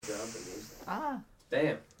Ah.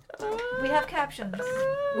 Damn. We have captions.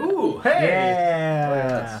 Ooh, hey!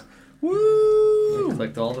 Yeah. Woo! Woo!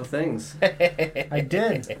 Clicked all the things. I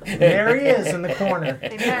did. There he is in the corner.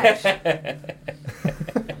 They match.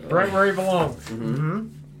 Right where he belongs. Mm-hmm.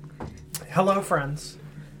 Hello, friends.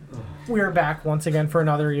 We are back once again for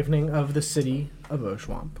another evening of the city of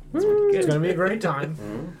Oshuamp. It's going to be a great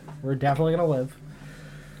time. We're definitely going to live.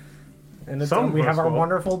 And it's, we have our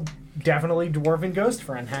wonderful, definitely dwarven ghost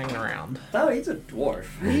friend hanging around. Oh, he's a dwarf.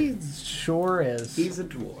 He sure is. He's a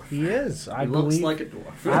dwarf. He is. He looks like a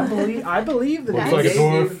dwarf. I believe that. Looks like a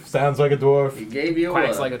dwarf. Sounds like a dwarf. He gave you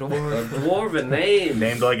Quacks like a dwarf. A dwarven name.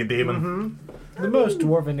 Named like a demon. Mm-hmm. The most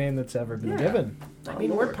dwarven name that's ever been given. I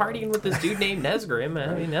mean, we're partying with this dude named Nesgrim.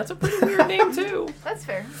 I mean, that's a pretty weird name, too. That's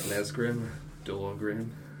fair. Nesgrim.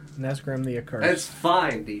 Dorgrim. Nesgrim the Accursed. It's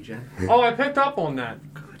fine, DJ. Oh, I picked up on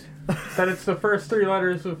that. Good. That it's the first 3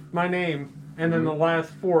 letters of my name, and then the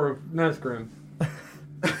last 4 of Nesgrim.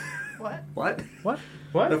 What? What? What?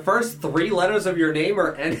 What? The first 3 letters of your name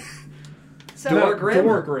are any... So, Dorgrim?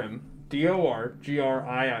 Dorgrim.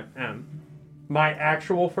 D-O-R-G-R-I-M. My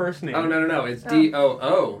actual first name. Oh, no. It's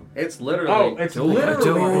D-O-O. It's literally... Oh, it's literally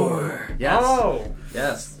Door. Yes. Oh.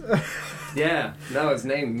 Yes. Yeah. No, his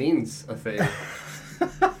name means a thing.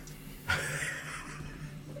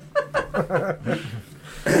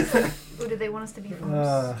 Who did they want us to be first?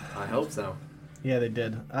 I hope so. Yeah, they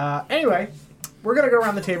did. Anyway, we're going to go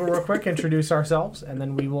around the table real quick, introduce ourselves, and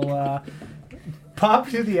then we will pop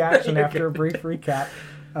to the action after a brief recap.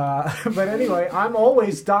 But anyway, I'm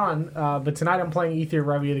always Don, but tonight I'm playing Ether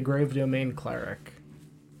Revi, the Grave Domain Cleric.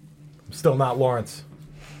 I'm still not Lawrence.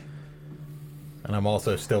 And I'm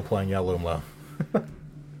also still playing Yalumla.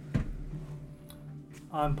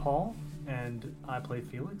 I'm Paul, and I play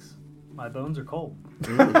Felix. My bones are cold.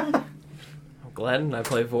 I'm Glenn, and I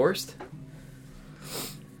play Vorst.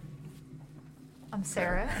 I'm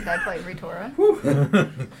Sarah, and I play Ritora.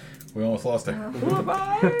 We almost lost it.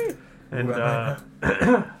 And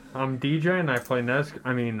I'm DJ, and I play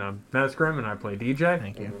Nesgrim, and I play DJ.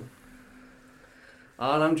 Thank you.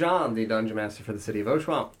 And I'm John, the Dungeon Master for the City of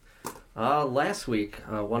Oshuamp. Last week,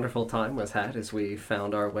 a wonderful time was had as we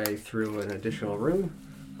found our way through an additional room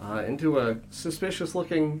into a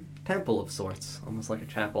suspicious-looking temple of sorts, almost like a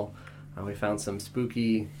chapel. We found some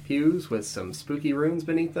spooky pews with some spooky runes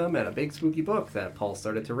beneath them and a big spooky book that Paul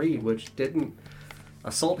started to read, which didn't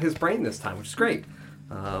assault his brain this time, which is great.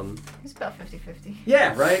 It's about 50-50.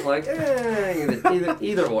 Yeah, right? Like,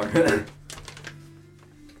 either or.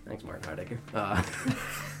 Thanks, Martin Heidegger.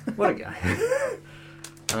 What a guy.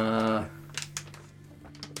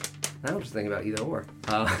 I'm just thinking about either or.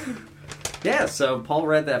 Yeah, so Paul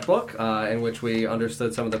read that book in which we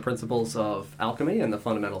understood some of the principles of alchemy and the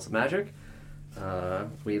fundamentals of magic.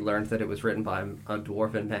 We learned that it was written by a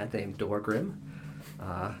dwarven man named Dorgrim.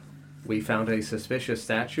 We found a suspicious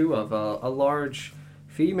statue of a large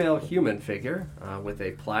female human figure with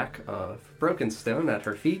a plaque of broken stone at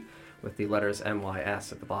her feet with the letters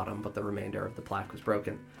MYS at the bottom, but the remainder of the plaque was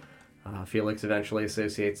broken. Felix eventually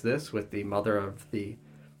associates this with the mother of the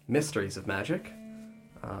mysteries of magic,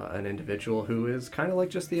 an individual who is kind of like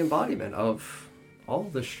just the embodiment of all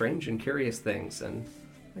the strange and curious things and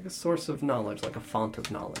like a source of knowledge, like a font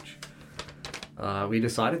of knowledge. We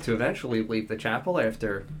decided to eventually leave the chapel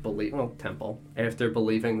after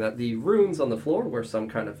believing that the runes on the floor were some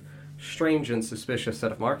kind of strange and suspicious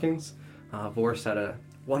set of markings. Vorst had a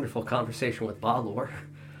wonderful conversation with Balor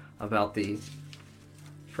about the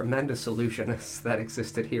tremendous illusionists that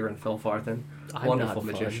existed here in Felfarthen. Wonderful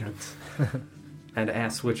magicians. And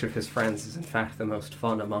asked which of his friends is in fact the most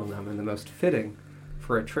fun among them and the most fitting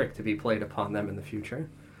for a trick to be played upon them in the future.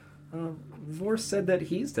 Vorst said that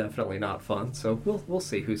he's definitely not fun, so we'll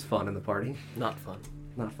see who's fun in the party. Not fun.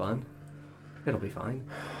 Not fun. It'll be fine.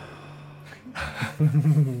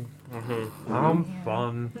 I'm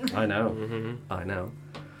fun. I know. I know.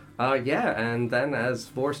 Yeah, and then as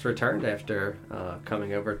Vorst returned after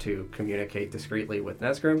coming over to communicate discreetly with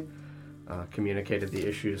Nesgrim, communicated the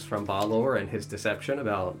issues from Balor and his deception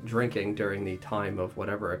about drinking during the time of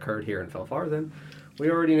whatever occurred here in Felfarthen, we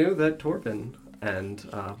already knew that Torben and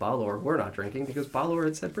Balor were not drinking because Balor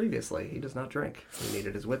had said previously he does not drink. He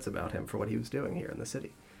needed his wits about him for what he was doing here in the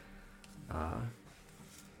city.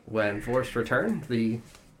 When Vorst returned, the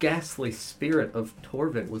ghastly spirit of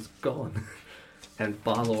Torben was gone, and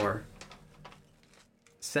Balor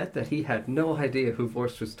said that he had no idea who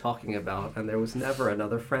Vorst was talking about, and there was never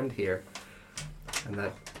another friend here, and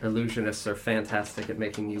that illusionists are fantastic at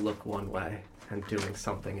making you look one way and doing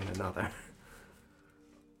something in another.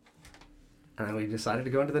 And we decided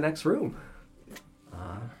to go into the next room.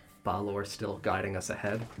 Balor still guiding us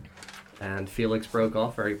ahead. And Felix broke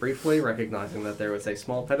off very briefly, recognizing that there was a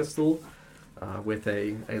small pedestal with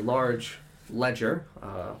a large ledger,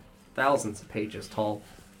 thousands of pages tall,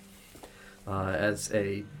 as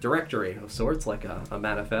a directory of sorts, like a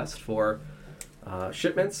manifest for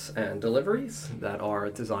shipments and deliveries that are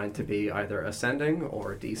designed to be either ascending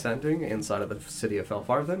or descending inside of the city of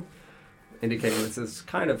Felfarthen, indicating this is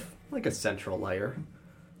kind of like a central layer.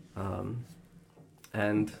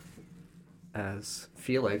 And as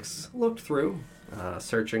Felix looked through,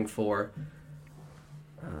 searching for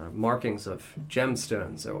markings of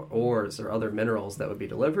gemstones or ores or other minerals that would be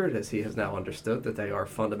delivered, as he has now understood that they are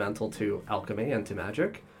fundamental to alchemy and to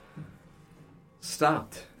magic,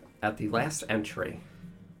 stopped at the last entry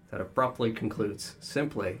that abruptly concludes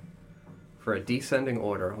simply for a descending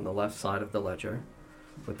order on the left side of the ledger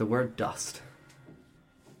with the word dust.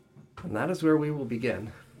 And that is where we will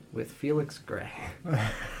begin, with Felix Gray,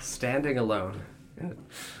 standing alone in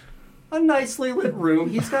a nicely lit room.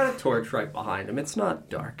 He's got a torch right behind him. It's not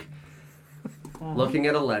dark. Looking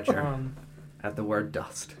at a ledger at the word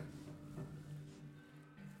dust.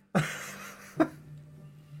 It's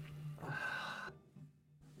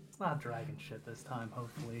not dragon shit this time,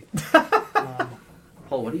 hopefully.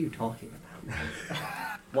 Paul, what are you talking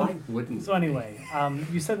about? Why wouldn't So anyway,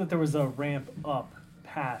 you said that there was a ramp up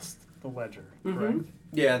past the ledger, correct?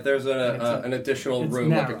 Yeah, there's an additional it's room,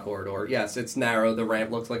 like a narrow. corridor. Yes, it's narrow. The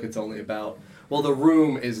ramp looks like it's only about... Well, the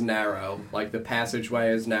room is narrow. Like, the passageway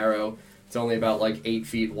is narrow. It's only about, 8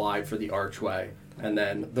 feet wide for the archway. And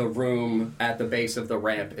then the room at the base of the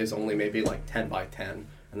ramp is only maybe, 10 by 10.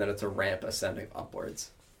 And then it's a ramp ascending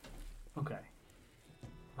upwards. Okay.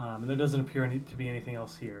 And there doesn't appear to be anything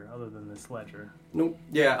else here other than this ledger. Nope.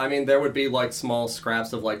 Yeah, I mean, there would be, small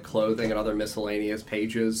scraps of, clothing and other miscellaneous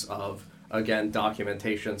pages of... Again,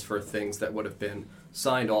 documentations for things that would have been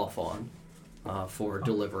signed off on for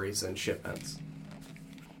deliveries and shipments.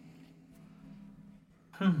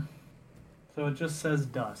 So it just says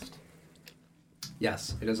dust.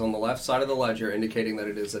 Yes, it is on the left side of the ledger, indicating that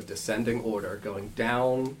it is a descending order, going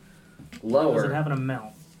down lower. Does it have an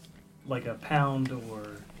amount? Like a pound or...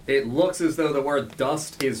 It looks as though the word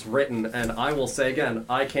dust is written, and I will say again,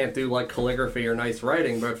 I can't do calligraphy or nice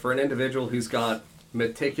writing, but for an individual who's got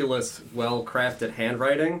meticulous, well-crafted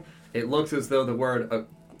handwriting, it looks as though the word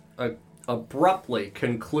abruptly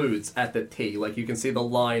concludes at the T. You can see the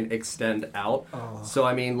line extend out. Oh. So,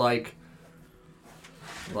 I mean, dust.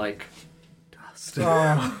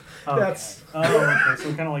 Oh, Okay. that's... okay. So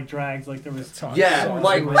it kind of drags, there was... Yeah,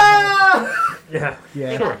 ah! Yeah. Yeah.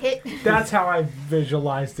 They got hit. That's how I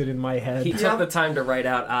visualized it in my head. He took the time to write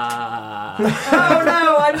out, Oh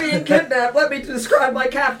no, I'm being kidnapped. Let me describe my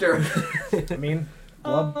captor. I mean,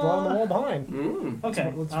 blood on the wall behind.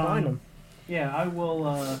 Okay. Let's find him. Yeah, I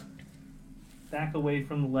will back away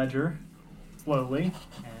from the ledger slowly,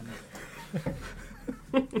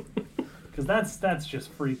 and because that's just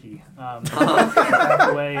freaky.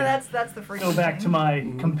 Back away. Oh, that's the freaking Go back thing. to my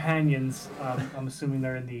companions. I'm assuming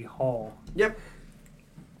they're in the hall. Yep.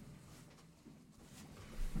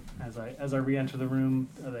 As I re-enter the room,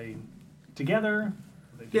 are they together? Are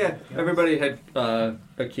they doing Yeah, anything else? everybody had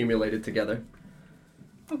accumulated together.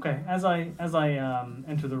 Okay, as I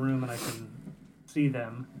enter the room and I can see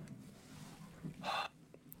them,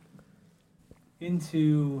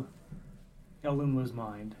 into Elumlu's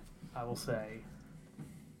mind, I will say,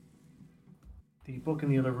 the book in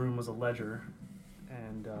the other room was a ledger,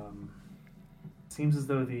 and it seems as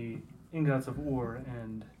though the ingots of ore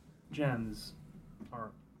and gems are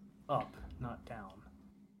up, not down.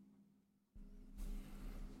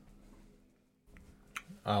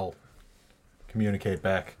 I'll communicate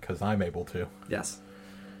back, because I'm able to. Yes.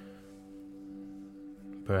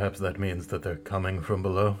 Perhaps that means that they're coming from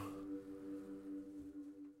below.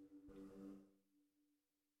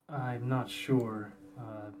 I'm not sure.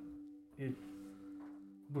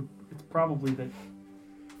 It's probably that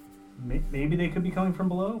maybe they could be coming from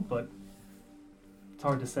below, but it's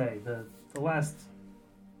hard to say. The last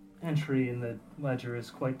entry in the ledger is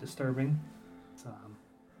quite disturbing. It's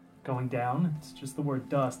going down. It's just the word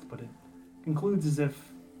dust, but it concludes as if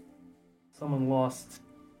someone lost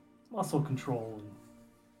muscle control and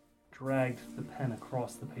dragged the pen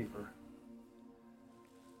across the paper.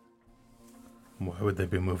 Why would they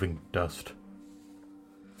be moving dust?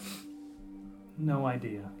 No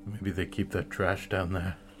idea. Maybe they keep their trash down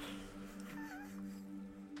there.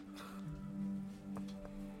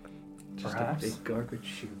 Just Perhaps. a big garbage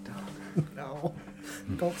chute, dog. No.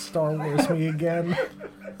 Don't Star Wars me again.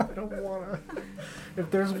 I don't want to. If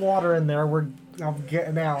there's water in there, I'm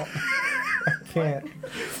getting out. I can't.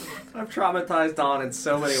 I've traumatized Dawn in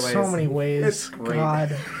so many ways. So many ways. It's great.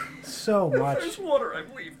 God, so much. There's water, I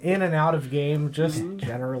believe. In and out of game, just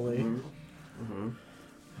generally. Mm-hmm.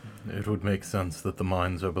 It would make sense that the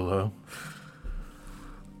mines are below.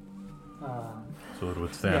 So it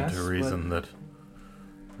would stand to reason that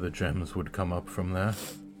the gems would come up from there.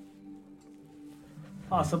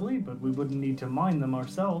 Possibly, but we wouldn't need to mine them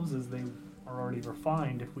ourselves as they are already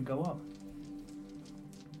refined if we go up.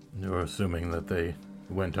 You're assuming that they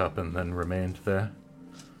went up and then remained there,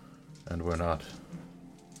 and were not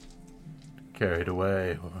carried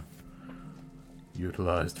away or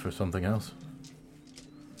utilized for something else?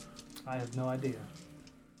 I have no idea.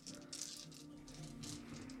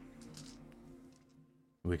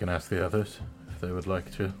 We can ask the others if they would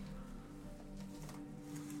like to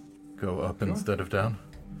go up instead of down.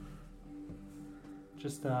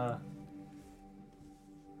 Just,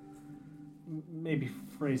 maybe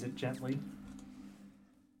phrase it gently.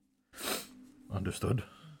 Understood.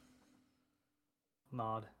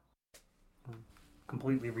 Nod.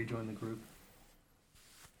 Completely rejoin the group.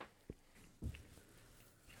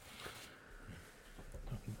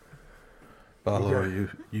 Balor,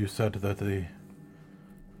 you said that the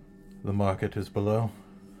market is below?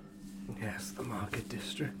 Yes, the market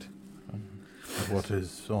district. What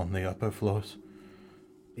is on the upper floors?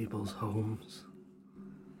 People's homes.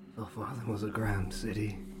 Elfarthen was a grand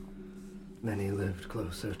city. Many lived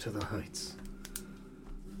closer to the heights.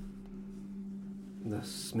 The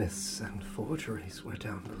smiths and forgeries were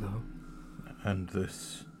down below. And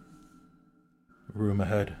this room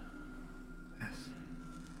ahead? Yes.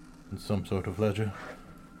 And some sort of ledger?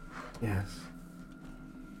 Yes.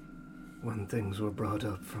 When things were brought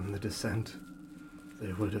up from the descent,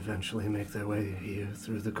 they would eventually make their way here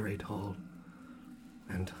through the Great Hall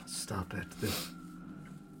and stop at this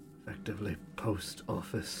effectively post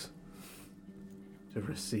office to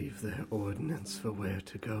receive their ordinance for where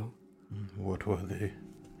to go. What were the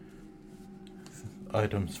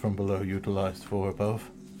items from below utilized for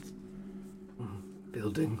above?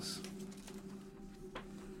 Buildings.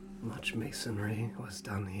 Much masonry was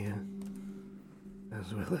done here,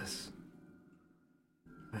 as well as,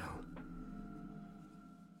 well,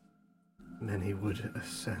 many would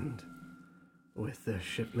ascend with their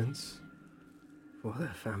shipments for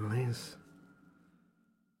their families.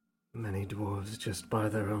 Many dwarves, just by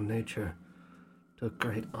their own nature, took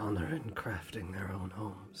great honor in crafting their own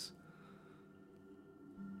homes.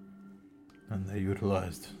 And they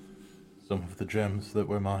utilized some of the gems that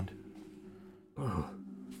were mined. Well,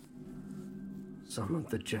 some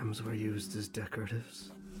of the gems were used as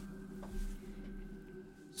decoratives.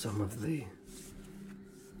 Some of the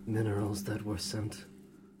minerals that were sent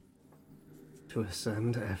to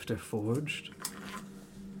ascend after forged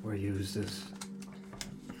were used as,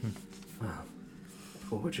 well,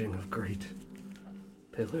 forging of great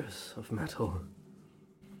pillars of metal.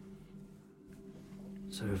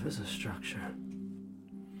 Serve as a structure.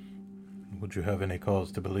 Would you have any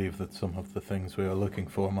cause to believe that some of the things we are looking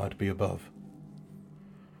for might be above?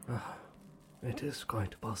 It is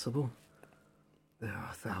quite possible. There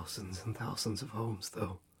are thousands and thousands of homes,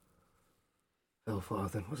 though.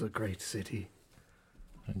 Elfarthen was a great city.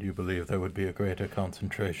 And you believe there would be a greater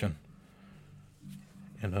concentration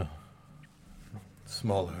in a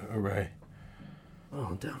smaller array?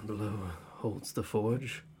 Well, down below holds the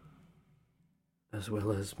forge, as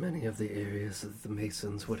well as many of the areas that the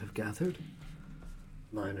masons would have gathered.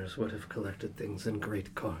 Miners would have collected things in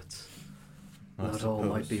great carts. Not all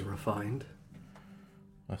might be refined.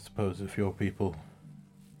 I suppose if your people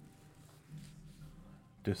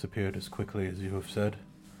disappeared as quickly as you have said,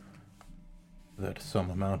 that some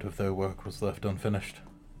amount of their work was left unfinished.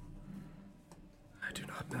 I do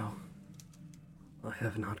not know. I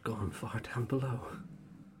have not gone far down below.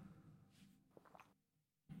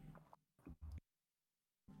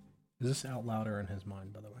 Is this out loud or in his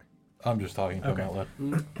mind, by the way? I'm just talking to him out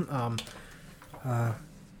loud.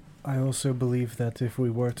 I also believe that if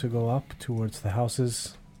we were to go up towards the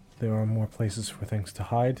houses, there are more places for things to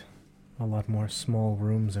hide. A lot more small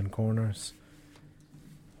rooms and corners.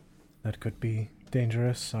 That could be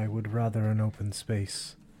dangerous. I would rather an open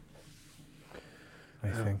space, I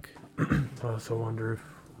think. I also wonder if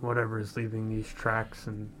whatever is leaving these tracks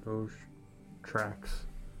and those tracks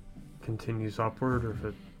continues upward or if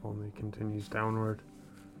it only continues downward.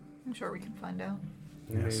 I'm sure we can find out.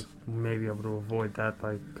 Yes. We may be able to avoid that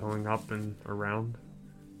by going up and around.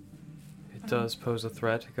 It does pose a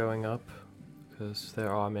threat going up, because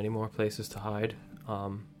there are many more places to hide.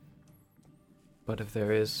 But if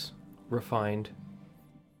there is refined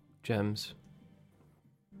gems,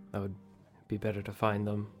 that would be better to find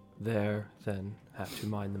them there than have to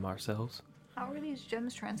mine them ourselves. How are these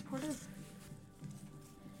gems transported?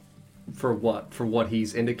 For what? For what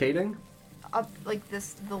he's indicating? Up, like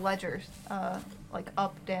the ledgers, like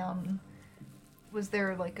up, down. Was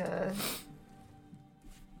there like a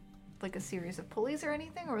series of pulleys or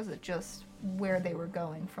anything, or was it just where they were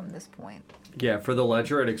going from this point? Yeah, for the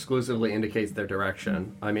ledger, it exclusively indicates their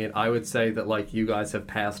direction. I mean, I would say that, like, you guys have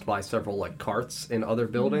passed by several, like, carts in other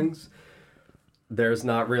buildings. There's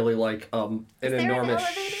not really, like, an enormous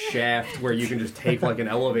shaft where you can just take, like, an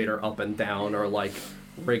elevator up and down or, like,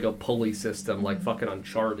 rig a pulley system like fucking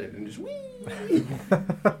Uncharted and just whee!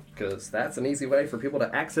 Because that's an easy way for people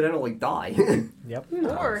to accidentally die. Yep.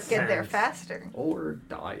 Or get there faster. Or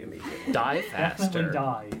die immediately. Die faster. Definitely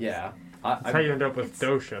die. Yeah. That's how you end up with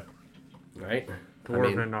dosha. Right?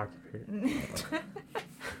 Dwarven occupation.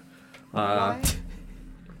 Why?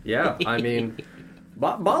 Yeah, I mean,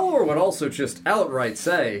 Balor would also just outright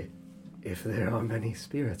say, if there are many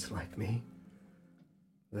spirits like me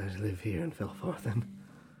that live here in Felfarthen,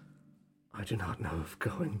 I do not know of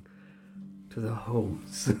going to the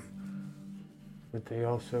homes. Would they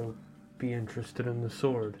also be interested in the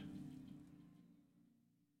sword?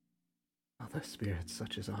 Other spirits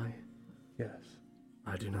such as I? Yes.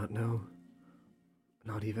 I do not know.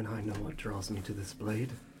 Not even I know what draws me to this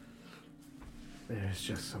blade. There is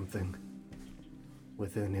just something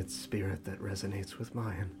within its spirit that resonates with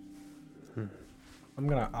mine. I'm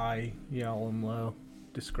gonna eye Yalom low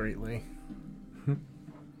discreetly.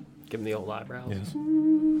 Give him the old eyebrows. Yes.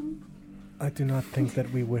 I do not think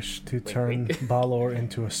that we wish to turn wink. Balor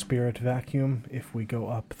into a spirit vacuum. If we go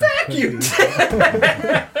up, that Vacuum!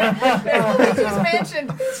 Luigi's mansion.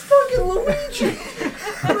 It's fucking Luigi!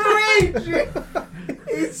 Luigi!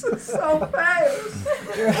 He's so fast!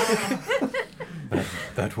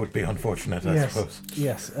 That would be unfortunate, I suppose.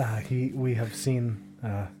 Yes. We have seen,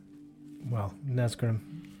 Nesgrim,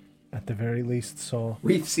 at the very least, saw.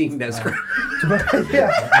 We've seen Nesgrim.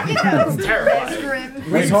 Yeah, It's terrifying.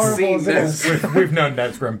 Nesgrim. As horrible as it is. We've known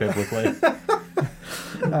Nesgrim biblically.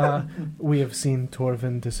 We have seen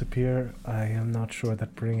Torvin disappear. I am not sure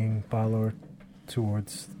that bringing Balor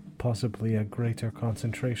towards possibly a greater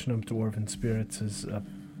concentration of dwarven spirits is a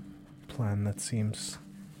plan that seems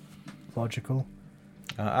logical.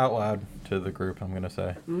 Out loud to the group, I'm going to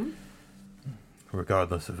say. Hmm?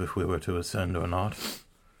 Regardless of if we were to ascend or not,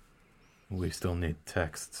 we still need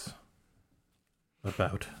texts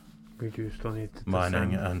about We do still need to mining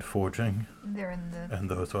descend. and forging, They're in the. and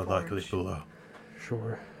those are likely Forge. below.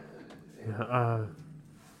 Sure. Yeah,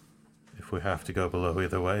 If we have to go below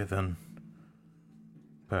either way, then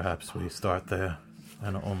perhaps we start there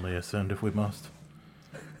and only ascend if we must.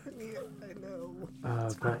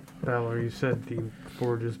 Balor, you said the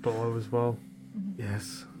forge is below as well,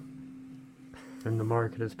 Yes. and the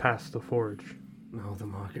market is past the forge. No, the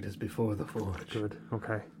market is before the forge. Good,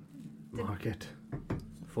 okay. Market,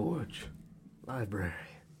 forge, library,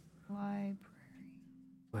 Library.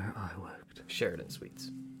 where I worked. Sheridan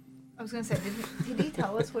Suites. I was gonna say, did he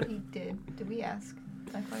tell us what he did? Did we ask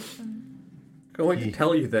that question? Going to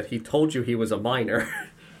tell you that he told you he was a miner.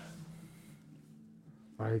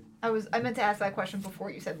 I meant to ask that question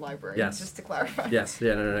before you said library. Yes. Just to clarify. Yes,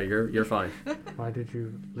 yeah, no, you're fine. Why did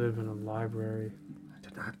you live in a library? I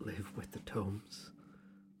did not live with the tomes.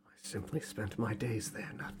 I simply spent my days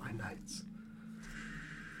there, not my nights.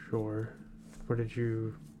 Sure. What did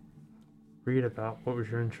you read about? What was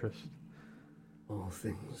your interest? All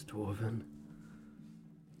things dwarven.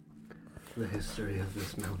 The history of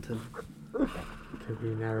this mountain. Could we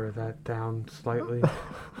narrow that down slightly?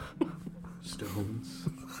 Stones.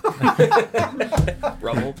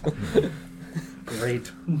 Rubble. Great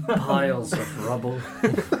piles of rubble.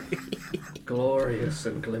 Glorious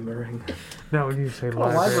and glimmering. No, when you say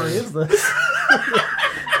What library, library is this?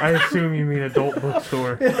 I assume you mean adult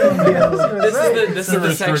bookstore. This is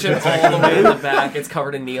the section all the way in the back. It's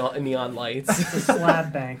covered in neon lights. The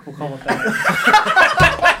slab bank, we'll call it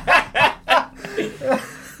that.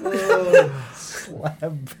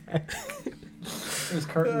 Slab back. There's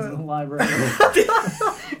curtains in the library.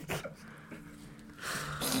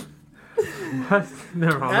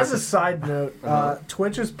 Never mind. As a side note,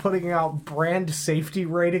 Twitch is putting out brand safety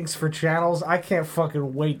ratings for channels. I can't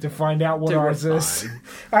fucking wait to find out what Dude, we're ours is. fine.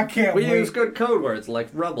 I can't We wait. use good code words like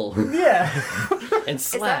rubble. Yeah. And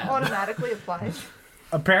Is that slab. automatically applied?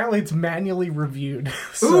 Apparently, it's manually reviewed.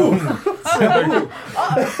 So,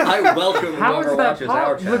 I welcome How whoever is that watches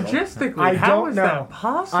our channel. logistically? I how don't is know. that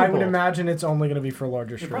possible? I would imagine it's only going to be for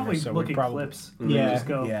larger They probably streamers. So look we at probably clips. Yeah, And just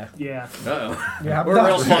go, yeah. yeah. Uh-oh. Yeah, We're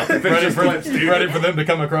real smart. ready for them to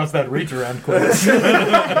come across that reach around quick.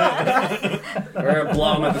 We're gonna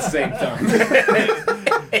blow them at the same time.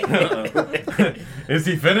 Uh-oh. Is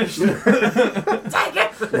he finished?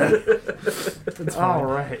 All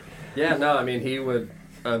right. Yeah, no, I mean, he would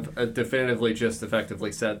have definitively just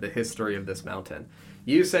effectively said the history of this mountain.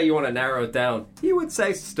 You say you want to narrow it down. He would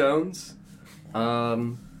say stones.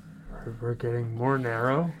 We're getting more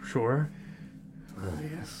narrow, sure.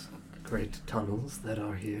 Yes. Great tunnels that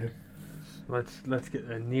are here. Let's get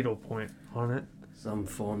a needle point on it. Some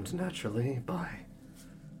formed naturally by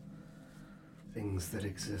things that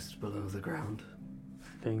exist below the ground.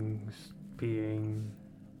 Things being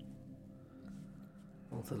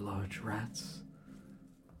All the large rats.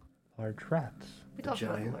 large rats. We talked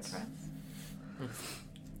about the large giants. rats.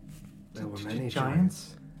 There were many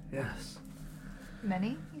Giants? Yes.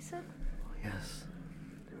 Many, you said? Yes.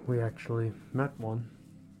 We actually met one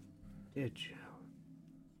Did you?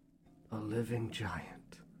 A living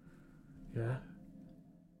giant. Yeah.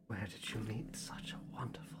 Where did you meet such a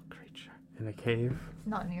wonderful creature? In a cave.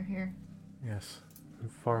 Not near here. Yes. A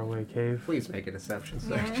faraway cave. Please make a deception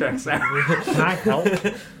Yeah. check, Sarah. Can I help?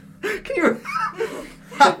 Can you?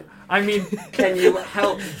 I mean, Can you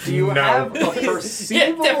help? Do you No. have a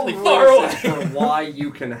perceivable definitely far reason for why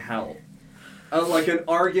you can help? Like an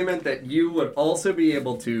argument that you would also be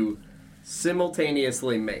able to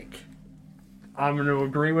simultaneously make. I'm going to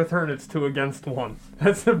agree with her, and it's 2 against 1.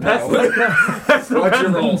 That's the best. No. That's the What's best.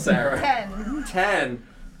 your roll, Sarah? 10. 10.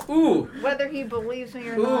 Ooh. Whether he believes me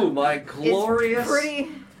or Ooh, not. my glorious. It's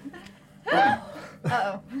pretty.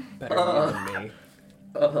 Uh-oh. Better you than me.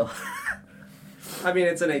 I mean,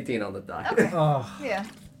 it's an 18 on the die. Okay. Oh, Yeah.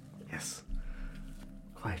 Yes.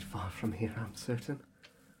 Quite far from here, I'm certain.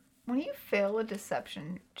 When you fail a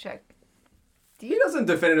deception check, He doesn't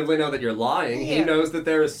definitively know that you're lying. He Yeah. knows that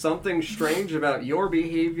there is something strange about your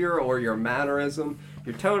behavior or your mannerism,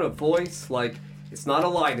 your tone of voice. Like, it's not a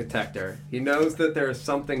lie detector. He knows that there is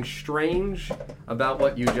something strange about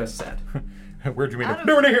what you just said. Where'd you meet Out him? of-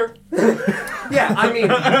 Nobody here. Yeah, I mean,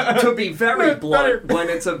 to be very blunt, when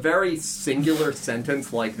it's a very singular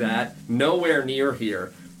sentence like that, nowhere near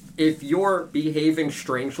here, if you're behaving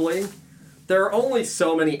strangely, there are only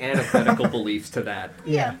so many antithetical beliefs to that.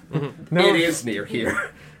 yeah. No, It is near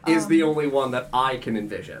here, is the only one that I can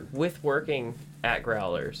envision. With working at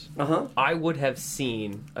Growlers, Uh-huh. I would have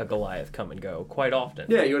seen a Goliath come and go quite often.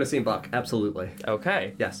 Yeah, you would have seen Buck, absolutely.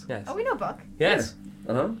 Okay. Yes. Yes. Oh, we know Buck. Yes.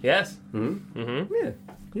 Uh-huh. Yes. Mm-hmm. Mm-hmm. Yeah.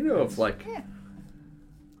 You know of, like, Yeah.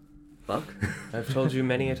 Buck. I've told you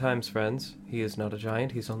many a times, friends, he is not a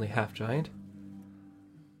giant, he's only half giant.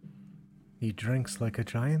 he drinks like a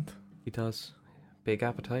giant. He does. Big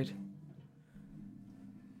appetite.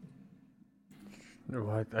 No,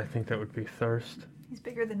 I think that would be thirst. He's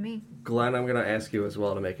bigger than me. Glenn, I'm going to ask you as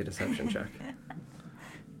well to make a deception check.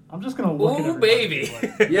 I'm just gonna look at Ooh, everybody. baby.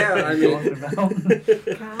 Like, Yeah, I mean, talking about.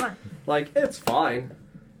 Come on. like, it's fine.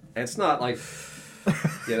 It's not like,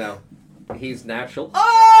 you know, he's natural.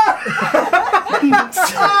 Oh,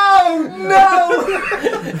 no!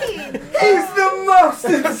 He's the most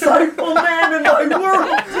insightful man in my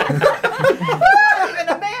world! Not even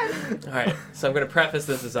a man. Alright, so I'm going to preface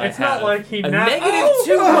this as I It's have not like he a na-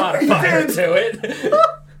 -2 modifier to it.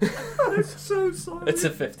 I'm so sorry. It's a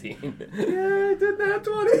 15. Yeah, I did that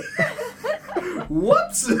 20.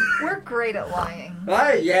 Whoops! We're great at lying.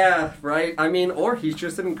 Yeah, right. I mean, or he's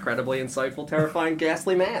just an incredibly insightful, terrifying,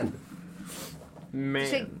 ghastly man. Say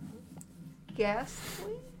Man.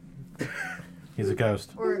 ghastly He's a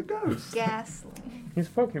ghost. or He's a ghost. ghastly? He's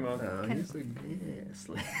Pokemon. No, Can- he's a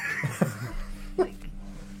ghastly. Like,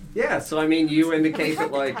 Yeah, so I mean, you have we indicate tried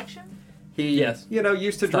that, to like, touch him? he, Yes. you know,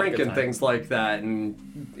 used to It's not a drink good and time. things like that, and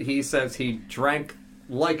he says he drank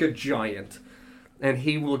like a giant, and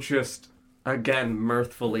he will just, again,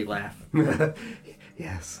 mirthfully laugh.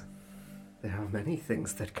 Yes, there are many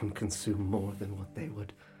things that can consume more than what they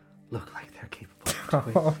would look like they're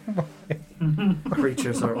capable of doing.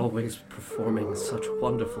 Creatures are always performing such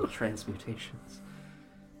wonderful transmutations.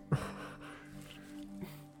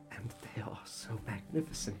 And they are so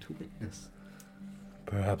magnificent to witness.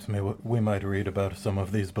 Perhaps we might read about some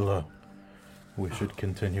of these below. We should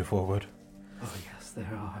continue forward. Oh yes,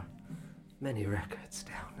 there are many records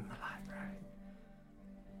down in the library.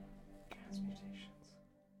 Transmutations.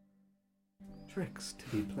 Tricks to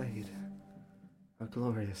be played. A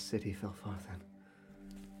glorious city fell forth in.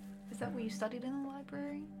 Is that what you studied in the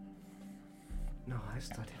library? No, I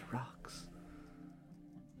studied rocks.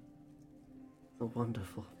 The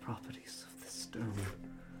wonderful properties of this stone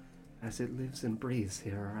as it lives and breathes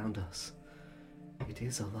here around us. It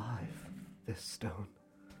is alive, this stone.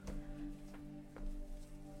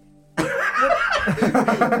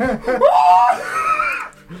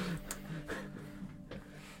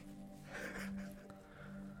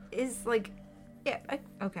 Is like, yeah,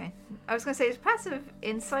 okay. I was gonna say, is passive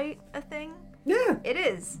insight a thing? Yeah. It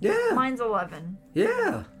is. Yeah. Mine's 11.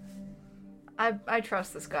 Yeah. I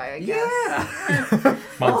trust this guy, I guess. Yeah.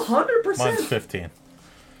 100%. Mine's 15.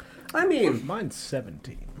 I mean, Mine's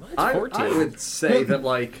 17. I 14. would say that,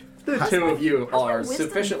 like, the two of you are wisdom?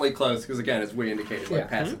 sufficiently close, because, again, as we indicated, like, Yeah.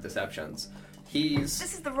 passive deceptions.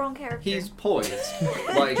 This is the wrong character. He's poised.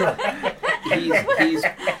 Like, he's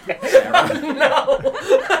Sarah. No!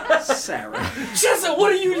 Sarah. Jessa,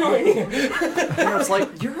 what are you doing? I was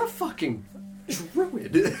like, you're a fucking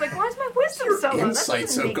druid. It's like, why is my wisdom Your so low? That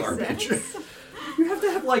insight's doesn't so make garbage. sense. You have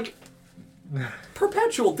to have, like,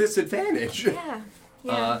 perpetual disadvantage.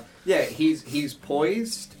 Yeah. Yeah, he's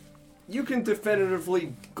poised. You can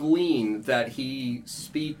definitively glean that he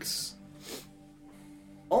speaks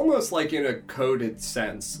almost like in a coded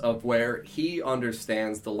sense of where he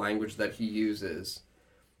understands the language that he uses,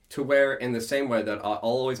 to where in the same way that I'll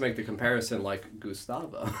always make the comparison like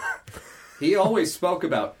Gustavo. He always spoke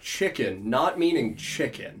about chicken, not meaning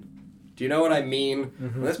chicken. Do you know what I mean?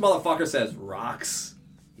 When this motherfucker says rocks,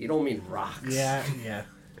 he don't mean rocks. Yeah.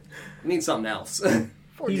 It means something else.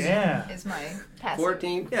 14 Yeah. is my passive.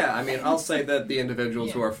 14? Yeah, I mean, I'll say that the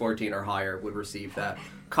individuals who are 14 or higher would receive that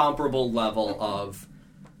comparable level of,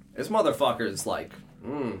 this motherfucker's like,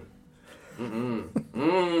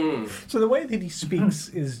 So the way that he speaks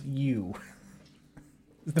is you.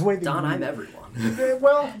 The way that Don, you... I'm everyone.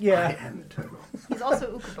 Well, I yeah. am eternal. He's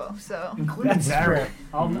also Ukubo, so. Including That's Barry. true.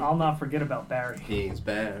 I'll not forget about Barry. He's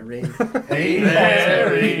Barry. Hey,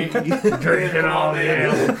 Barry, drinking all the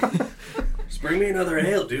ale. Just bring me another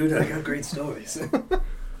ale, dude. I got great stories.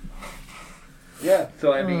 Yeah,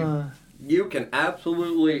 so I mean, you can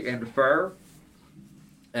absolutely infer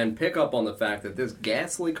and pick up on the fact that this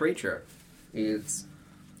ghastly creature is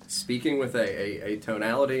speaking with a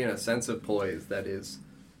tonality and a sense of poise that is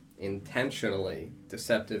intentionally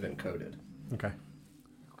deceptive and coded. Okay.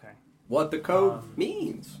 Okay. What the code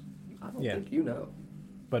means, I don't Yeah. think you know.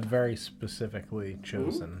 But very specifically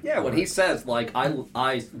chosen. Yeah, when he says, like,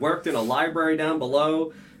 I worked in a library down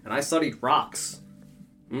below, and I studied rocks.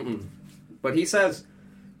 But he says,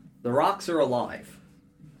 the rocks are alive.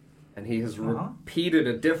 And he has repeated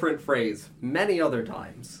a different phrase many other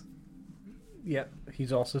times. Yeah.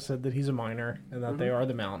 He's also said that he's a miner and that they are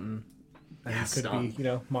the mountain. And Yes, he could Don.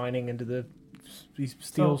 be, mining into the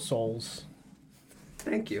steel So- souls.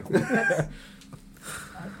 Thank you.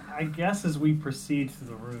 I guess as we proceed through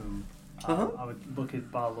the room, Uh-huh. I would look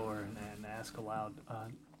at Balor and ask aloud,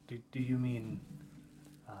 do you mean,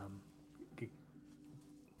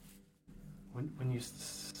 when you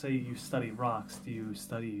say you study rocks, do you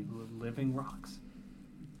study living rocks?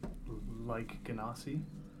 Like Ganassi?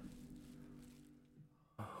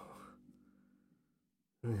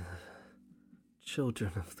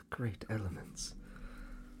 Children of the great elements.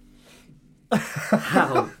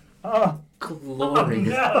 How glorious.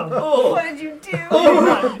 No! What did you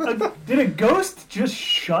do? Did a ghost just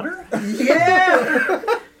shudder? Yeah!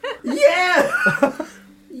 Yeah!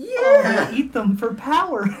 Oh, we eat them for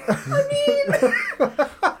power.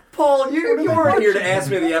 Paul, you weren't here to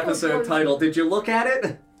ask me the episode title. Did you look at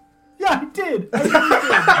it? Yeah, I did.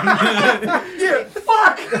 Yeah,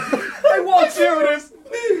 fuck! I won't do this!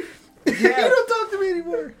 You don't talk to me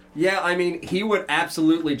anymore. Yeah, I mean, he would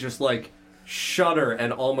absolutely just, like, shudder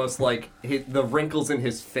and almost, like, the wrinkles in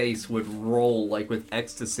his face would roll, like, with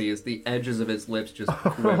ecstasy as the edges of his lips just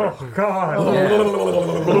quiver. Oh, God.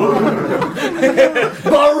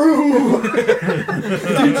 Baru!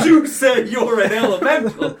 Did you say you're an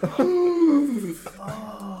elemental?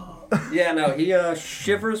 Yeah, no, he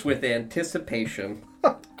shivers with anticipation.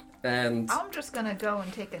 And, I'm just gonna go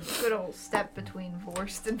and take a good old step between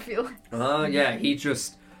Vorst and Felix. yeah, he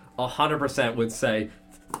just 100% would say,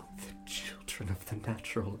 the children of the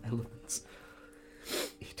natural elements.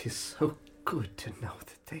 It is so good to know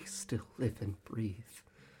that they still live and breathe.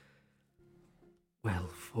 Well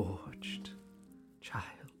forged, child.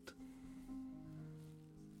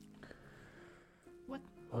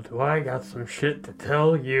 Well, do I got some shit to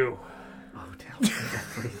tell you? Oh, tell me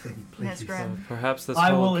everything, please. Nesgrim. Perhaps this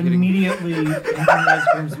I whole will getting- immediately enter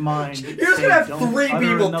Nesgrim's mind. You're just gonna have "Don't 3 utter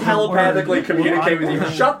people another telepathically word, or communicate I with you. will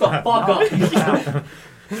Shut the fuck knock up! you out."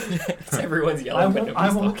 Everyone's yelling, but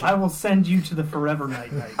nobody's looking. I will send you to the Forever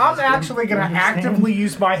Night. I'm actually going to actively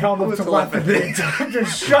use my helmet to let the big time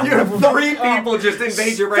just shut You have the fuck 3 up. people just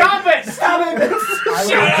invade your range. Stop it! Stop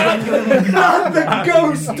it! Not the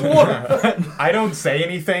ghost dwarf! I don't say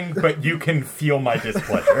anything, but you can feel my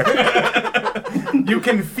displeasure. You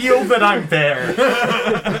can feel that I'm there.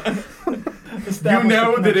 You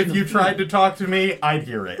know that if you tried to talk to me, I'd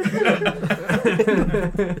hear it.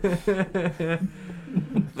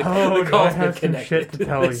 The I call's have been some shit connected. to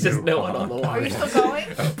tell There's you. just no one on the Are you line. still going?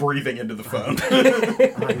 Breathing into the phone.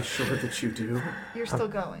 I'm sure that you do. You're still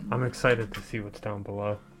going. I'm excited to see what's down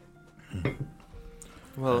below.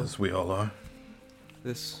 Well, As we all are.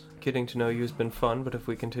 this getting to know you has been fun, but if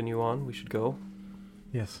we continue on, we should go.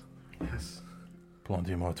 Yes. Yes.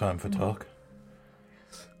 Plenty more time for talk.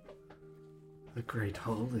 The Great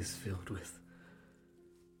Hall is filled with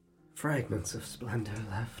fragments of splendor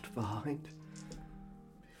left behind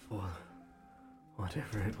before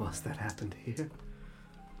whatever it was that happened here.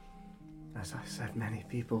 As I said, many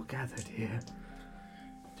people gathered here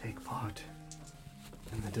take part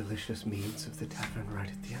in the delicious meads of the tavern right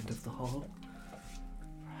at the end of the hall.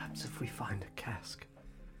 Perhaps if we find a cask,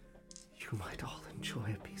 you might all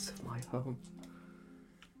enjoy a piece of my home.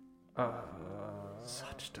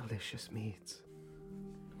 Such delicious meads.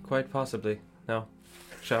 Quite possibly. Now,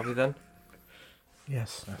 shall we then?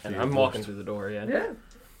 Yes. And I'm walking through the door, yeah. Yeah.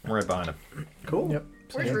 I'm right behind him. Cool. Yep.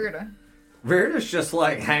 Where's Rita? Rita's just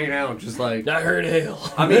like hanging out, just like. I heard hail.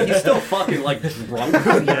 I mean, he's still fucking like drunk.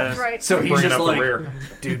 Yeah. Right. So he's Bringing just up like, the rear.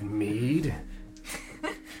 dude, mead?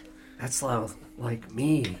 That's like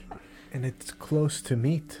me. And it's close to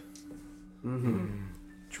meat. Mm-hmm.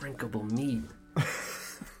 Drinkable meat.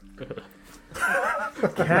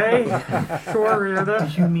 Okay. Sure, Rita.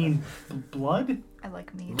 Do you mean blood? I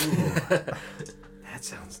like meat. Ooh. That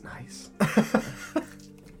sounds nice.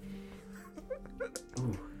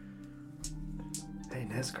 Ooh. Hey,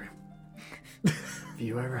 Nesgrim. Have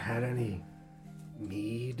you ever had any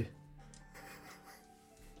mead?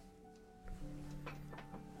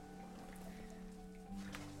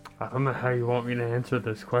 I don't know how you want me to answer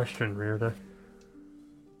this question, Rita.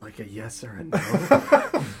 Like a yes or a no?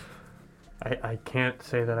 I can't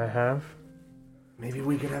say that I have. Maybe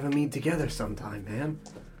we could have a mead together sometime, man.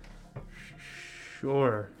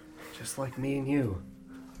 Sure. Just like me and you.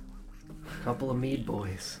 Couple of mead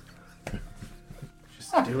boys.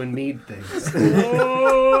 Just doing mead things.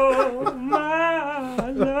 Oh, my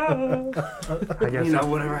love. I guess, You know,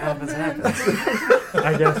 whatever happens, happens.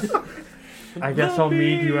 I guess I'll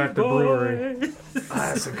meet you at the brewery.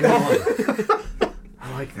 Ah, that's a good one.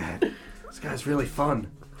 I like that. This guy's really fun.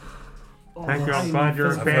 Thank you. I'm glad you're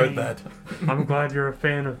a I've fan. heard that. I'm glad you're a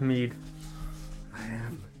fan of mead. I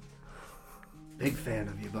am. Big fan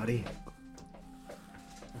of you, buddy.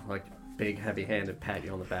 Like, big, heavy-handed pat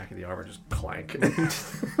you on the back of the arm and just clank.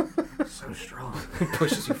 So strong.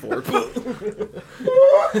 Pushes you forward.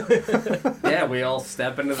 Yeah, we all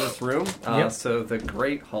step into this room. Yep. So the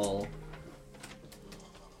Great Hall.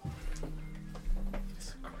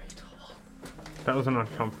 It's a great hall. That was an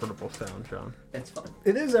uncomfortable sound, John. It's fun,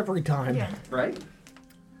 It is every time. Yeah. right?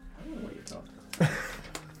 I don't know what you're talking about.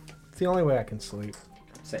 It's the only way I can sleep.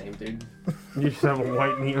 Same, dude. You just have a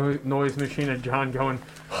white noise machine of John going,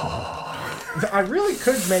 I really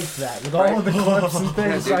could make that with all of the clips and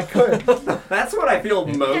things. Yeah, I could. That's what I feel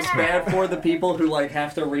most bad for, the people who like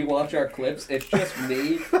have to rewatch our clips. It's just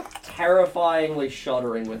me terrifyingly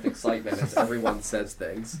shuddering with excitement as everyone says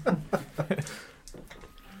things.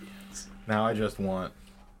 Now I just want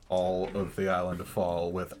all of the island to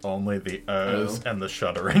fall with only the ohs and the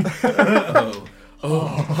shuddering. Oh.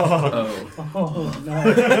 Oh. Oh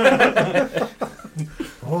no.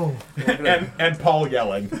 Oh. And Paul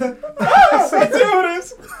yelling.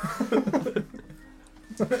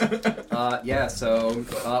 Yeah, so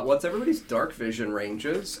what's everybody's dark vision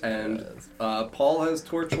ranges? And Paul has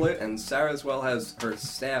torch lit, and Sarah as well has her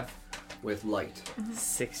staff with light.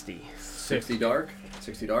 60. 60 dark?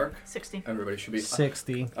 60 dark? 60. Everybody should be...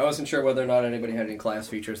 60. I wasn't sure whether or not anybody had any class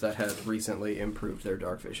features that had recently improved their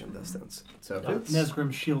dark vision distance. So if it's...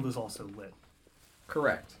 Nesgrim's shield is also lit.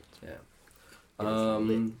 Correct. Yeah.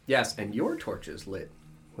 Yes, and your torch is lit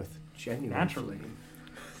with genuine Naturally. flame,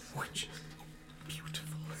 which is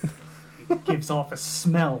beautiful. It gives off a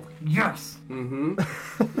smell. Yes. Mm-hmm.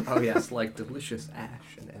 Oh yes, like delicious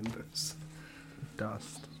ash and embers.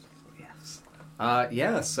 Dust. Yes.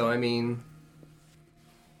 Yeah. So I mean,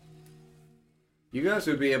 you guys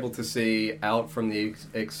would be able to see out from the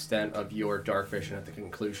extent of your dark vision at the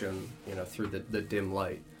conclusion, you know, through the dim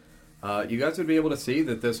light. You guys would be able to see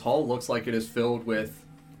that this hall looks like it is filled with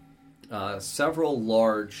several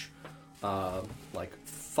large, like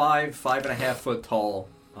 5.5 foot tall,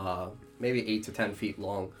 maybe 8 to 10 feet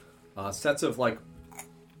long, sets of like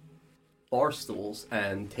bar stools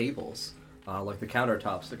and tables, like the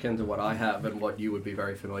countertops, akin to what I have and what you would be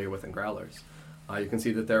very familiar with in growlers. You can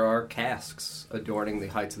see that there are casks adorning the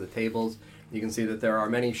heights of the tables. You can see that there are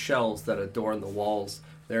many shelves that adorn the walls.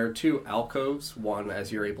 There are 2 alcoves, one,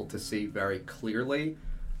 as you're able to see very clearly,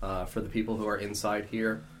 for the people who are inside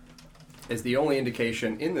here, is the only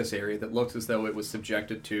indication in this area that looks as though it was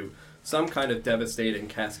subjected to some kind of devastating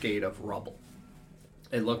cascade of rubble.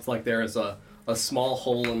 It looks like there is a small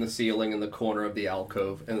hole in the ceiling in the corner of the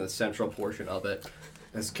alcove, in the central portion of it.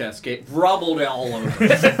 This cascade rubbled all over.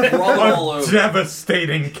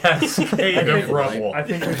 Devastating cascade of rubble. I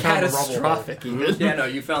think we found the rubble. Catastrophic, even. Yeah, no,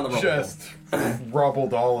 you found the rubble. Just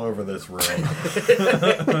rubbled all over this room.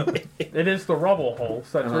 It is the rubble hole,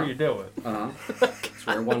 so that's where you do it. That's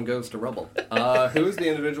where one goes to rubble. Who's the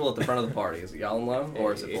individual at the front of the party? Is it Yalenlo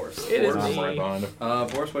or is it Boris? It is Boris? me. I'm right behind him.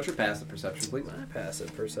 Boris, what's your passive perception, please? My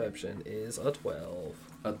passive perception is a 12.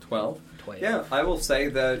 A 12? 12. Yeah, I will say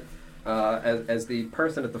that as the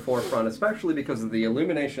person at the forefront, especially because of the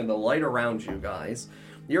illumination of the light around you guys,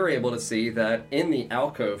 you're able to see that in the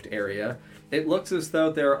alcoved area, it looks as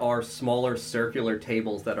though there are smaller circular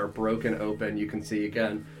tables that are broken open. You can see,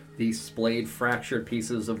 again, these splayed, fractured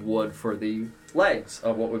pieces of wood for the legs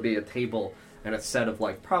of what would be a table and a set of,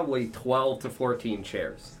 like, probably 12 to 14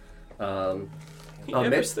 chairs. He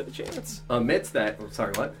never stood a chance. Amidst that... Oh,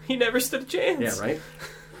 sorry, what? He never stood a chance. Yeah, right?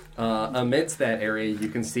 Amidst that area, you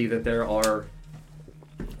can see that there are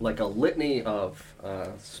like a litany of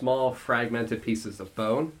small fragmented pieces of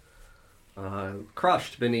bone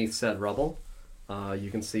crushed beneath said rubble.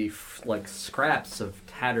 You can see like scraps of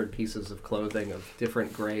tattered pieces of clothing of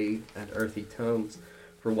different gray and earthy tones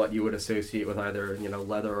for what you would associate with either, you know,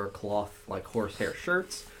 leather or cloth, like horsehair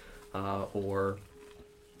shirts, or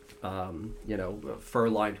you know,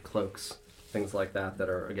 fur-lined cloaks, things like that that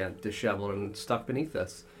are, again, disheveled and stuck beneath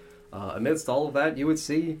this. Amidst all of that, you would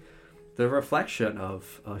see the reflection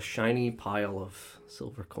of a shiny pile of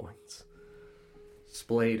silver coins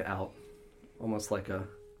splayed out, almost like a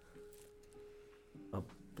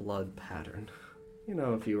blood pattern. You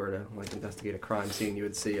know, if you were to like investigate a crime scene, you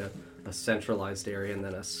would see a centralized area and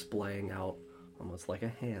then a splaying out, almost like a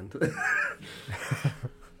hand.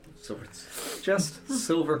 So it's just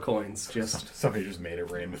silver coins, just... Somebody just made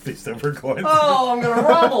it rain with these silver coins. Oh, I'm gonna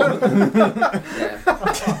rubble! Yeah.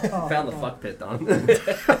 Found the fuck pit, Don.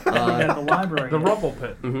 At the library. The rubble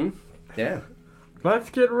pit. Mm-hmm. Yeah.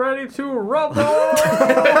 Let's get ready to rubble!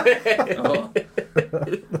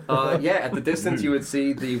 Yeah, at the distance you would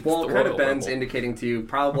see the wall the kind of royal bends, rubble. indicating to you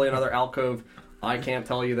probably another alcove. I can't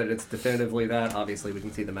tell you that it's definitively that. Obviously, we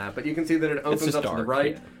can see the map, but you can see that it opens just up to the dark,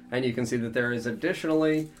 right, yeah. and you can see that there is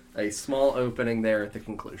additionally a small opening there at the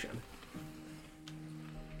conclusion.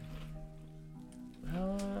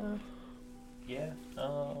 Yeah.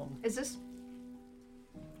 Is this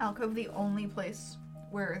alcove the only place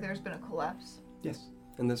where there's been a collapse? Yes,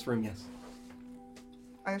 in this room, yes.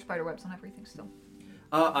 Are there spider webs on everything still?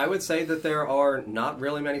 I would say that there are not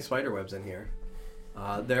really many spider webs in here.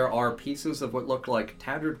 There are pieces of what look like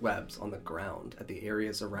tattered webs on the ground at the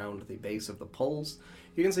areas around the base of the poles.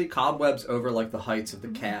 You can see cobwebs over like the heights of the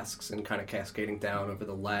casks and kind of cascading down over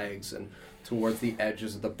the legs and towards the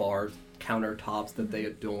edges of the bar countertops that they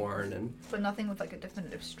adorn. And But nothing with like a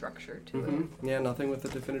definitive structure to it. yeah, nothing with a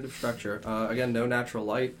definitive structure. Again, no natural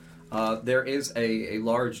light. There is a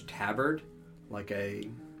large tabard, like a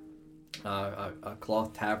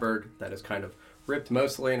cloth tabard that is kind of ripped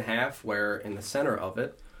mostly in half, where in the center of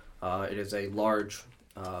it, it is a large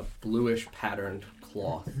bluish patterned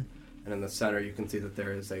cloth. And in the center you can see that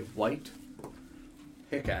there is a white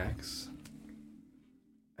pickaxe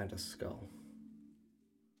and a skull.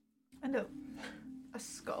 And a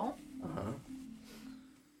skull? Uh-huh.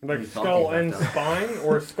 Like What are you skull talking and about, though? spine,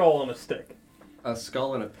 or a skull and a stick? A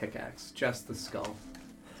skull and a pickaxe. Just the skull.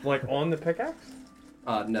 Like on the pickaxe?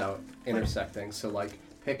 No, intersecting. So like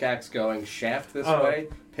pickaxe going shaft this Oh. way,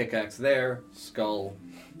 pickaxe there, skull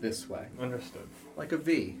this way. Understood. Like a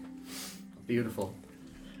V. A beautiful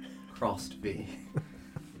crossed V.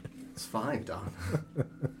 It's fine, Don.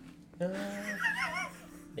 Yeah,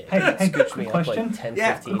 Hey, scooch quick me up question. like 10,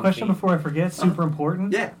 Yeah, 15 Quick question feet. before I forget, super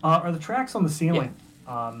important. Yeah. Are the tracks on the ceiling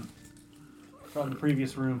from the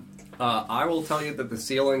previous room? I will tell you that the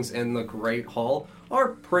ceilings in the Great Hall are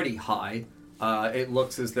pretty high. It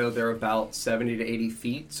looks as though they're about 70 to 80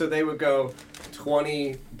 feet, so they would go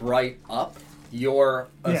 20 bright up. You're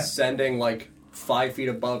Yeah. ascending like 5 feet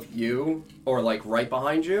above you, or like right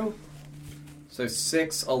behind you. So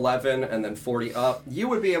 6, 11, and then 40 up. You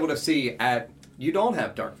would be able to see at... You don't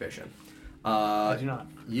have dark vision. I do not.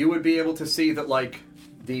 You would be able to see that, like,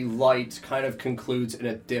 the light kind of concludes in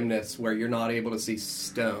a dimness where you're not able to see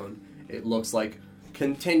stone. It looks like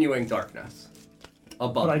continuing darkness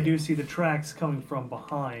above But I you. do see the tracks coming from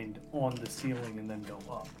behind on the ceiling and then go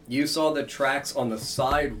up. You saw the tracks on the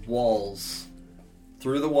side walls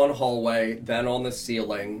through the one hallway, then on the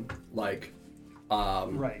ceiling, like,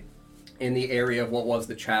 Right. in the area of what was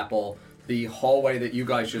the chapel. The hallway that you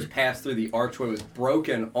guys just passed through, the archway was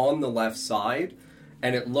broken on the left side,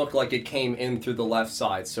 and it looked like it came in through the left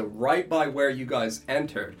side. So right by where you guys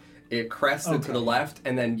entered, it crested to the left,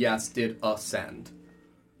 and then, yes, did ascend.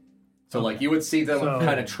 So, like, you would see them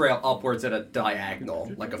kind of trail upwards at a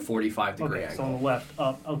diagonal, like a 45-degree Okay, so angle. on the left,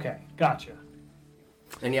 up. Okay, gotcha.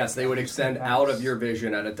 And, yes, they would extend out of your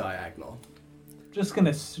vision at a diagonal. Just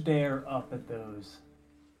gonna stare up at those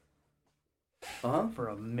Uh-huh. for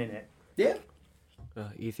a minute. Yeah.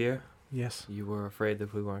 Ether, Yes. you were afraid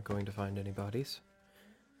that we weren't going to find any bodies.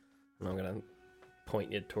 And I'm gonna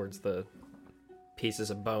point you towards the pieces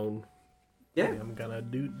of bone. Yeah. I'm gonna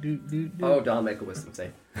do. Oh, Don, make a wisdom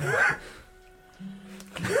save.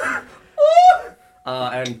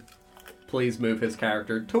 And please move his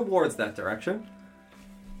character towards that direction.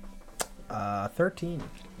 13.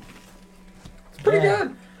 It's pretty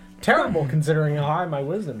good. Terrible considering how high my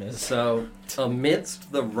wisdom is. So,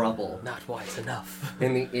 amidst the rubble, Not wise enough.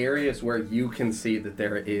 in the areas where you can see that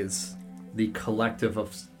there is the collective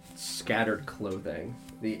of scattered clothing,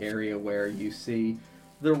 the area where you see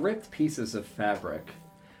the ripped pieces of fabric,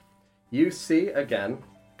 you see, again,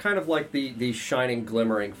 kind of like the shining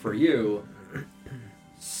glimmering for you,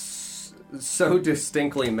 so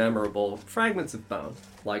distinctly memorable, fragments of bone.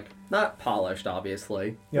 Like, not polished,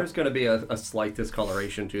 obviously. There's going to be a slight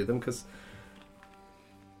discoloration to them, because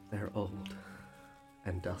they're old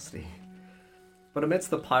and dusty. But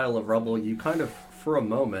amidst the pile of rubble, you kind of, for a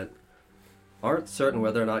moment, aren't certain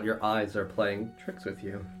whether or not your eyes are playing tricks with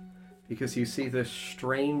you. Because you see this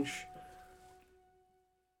strange,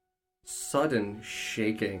 sudden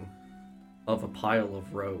shaking of a pile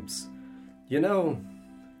of robes. You know,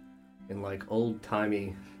 in like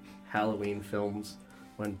old-timey Halloween films,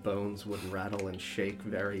 when bones would rattle and shake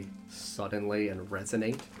very suddenly and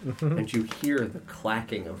resonate, and you hear the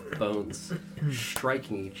clacking of bones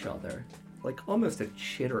striking each other, like almost a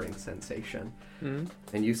chittering sensation. And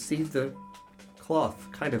you see the cloth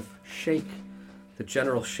kind of shake, the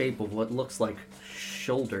general shape of what looks like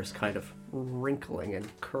shoulders kind of wrinkling and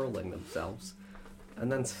curling themselves,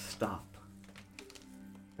 and then stop.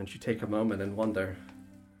 And you take a moment and wonder,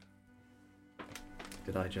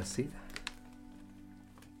 did I just see that?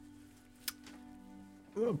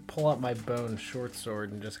 I'm gonna pull out my bone short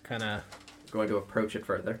sword and just kind of... Going to approach it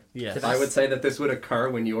further. Yes. I would say that this would occur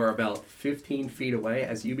when you are about 15 feet away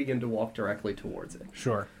as you begin to walk directly towards it.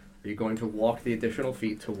 Sure. Are you going to walk the additional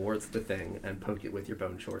feet towards the thing and poke it with your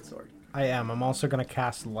bone short sword? I am. I'm also gonna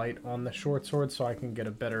cast light on the short sword so I can get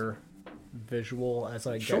a better visual as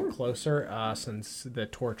I Sure. get closer, since the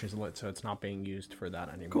torch is lit, so it's not being used for that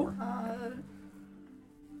anymore.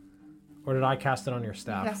 Or did I cast it on your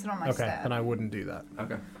staff? Cast it on my okay, staff. then I wouldn't do that.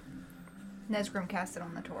 Okay. Nesgrim cast it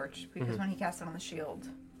on the torch because when he cast it on the shield,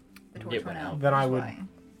 the torch It went went out. Then I That's would- why.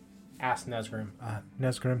 Ask Nesgrim.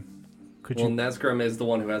 Nesgrim, could Well, you... Nesgrim is the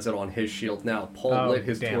one who has it on his shield now. Paul Oh, lit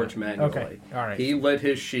his damn torch it. manually. Okay, all right. He lit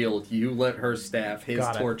his shield. You lit her staff. His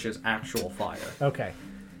Got it. torch is actual fire. Okay.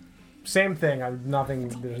 Same thing. I'm nothing...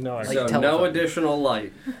 There's no... Like So no telephone. additional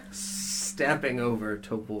light. Stepping over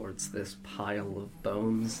towards this pile of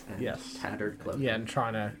bones and Yes. tattered clothing. Yeah, and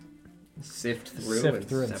trying to Sift through sift and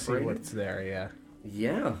through and see separate it. what's there, yeah.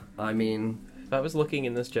 Yeah, I mean, If I was looking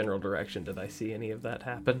in this general direction, did I see any of that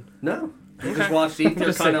happen? no. You just watched Ether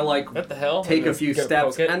Just kind of like, like what the hell? take a Just few go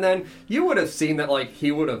steps, poke it? and then you would have seen that like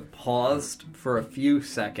he would have paused for a few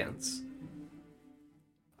seconds.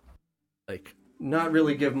 Like, not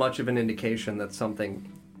really give much of an indication that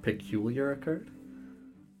something peculiar occurred.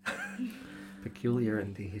 Peculiar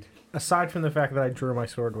indeed. Aside from the fact that I drew my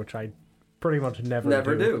sword, which I pretty much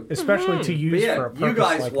never do. especially to But use yeah, for a purpose you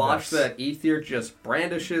guys like watch this. that Ether just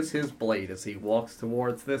brandishes his blade as he walks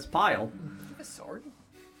towards this pile. You have a sword?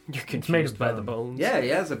 You're made confused of by the bone. bones. Yeah, he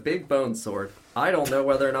has a big bone sword. I don't know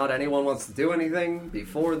whether or not anyone wants to do anything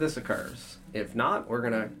before this occurs. If not, we're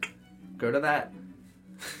gonna go to that.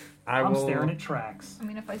 I'm staring at tracks. I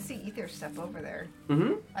mean, if I see Ether step over there,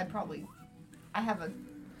 Mm-hmm. I have a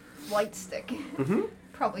light stick. Mm-hmm.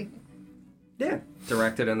 Probably, Yeah,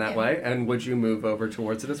 directed in that Yeah. way. And would you move over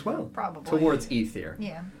towards it as well? probably. Towards Ether.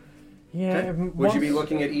 Yeah. Yeah. Okay. Would you be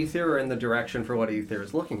looking at Ether or in the direction for what Ether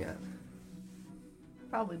is looking at?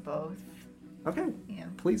 Probably both. Okay. Yeah.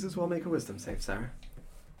 Please as well make a wisdom save, Sarah.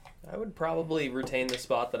 I would probably retain the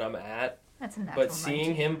spot that I'm at, That's a natural but seeing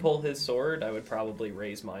 19. him pull his sword, I would probably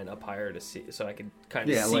raise mine up higher to see, so I could kind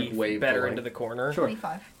of Yeah, see like wave better pulling. into the corner. Sure.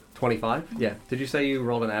 25. 25? Yeah. Did you say you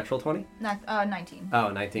rolled a natural 20? 19. Oh,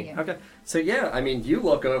 19. Yeah. Okay. So, yeah, I mean, you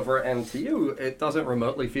look over, and to you, it doesn't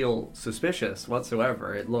remotely feel suspicious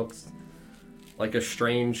whatsoever. It looks like a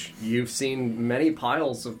strange... You've seen many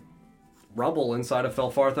piles of rubble inside of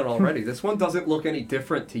Felfarthen already. This one doesn't look any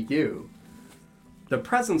different to you. The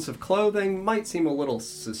presence of clothing might seem a little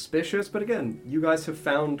suspicious, but again, you guys have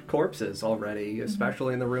found corpses already,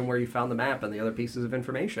 especially in the room where you found the map and the other pieces of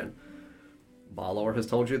information. Balor has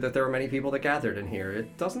told you that there were many people that gathered in here.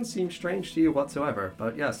 It doesn't seem strange to you whatsoever,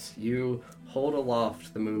 but yes, you hold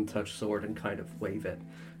aloft the Moon-Touch sword and kind of wave it.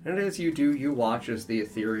 And as you do, you watch as the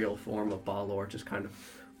ethereal form of Balor just kind of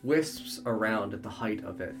wisps around at the height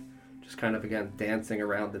of it. Just kind of, again, dancing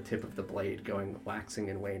around the tip of the blade, going waxing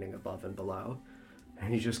and waning above and below.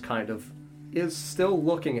 And he just kind of is still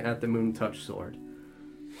looking at the Moon-Touch sword.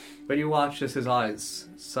 But you watch as his eyes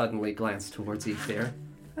suddenly glance towards Ether,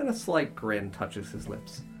 and a slight grin touches his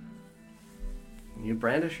lips. You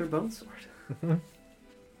brandish your bone sword.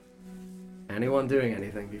 Anyone doing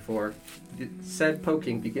anything before said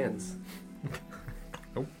poking begins?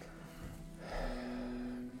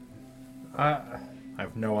 I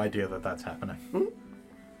have no idea that that's happening.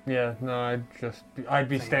 Yeah, no, I'd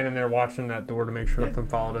be standing there watching that door to make sure nothing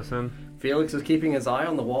followed us in. Felix is keeping his eye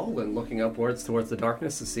on the wall and looking upwards towards the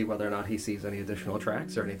darkness to see whether or not he sees any additional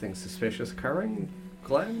tracks or anything suspicious occurring.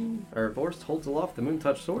 Glenn, or Vorst, holds aloft the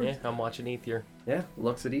Moon-Touch sword. Yeah, I'm watching Ether. Yeah,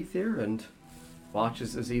 looks at Ether and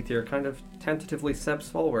watches as Ether kind of tentatively steps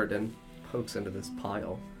forward and pokes into this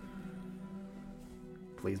pile.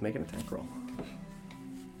 Please make an attack roll.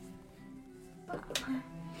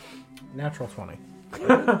 Natural 20.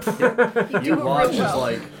 You do watch real as, well.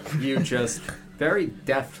 like, you just very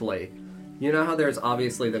deftly, you know how there's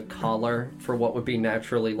obviously the collar for what would be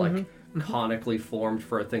naturally, like, conically formed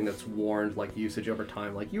for a thing that's worn, like, usage over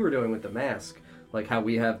time, like you were doing with the mask, like how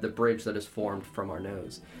we have the bridge that is formed from our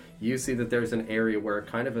nose. You see that there's an area where it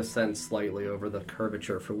kind of ascends slightly over the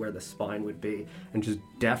curvature for where the spine would be, and just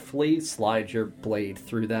deftly slide your blade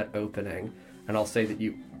through that opening, and I'll say that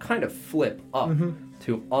you kind of flip up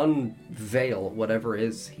to unveil whatever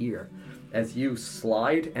is here. As you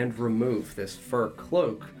slide and remove this fur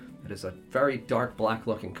cloak that is a very dark black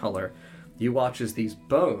looking color, you watch as these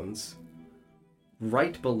bones,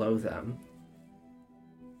 right below them,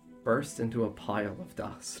 burst into a pile of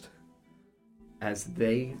dust as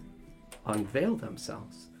they unveil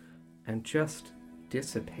themselves and just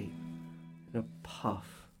dissipate in a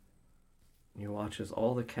puff. You watch as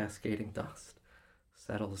all the cascading dust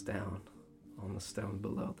settles down on the stone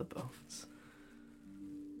below the bones.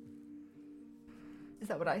 Is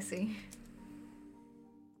that what I see?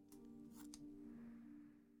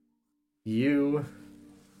 You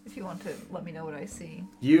If you want to let me know what I see.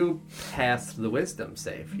 passed the wisdom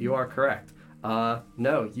save. You are correct.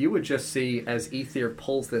 No, you would just see as Ether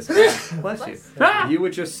pulls this back. Bless you. You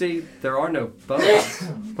would just see there are no bones.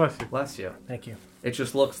 Bless you. Bless you. Thank you. It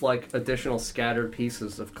just looks like additional scattered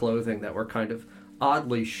pieces of clothing that were kind of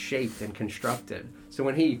oddly shaped and constructed. So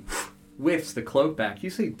when he whiffs the cloak back,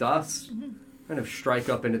 you see dust kind of strike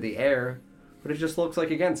up into the air, but it just looks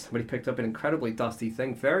like, again, somebody picked up an incredibly dusty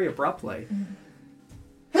thing very abruptly.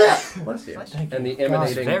 Bless you. Bless you. And the Gosh,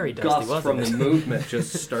 emanating very dusty, gust from wasn't the it? movement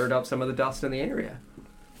just stirred up some of the dust in the area.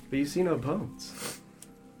 But you see no bones.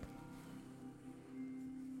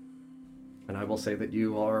 And I will say that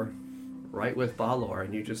you are right with Balor,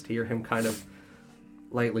 and you just hear him kind of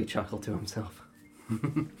lightly chuckle to himself.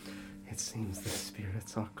 It seems the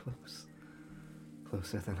spirits are close.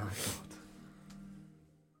 Closer than I thought.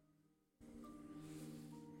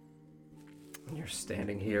 And you're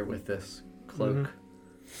standing here with this cloak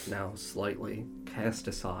now slightly cast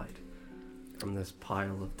aside from this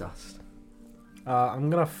pile of dust. I'm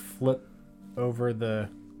gonna flip over the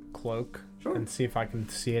cloak Sure. and see if I can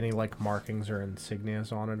see any like markings or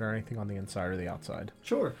insignias on it or anything on the inside or the outside.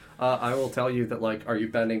 Sure. I will tell you that, like, are you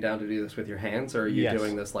bending down to do this with your hands, or are you Yes.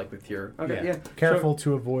 doing this, like, with your... Okay, yeah. Careful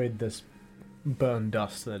to avoid this bone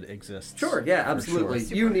dust that exists. Sure, yeah, for absolutely.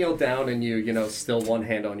 sure. You kneel down and you know, still one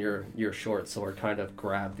hand on your short sword, kind of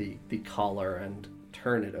grab the collar and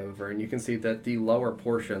turn it over, and you can see that the lower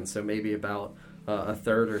portion, so maybe about a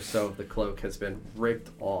third or so of the cloak, has been ripped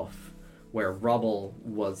off, where rubble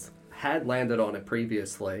had landed on it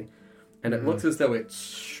previously, and it looks as though it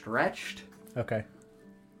stretched, Okay.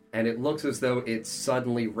 and it looks as though it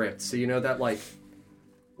suddenly ripped. So you know that, like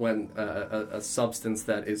when a substance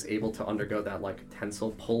that is able to undergo that like tensile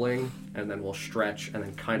pulling and then will stretch and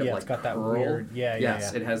then kind of Yeah, like it's got that curl. weird. Yeah, Yes,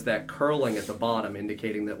 yeah. it has that curling at the bottom,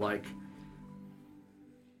 indicating that like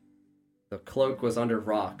the cloak was under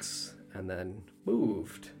rocks and then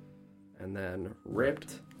moved and then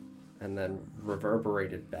ripped and then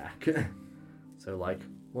reverberated back. So like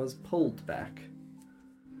was pulled back.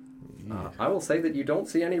 I will say that you don't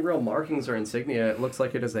see any real markings or insignia. It looks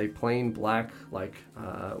like it is a plain black, like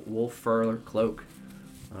wolf fur cloak,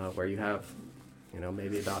 where you have,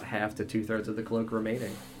 maybe about half to 2/3 of the cloak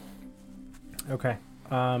remaining. Okay.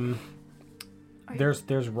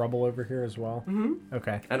 There's rubble over here as well. Mm-hmm.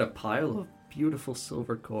 Okay. And a pile of beautiful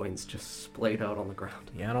silver coins just splayed out on the ground.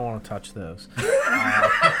 Yeah, I don't want to touch those.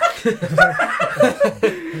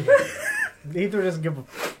 Neither doesn't give a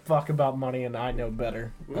fuck about money, and I know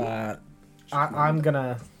better. I'm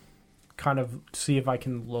gonna kind of see if I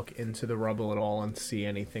can look into the rubble at all and see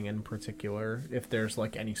anything in particular. If there's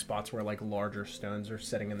like any spots where like larger stones are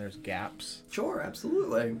sitting and there's gaps. Sure,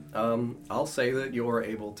 absolutely. I'll say that you're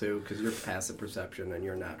able to, because your passive perception and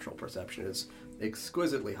your natural perception is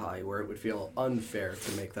exquisitely high, where it would feel unfair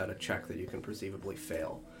to make that a check that you can perceivably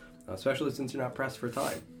fail, especially since you're not pressed for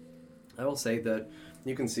time. I will say that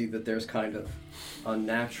you can see that there's kind of a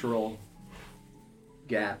natural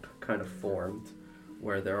gap kind of formed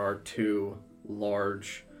where there are two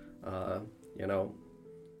large,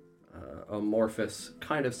 amorphous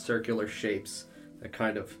kind of circular shapes that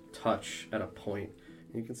kind of touch at a point.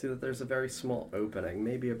 And you can see that there's a very small opening,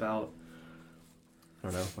 maybe about,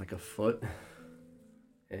 like a foot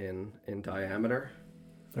in diameter.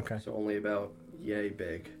 Okay. So only about yay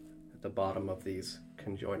big at the bottom of these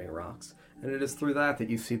conjoining rocks. And it is through that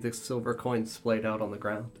you see the silver coins splayed out on the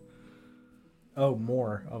ground. Oh,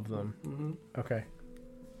 more of them. Mm-hmm. Okay.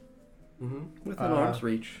 Mm-hmm. Within arm's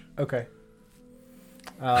reach. Okay.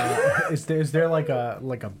 Is there like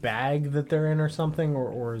a bag that they're in or something,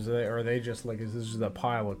 or are they just like, is this just a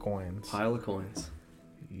pile of coins? Pile of coins.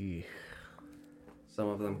 Eek. Some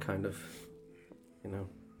of them kind of,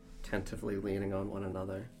 tentatively leaning on one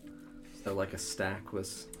another. So like a stack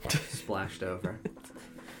was splashed over.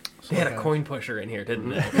 They had a coin pusher in here, didn't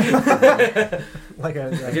they? Like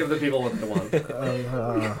I give the people what they want.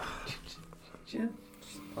 yeah.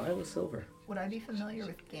 Pile of silver. Would I be familiar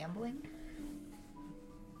with gambling?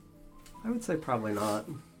 I would say probably not.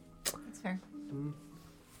 That's fair.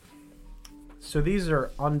 So these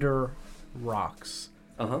are under rocks.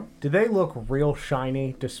 Uh-huh. Do they look real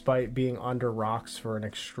shiny despite being under rocks for an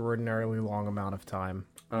extraordinarily long amount of time?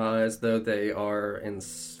 As though they are,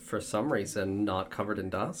 for some reason, not covered in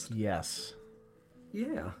dust? Yes.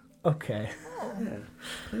 Yeah. Okay. Yeah.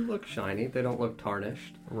 They look shiny. They don't look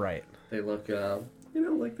tarnished. Right. They look,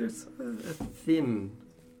 like there's a thin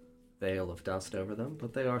veil of dust over them,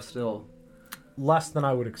 but they are still... Less than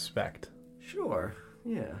I would expect. Sure.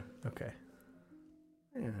 Yeah. Okay.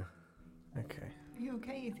 Yeah. Okay. Are you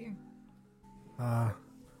okay, Ether?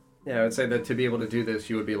 Yeah, I would say that to be able to do this,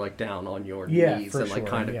 you would be like down on your Yeah, knees for and like sure,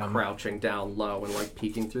 kind of yeah. crouching down low and like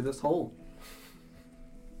peeking through this hole.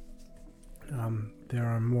 There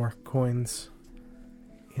are more coins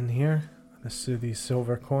in here. These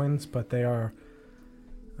silver coins, but they are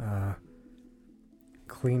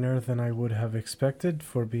cleaner than I would have expected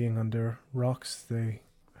for being under rocks. They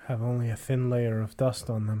have only a thin layer of dust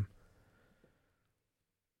on them.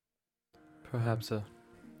 Perhaps a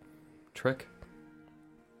trick?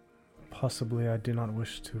 Possibly I do not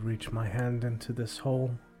wish to reach my hand into this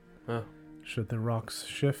hole. Oh. Should the rocks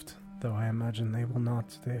shift, though I imagine they will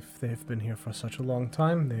not. They've been here for such a long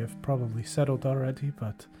time. They have probably settled already,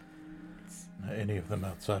 but... Any of them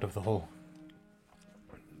outside of the hole?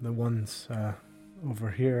 The ones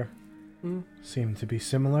over here seem to be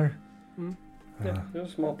similar. Yeah, there's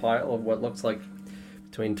a small pile of what looks like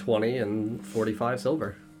between 20 and 45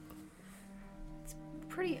 silver. It's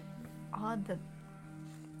pretty odd that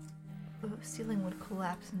the ceiling would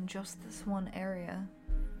collapse in just this one area.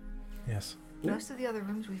 Yes. Yeah. Most of the other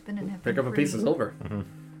rooms we've been in have Pick been up a piece of pretty- silver. Mm-hmm.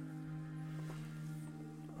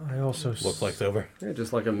 I also Looks like silver. Yeah,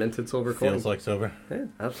 just like a minted silver coin. Feels like silver. Yeah,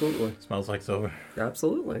 absolutely. Smells like silver.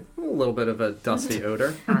 Absolutely. A little bit of a dusty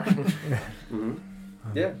odor. Mm-hmm.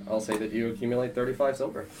 Yeah, I'll say that you accumulate 35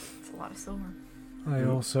 silver. It's a lot of silver. I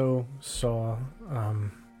also saw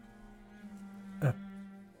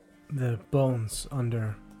the bones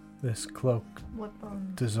under this cloak What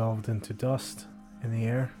bones? dissolved into dust in the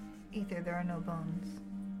air. Ether, there are no bones.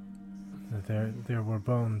 There were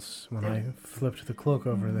bones. When There- I flipped the cloak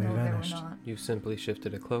over, they no, vanished. There were not. You simply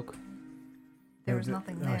shifted a cloak? There was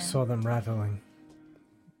nothing there. I saw them rattling.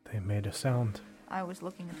 They made a sound. I was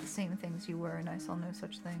looking at the same things you were and I saw no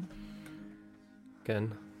such thing.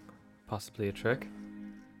 Again, possibly a trick.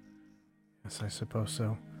 Yes, I suppose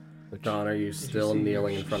so. John, are you Did still see your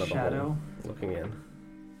kneeling in front of the shadow? hole, looking in?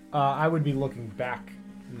 I would be looking back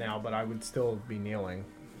now, but I would still be kneeling.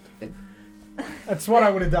 That's what I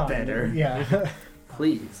would have done. Better. Yeah.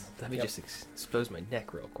 Please Let me just expose my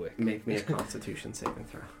neck real quick. make me a Constitution saving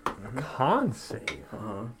throw. Con save.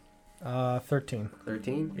 13.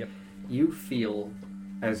 13? Yep. You feel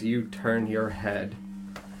as you turn your head,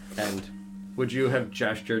 and would you have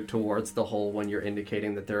gestured towards the hole when you're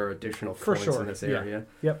indicating that there are additional For coins sure, in this yeah. area?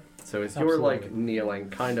 Yep. So as you're like Absolutely. kneeling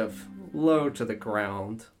kind of low to the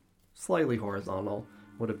ground, slightly horizontal,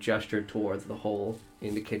 would have gestured towards the hole,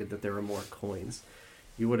 indicated that there are more coins.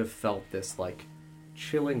 You would have felt this like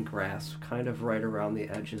chilling grasp kind of right around the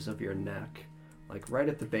edges of your neck, like right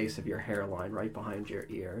at the base of your hairline, right behind your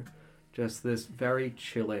ear. Just this very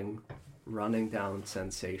chilling, running down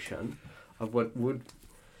sensation of what would,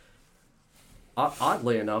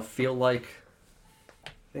 oddly enough, feel like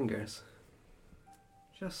fingers.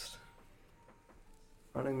 Just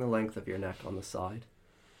running the length of your neck on the side.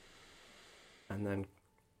 And then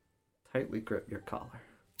tightly grip your collar.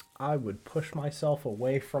 I would push myself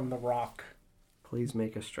away from the rock. Please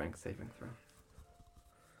make a strength saving throw.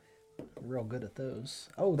 Real good at those.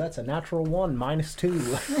 Oh, that's a natural 1,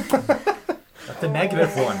 -2. That's a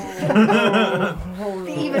negative one.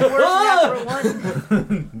 The even worse natural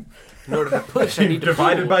one. In order to push, I need to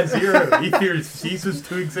Divided pull. by 0. Ether ceases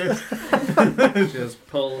to exist. Just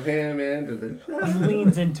pull him into the... He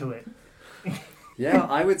leans into it. Yeah,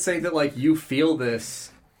 I would say that, like, you feel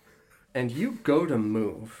this, and you go to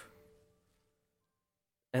move,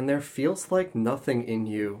 and there feels like nothing in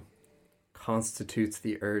you constitutes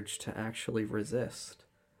the urge to actually resist.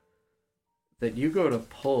 That you go to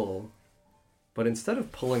pull, but instead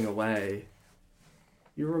of pulling away,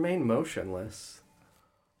 you remain motionless,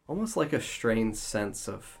 almost like a strange sense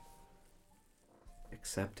of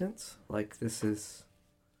acceptance, like this is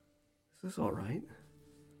all right.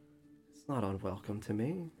 It's not unwelcome to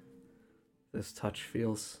me. This touch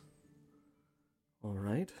feels all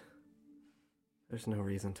right. There's no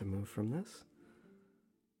reason to move from this.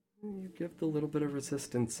 You give the little bit of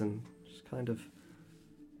resistance and just kind of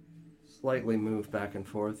slightly move back and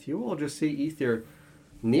forth. You all just see Ether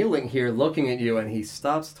kneeling here looking at you, and he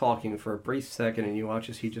stops talking for a brief second, and you watch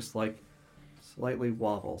as he just like slightly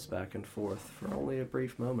wobbles back and forth for only a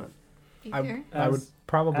brief moment. Ether? I would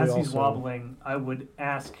probably As also... he's wobbling, I would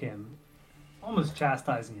ask him, almost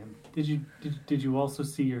chastising him, did you also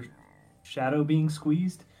see your shadow being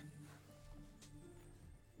squeezed?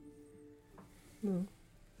 No.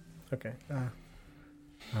 Okay.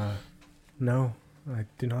 No, I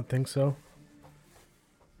do not think so.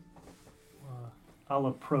 I'll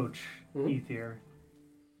approach Mhm. Ether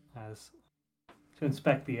as to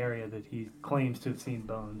inspect the area that he claims to have seen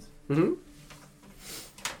bones. Mm-hmm.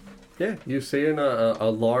 Yeah, you see a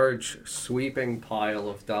large sweeping pile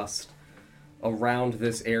of dust around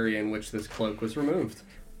this area in which this cloak was removed.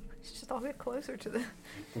 Just all get closer to the,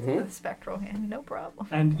 Mm-hmm. the spectral hand, no problem.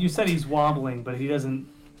 And you said he's wobbling, but he doesn't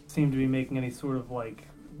seem to be making any sort of like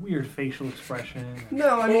weird facial expression.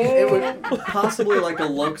 No, I mean, it would possibly like a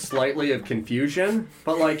look slightly of confusion,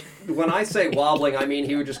 but like when I say wobbling, I mean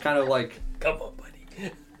he would just kind of like, Come on,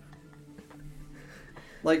 buddy.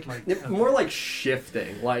 like Like, more like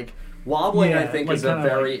shifting. Like wobbling, I Yeah, think like is a kinda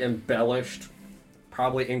very embellished,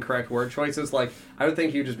 probably incorrect word choices. Like I would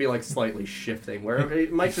think he would just be like slightly shifting, where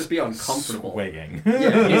it might just be uncomfortable. Swaying.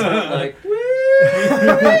 Yeah, he's not like,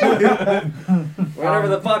 whatever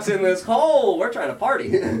the fuck's in this hole, we're trying to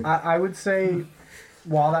party. I would say,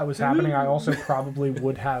 while that was happening, I also probably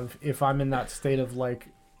would have, if I'm in that state of like,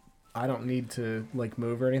 I don't need to like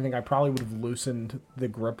move or anything, I probably would have loosened the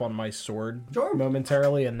grip on my sword Sure.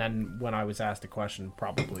 momentarily, and then when I was asked a question,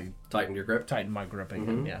 probably Tighten your grip. tighten my gripping. Mhm.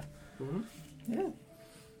 And yeah. Yeah.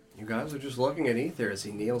 You guys are just looking at Ether as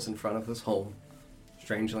he kneels in front of this hole,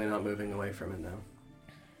 strangely not moving away from it now.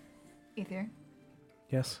 Ether,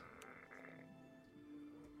 Yes.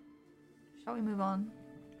 shall we move on?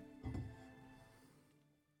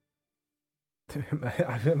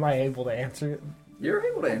 Am I able to answer it? You're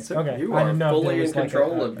able to answer. Okay, You I are didn't know if fully there in was like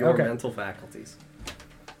control a- of your okay. mental faculties.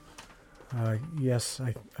 Yes,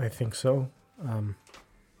 I think so.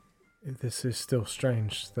 This is still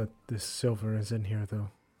strange that this silver is in here, though.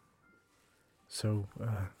 So,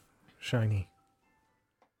 shiny.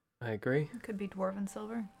 I agree. It could be dwarven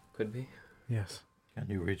silver. Could be. Yes. Can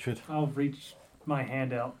you reach it? I'll reach my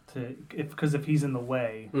hand out to because if he's in the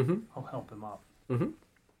way, Mm-hmm. I'll help him up. Mm-hmm.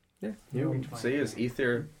 Yeah. You Reach my see as hand.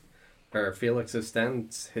 Ether, or Felix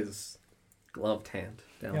extends his gloved hand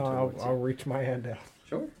down Yeah, towards I'll you. reach my hand out.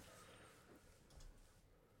 Sure.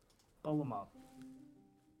 Pull him up.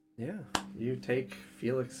 Yeah, you take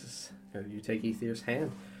you take Aether's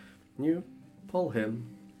hand. You pull him.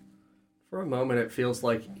 For a moment, it feels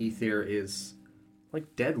like Aether is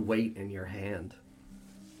like dead weight in your hand,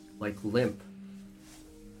 like limp.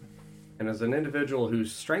 And as an individual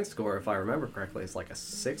whose strength score, if I remember correctly, is like a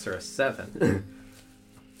 6 or a 7.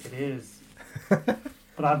 It is.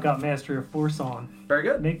 But I've got Mastery of Force on. Very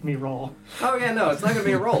good. Make me roll. Oh yeah, no, it's not gonna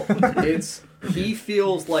be a roll. He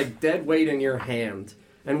feels like dead weight in your hand,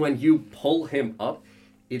 and when you pull him up,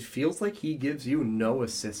 it feels like he gives you no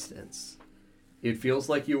assistance. It feels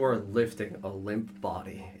like you are lifting a limp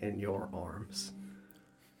body in your arms.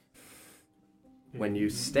 When you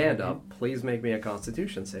stand up, please make me a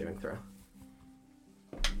Constitution saving throw.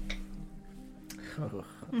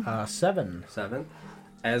 7. 7.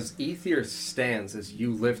 As Aether stands, as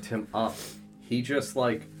you lift him up, he just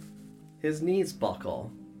like his knees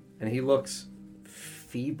buckle, and he looks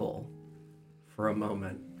feeble for a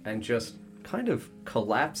moment, and just kind of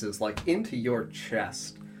collapses like into your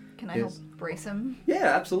chest. Can I help brace him?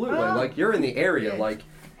 Yeah, absolutely. Like you're in the area, Yeah. like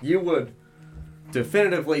you would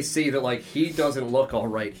definitively see that like he doesn't look all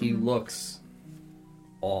right. He looks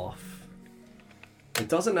off. It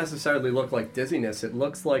doesn't necessarily look like dizziness. It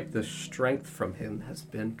looks like the strength from him has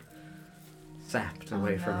been sapped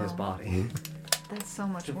away from his no. body. That's so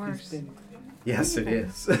much If he's worse. been- Yes, it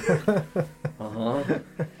is. Uh-huh.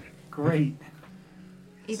 Great.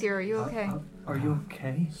 Aether, are you okay? Are you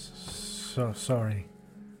okay? So sorry.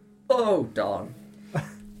 Oh, Dawn.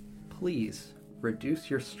 Please reduce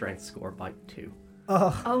your strength score by 2.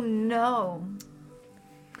 Oh no.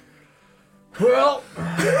 Well,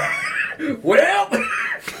 well.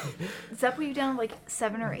 Does that put you down like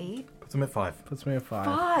 7 or 8? Puts him at 5. Puts me at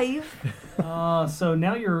 5. 5? So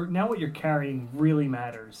now what you're carrying really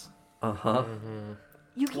matters. Uh-huh.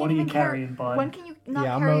 You can't What are you even carry. carrying, bud? When can you not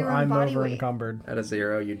Yeah, carry your own I'm body over weight? encumbered. At a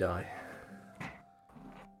 0, you die.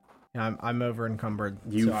 Yeah, I'm over encumbered.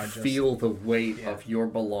 You so I just, feel the weight of your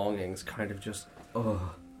belongings kind of just,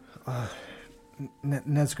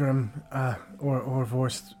 Nesgrim, or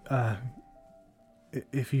Vorst,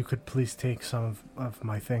 if you could please take some of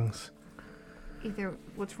my things. Aether,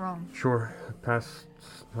 what's wrong? Sure. Pass.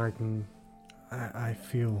 I can. I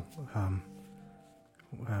feel,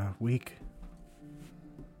 weak.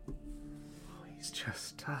 He's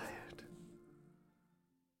just tired.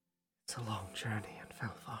 It's a long journey in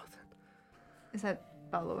Felfathan. Is that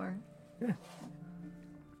Balor?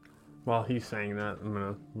 While he's saying that, I'm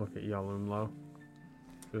gonna look at Yalumlo.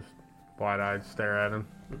 Just wide-eyed stare at him.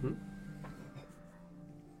 Mm-hmm.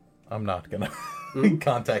 I'm not gonna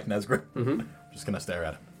contact Nesgrim. Mm-hmm. Just gonna stare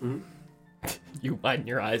at him. You widen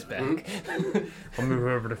your eyes back. I'll move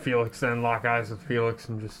over to Felix then, lock eyes with Felix,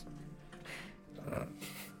 and just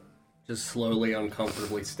Just slowly,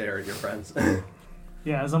 uncomfortably stare at your friends.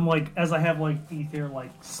 Yeah, as I have like Aether like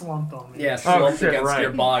slumped on me. Yeah, slumped shit, against right.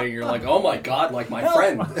 your body. You're like, oh my god, like my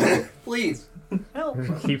friend. Please. Help.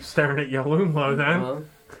 just keep staring at Yalumlo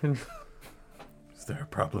then. Is there a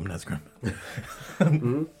problem, Nesgrim?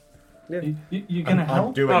 You gonna I'm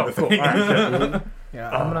help? doing Oh, the cool. thing. All right, yeah. Yeah,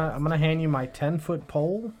 I'm gonna hand you my 10-foot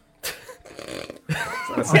pole.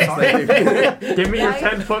 That's nice. Give me your Why-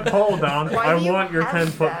 10-foot pole, Don. Why I do you want your have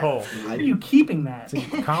 10-foot that? pole. Why are you keeping that?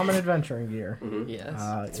 It's common adventuring gear. Yes.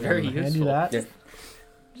 It's Yeah, very I'm gonna useful. hand you Yeah. that.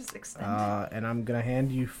 Just extend. And I'm gonna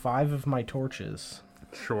hand you 5 of my torches.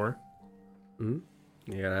 Sure. You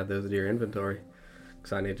gotta add those to your inventory.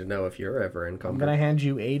 Because I need to know if you're ever I'm encumbered. gonna hand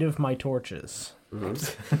you 8 of my torches. What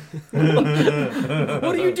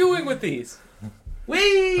are you doing with these?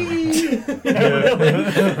 Whee!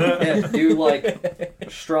 Yeah, you like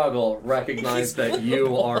struggle, recognize that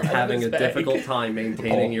you are having a difficult time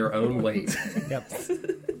maintaining your own weight, Yep.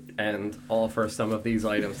 and offer some of these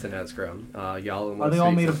items to Nesgrim. Yalum Are they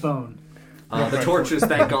all made of bone? the torches,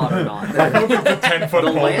 thank God, are not. I hope it's a 10-foot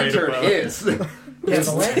The pole made of lantern bone. is. Yeah,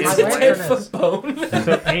 the my It's lantern is. bone.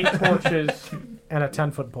 So 8 torches. And a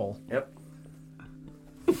 10-foot pole. Yep.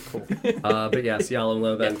 But yes,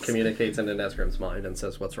 Yalumlo then communicates into Nesgrim's mind and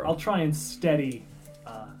says, "What's I'll wrong?" try and steady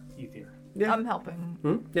Aether. Yeah. I'm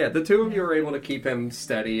helping. Yeah, the two of you are able to keep him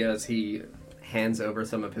steady as he hands over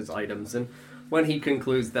some of his items, and when he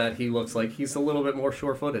concludes that, he looks like he's a little bit more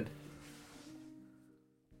sure-footed.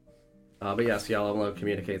 But yes, Yalumlo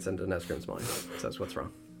communicates into Nesgrim's mind, says, "What's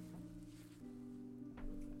wrong?"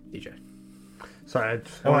 DJ. Sorry,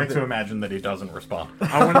 I I like to imagine that he doesn't respond.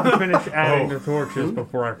 I wanted to finish adding the torches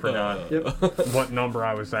before I forgot Yep. what number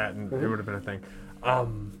I was at, and it would have been a thing.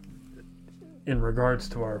 In regards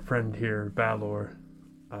to our friend here, Balor,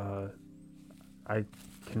 I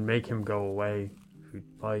can make him go away if you'd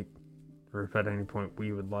like, or if at any point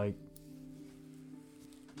we would like.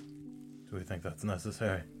 Do we think that's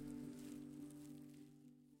necessary?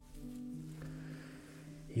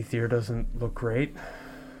 Ether doesn't look great.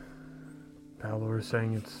 Balor is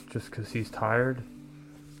saying it's just because he's tired.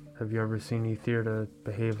 Have you ever seen Ether to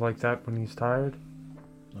behave like that when he's tired?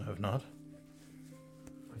 I have not.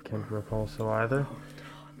 I can't recall so either.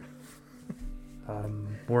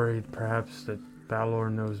 I'm worried perhaps that Balor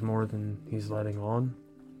knows more than he's letting on.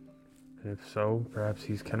 And if so, perhaps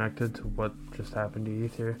he's connected to what just happened to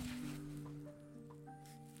Ether.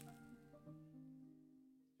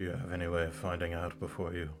 Do you have any way of finding out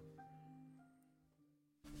before you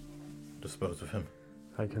dispose of him?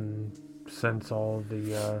 I can sense all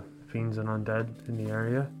the fiends and undead in the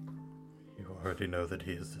area. You already know that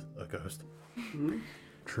he is a ghost.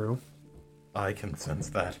 True. I can sense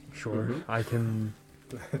that. Sure. I can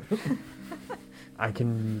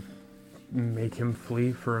make him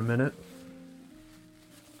flee for a minute.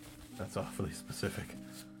 That's awfully specific.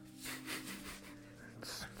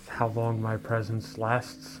 It's how long my presence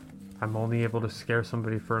lasts. I'm only able to scare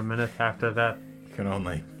somebody for a minute. After that, You can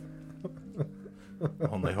only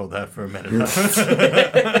hold that for a minute.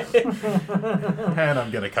 And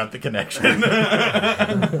I'm gonna cut the connection. and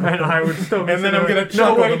I would still be And then I'm thinking, gonna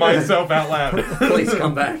chuckle to wait, myself out loud. Please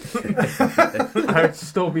come back. I'd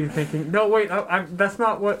still be thinking, no, wait, that's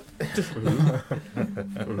not what. Just, Been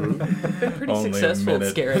pretty Only a successful at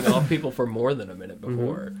minute. scaring off people for more than a minute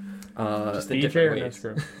before. Just in DJ different or ways.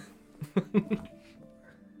 Nesgrim?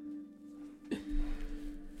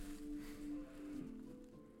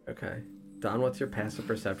 Okay. Don, what's your passive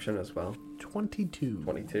perception as well? 22.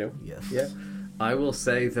 22? Yes. Yeah. I will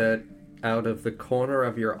say that out of the corner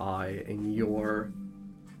of your eye, in your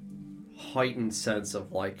heightened sense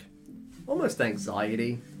of, like, almost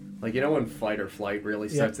anxiety, like, you know when fight or flight really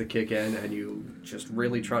starts to kick in and you just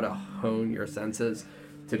really try to hone your senses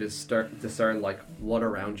to discern, like, what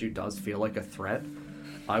around you does feel like a threat,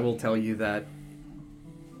 I will tell you that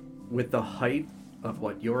with the height of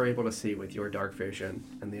what you're able to see with your dark vision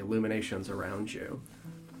and the illuminations around you,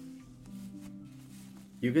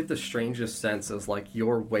 you get the strangest sense as like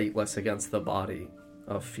you're weightless against the body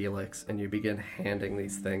of Felix and you begin handing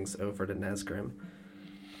these things over to Nesgrim.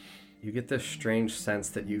 You get this strange sense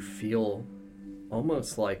that you feel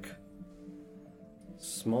almost like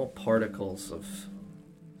small particles of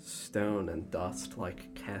stone and dust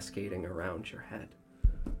like cascading around your head.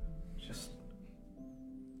 Just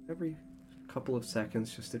every couple of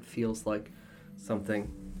seconds, just it feels like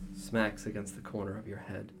something smacks against the corner of your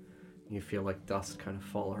head. You feel like dust kind of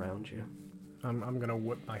fall around you. I'm gonna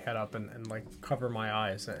whip my head up and like cover my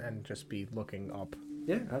eyes and just be looking up.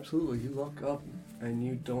 Yeah, absolutely. You look up and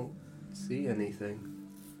you don't see anything.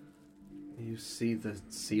 You see the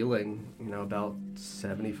ceiling, about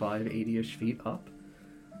 75, 80-ish feet up.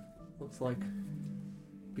 Looks like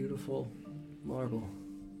beautiful marble.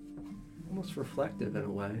 Almost reflective in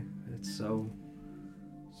a way. It's so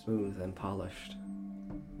smooth and polished.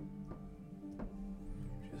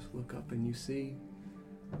 Just look up and you see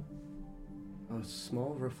a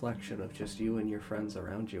small reflection of just you and your friends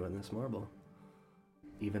around you in this marble.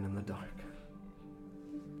 Even in the dark.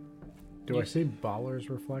 Do I see Balor's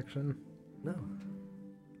reflection? No.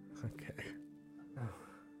 Okay.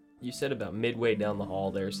 You said about midway down the hall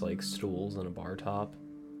there's like stools and a bar top.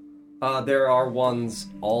 There are ones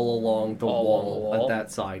all along the All wall, along the wall? at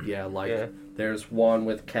that side, yeah. Yeah. There's one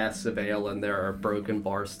with casks of ale, and there are broken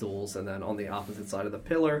bar stools, and then on the opposite side of the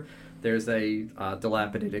pillar, there's a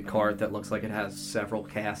dilapidated cart that looks like it has several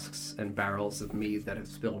casks and barrels of mead that have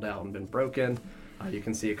spilled out and been broken. You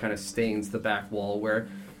can see it kind of stains the back wall where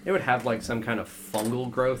it would have like some kind of fungal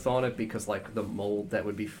growth on it because like the mold that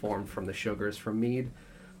would be formed from the sugars from mead.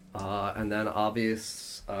 And then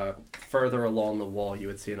further along the wall, you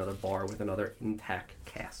would see another bar with another intact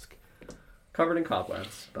cask. Covered in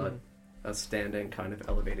cobwebs, but a standing kind of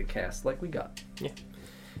elevated cask like we got. Yeah.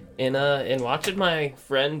 And watching my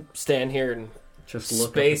friend stand here and Just look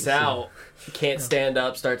space up out, can't stand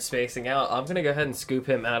up, start spacing out, I'm going to go ahead and scoop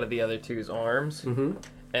him out of the other two's arms. Mm-hmm.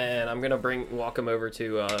 And I'm going to walk him over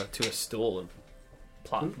to a stool and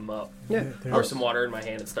plop him up. Yeah. Pour some water in my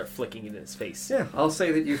hand and start flicking it in his face. Yeah, I'll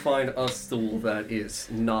say that you find a stool that is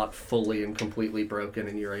not fully and completely broken,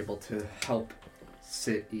 and you're able to help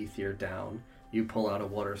sit Ether down. You pull out a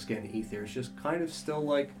water skin. Ether's just kind of still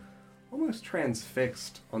like almost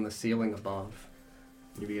transfixed on the ceiling above.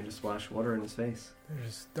 You begin to splash water in his face.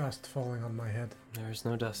 There's dust falling on my head. There's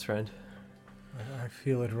no dust, friend. I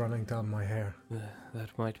feel it running down my hair. That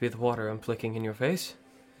might be the water I'm flicking in your face.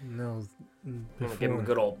 No, I'm gonna give him a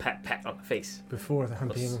good old pat on the face. before I'm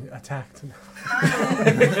being attacked.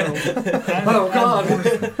 Oh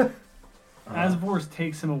God! As Vor's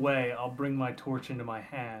takes him away, I'll bring my torch into my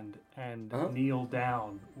hand and kneel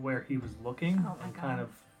down where he was looking and kind of,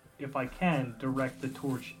 if I can, direct the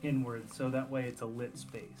torch inward so that way it's a lit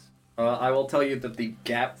space. I will tell you that the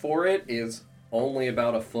gap for it is only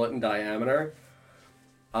about a foot in diameter.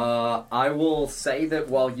 I will say that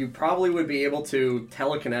while you probably would be able to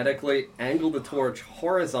telekinetically angle the torch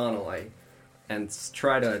horizontally and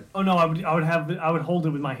try to... Oh no, I would hold it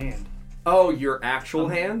with my hand. Oh, your actual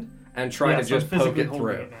hand? And try to just poke it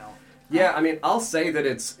through. It now. Yeah, I mean, I'll say that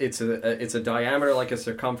it's a diameter like a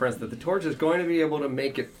circumference that the torch is going to be able to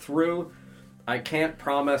make it through. I can't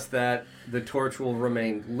promise that the torch will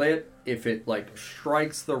remain lit if it like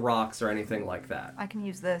strikes the rocks or anything like that. I can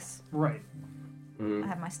use this. Right. I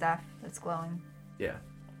have my staff that's glowing. Yeah.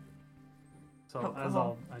 So as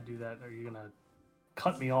I do that, are you gonna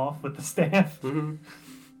cut me off with the staff? Mm-hmm.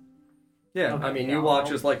 Yeah, Okay, I mean, you watch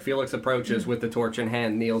as like Felix approaches with the torch in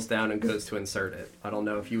hand, kneels down, and goes to insert it. I don't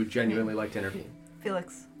know if you would genuinely like to intervene.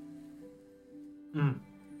 Felix,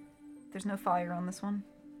 there's no fire on this one.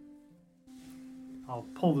 I'll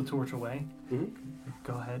pull the torch away. Mm-hmm.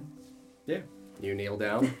 Go ahead. Yeah. You kneel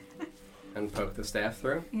down and poke the staff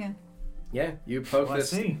through. Yeah. Yeah, you poke Well,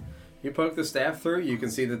 this. You poke the staff through. You can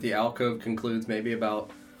see that the alcove concludes maybe about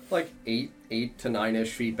like 8 to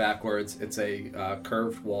 9-ish feet backwards. It's a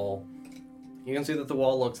curved wall. You can see that the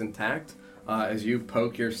wall looks intact. As you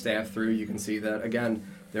poke your staff through, you can see that, again,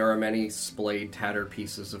 there are many splayed, tattered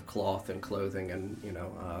pieces of cloth and clothing and,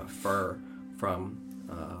 fur from,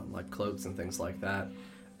 like, cloaks and things like that.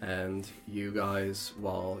 And you guys,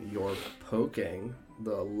 while you're poking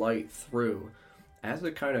the light through, as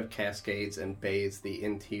it kind of cascades and bathes the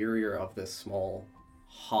interior of this small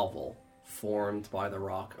hovel formed by the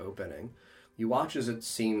rock opening, you watch as it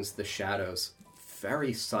seems the shadows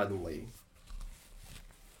very suddenly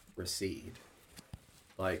recede.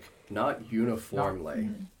 Like, not uniformly,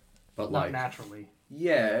 but Not like... naturally.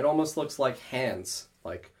 Yeah, it almost looks like hands,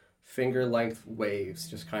 like finger-length waves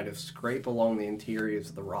just kind of scrape along the interiors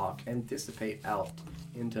of the rock and dissipate out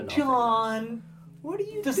into nothing. John, What are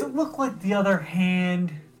you does it look like the other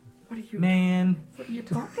hand? What are you... Man, What are you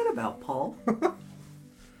talking about, Paul?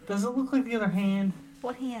 does it look like the other hand?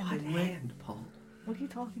 What hand? What hand, Paul? What are you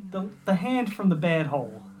talking about? The hand from the bad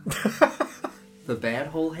hole. The bad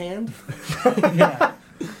hole hand? Yeah.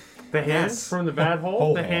 The hands Yes. from the bad hole?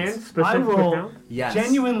 Whole The hands. hands specifically will- down? Yes.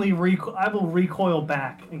 Genuinely, I will recoil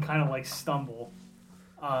back and kind of like stumble.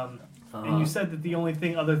 And you said that the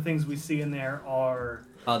only other things we see in there are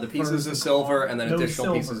the pieces furs of and silver cloth. and then No additional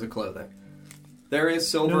silver. pieces of clothing. There is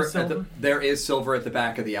silver, No at the silver? there is silver at the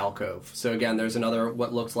back of the alcove. So again, there's another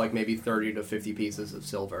what looks like maybe 30 to 50 pieces of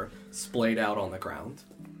silver splayed out on the ground.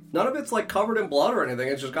 None of it's like covered in blood or anything.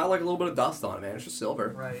 It's just got like a little bit of dust on it, man. It's just silver.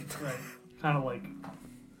 right. Kind of like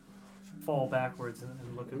fall backwards and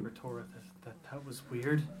look at Retora. That was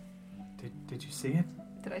weird. Did you see it?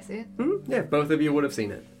 Did I see it? Yeah, both of you would have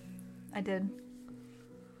seen it. I did.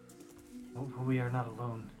 Oh, we are not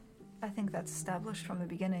alone. I think that's established from the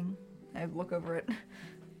beginning. I look over it.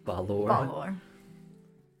 Balor. Balor.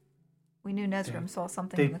 We knew Nesgrim saw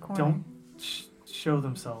something They in the corner. don't show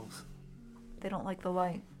themselves. They don't like the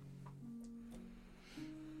light.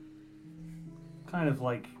 Kind of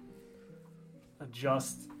like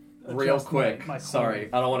adjust Real quick, my sorry,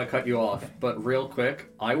 I don't want to cut you off, but real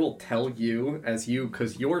quick, I will tell you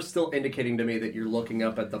because you're still indicating to me that you're looking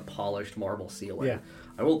up at the polished marble ceiling. Yeah.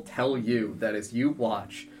 I will tell you that as you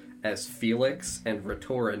watch as Felix and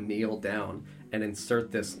Retora kneel down and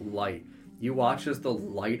insert this light, you watch as the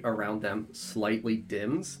light around them slightly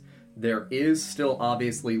dims. There is still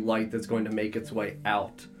obviously light that's going to make its way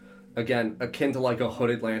out. Again, akin to like a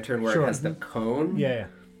hooded lantern where Sure. it has the cone. Yeah.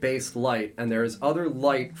 Based light, and there is other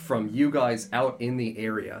light from you guys out in the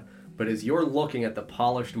area. But as you're looking at the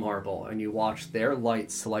polished marble and you watch their light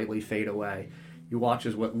slightly fade away, you watch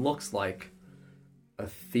as what looks like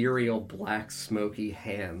ethereal black smoky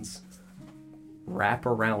hands wrap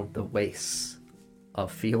around the waists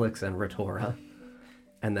of Felix and Retora.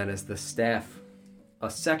 And then as the staff, a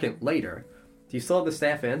second later, do you still have the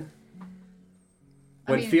staff in?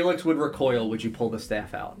 When Felix would recoil, would you pull the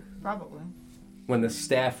staff out? Probably. When the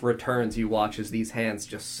staff returns, you watch as these hands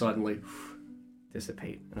just suddenly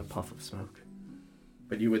dissipate in a puff of smoke.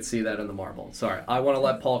 But you would see that in the marble. Sorry, I want to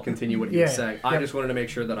let Paul continue what he was saying. I just wanted to make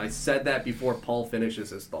sure that I said that before Paul finishes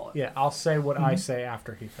his thought. Yeah, I'll say what I say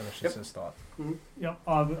after he finishes his thought. Yep.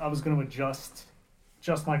 I was going to adjust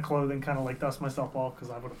my clothing, kind of like dust myself off because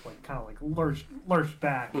I would have like kind of like lurched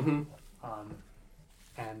back.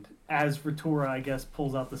 And as Ritora, I guess,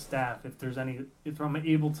 pulls out the staff, if I'm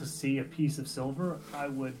able to see a piece of silver, I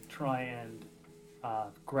would try and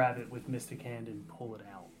grab it with Mystic Hand and pull it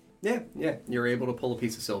out. Yeah. You're able to pull a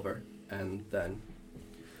piece of silver, and then...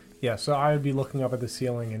 Yeah, so I would be looking up at the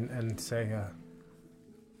ceiling and say,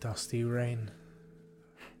 dusty rain,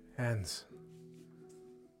 hands.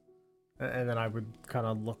 And then I would kind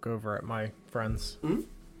of look over at my friends. Mm-hmm.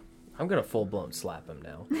 I'm gonna full-blown slap him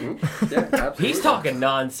now. Mm-hmm. Yeah, absolutely. He's talking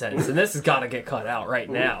nonsense, and this has got to get cut out right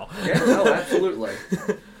now. Yeah, no, absolutely.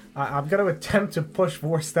 I'm going to attempt to push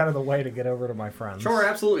Vorst out of the way to get over to my friends. Sure,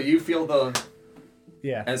 absolutely. You feel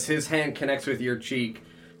Yeah. as his hand connects with your cheek,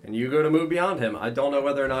 and you go to move beyond him. I don't know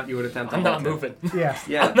whether or not you would attempt to I'm halt not him. moving. Yeah.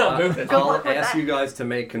 Yeah, I'm not moving. Good I'll luck with ask that. you guys to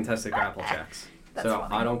make contested grapple checks. That's so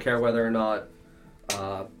funny. I don't care whether or not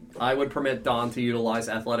I would permit Don to utilize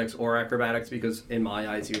athletics or acrobatics because in my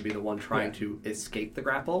eyes he would be the one trying to escape the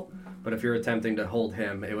grapple. But if you're attempting to hold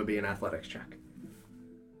him, it would be an athletics check.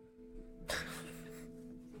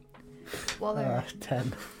 Well, there.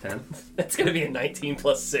 10. 10. It's gonna be a 19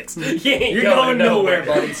 plus 6. You ain't You're going nowhere,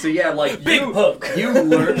 buddy. So yeah, like Big hook. You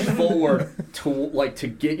lurch forward to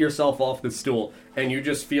get yourself off the stool, and you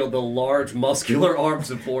just feel the large muscular arms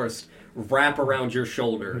of Forrest wrap around your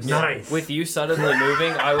shoulders. Nice. With you suddenly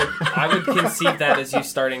moving, I would conceive that as you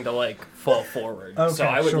starting to like fall forward. Okay, so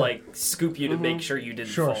I would sure. like scoop you to make sure you didn't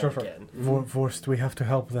Sure. fall again. Vorst, we have to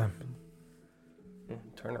help them.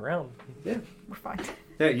 Turn around. Yeah. We're fine.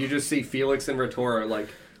 Yeah, you just see Felix and Ritora, like,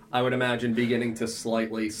 I would imagine, beginning to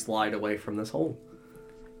slightly slide away from this hole.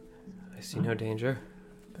 I see no danger.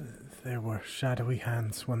 There were shadowy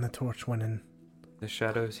hands when the torch went in. The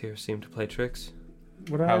shadows here seem to play tricks.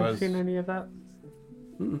 Would I How have is- seen any of that?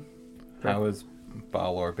 How is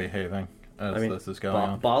Balor behaving as this is going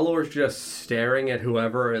on? Balor's just staring at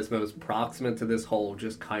whoever is most proximate to this hole,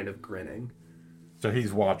 just kind of grinning. So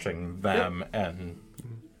he's watching them and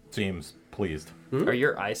seems pleased. Are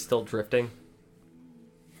your eyes still drifting?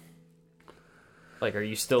 Like, are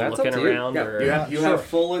you still That's looking up to you. around, Yeah, or you have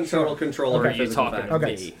full and total control or over are you physical talking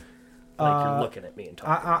faculties. to Okay. me? Like you're Uh, looking at me and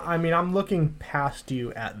talking. I mean, I'm looking past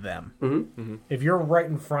you at them. Mm-hmm. If you're right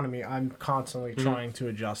in front of me, I'm constantly trying to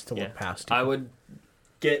adjust to look past you. I would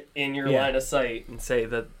get in your Yeah. line of sight and say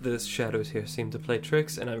that the shadows here seem to play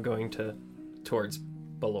tricks, and I'm going towards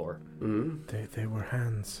Balor. Mm-hmm. They were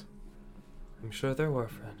hands. I'm sure there were,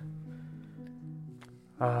 friend.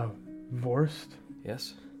 Vorst,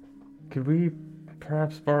 Yes, could we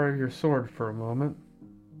perhaps borrow your sword for a moment?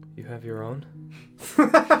 you have your own.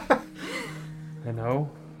 I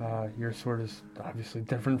know, your sword is obviously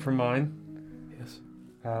different from mine. Yes.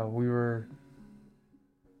 We were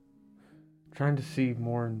trying to see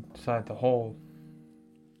more inside the hole,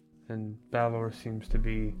 and Balor seems to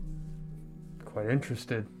be quite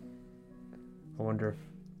interested. I wonder if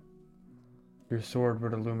your sword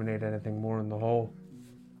would illuminate anything more in the hole.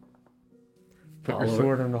 Put your Balor-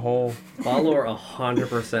 sword in the hole. Balor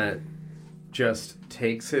 100% just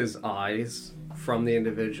takes his eyes from the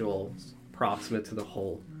individuals proximate to the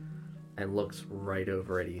hole and looks right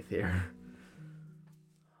over at Ether.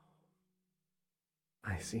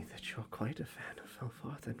 I see that you're quite a fan of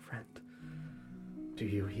Felfarthen, friend. Do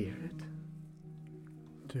you hear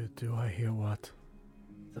it? Do I hear what?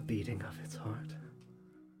 The beating of its heart.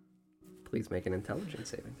 Please make an intelligence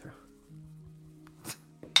saving throw.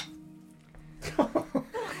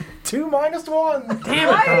 2 minus 1!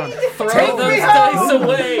 Throw those dice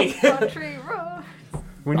away! Country road.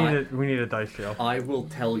 We need a dice jail. I will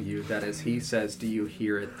tell you that as he says, do you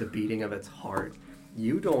hear it, the beating of its heart,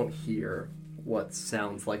 you don't hear what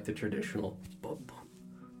sounds like the traditional bum bum,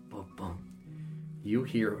 bum bum. You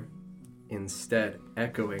hear instead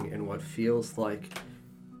echoing in what feels like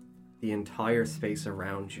the entire space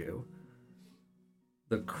around you,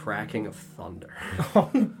 the cracking of thunder.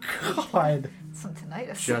 Oh, God. Some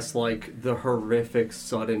tinnitus. Just like the horrific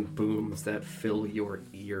sudden booms that fill your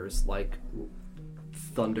ears, like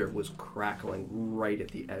thunder was crackling right at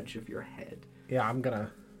the edge of your head. Yeah, I'm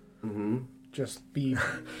gonna just be Yeah,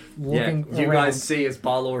 looking you around. guys see as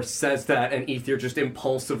Balor says that, and Ether just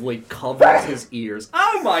impulsively covers his ears.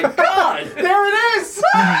 Oh my god! There it is!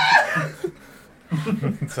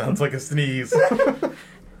 Sounds like a sneeze.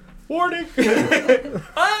 Warning!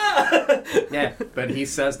 Yeah, but he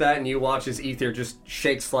says that, and you watch as Ether just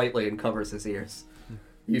shakes slightly and covers his ears.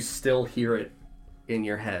 You still hear it in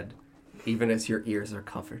your head, even as your ears are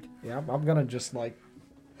covered. Yeah, I'm gonna just, like,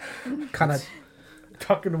 kind of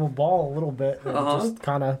tuck into a ball a little bit and just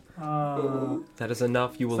kind of... That is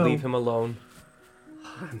enough. You will So- leave him alone.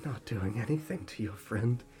 I'm not doing anything to your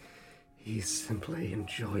friend. He's simply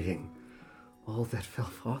enjoying all that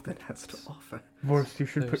Felfarthen has to offer. Vorst, you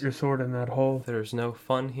should put your sword in that hole. There's no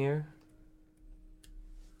fun here.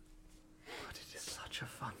 But it is such a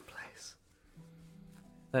fun place.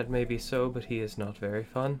 That may be so, but he is not very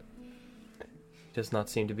fun. He does not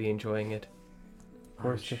seem to be enjoying it.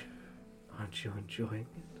 Vorst, Aren't you enjoying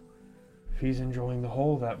it? if he's enjoying the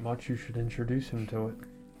hole that much, you should introduce him to it.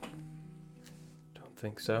 Don't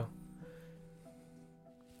think so.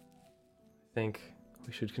 I think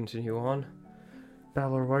we should continue on.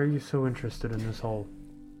 Balor, why are you so interested in this hole?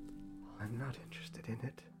 I'm not interested in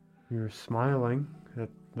it. You're smiling at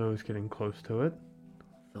those getting close to it.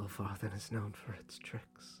 Felfarthen is known for its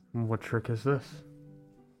tricks. And what trick is this?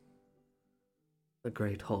 The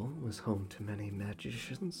Great Hall was home to many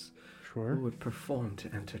magicians Sure. who would perform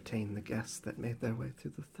to entertain the guests that made their way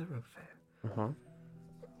through the thoroughfare. Uh-huh.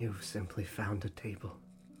 You've simply found a table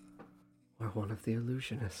where one of the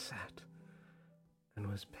illusionists sat and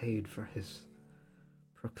was paid for his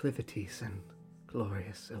proclivities in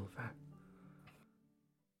glorious silver.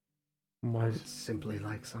 Why I'd simply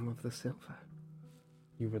like some of the silver.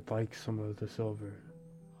 you would like some of the silver?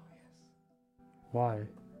 Oh, yes. Why?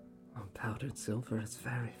 Well, powdered silver is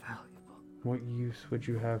very valuable. What use would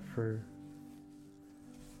you have for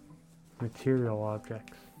material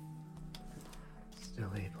objects?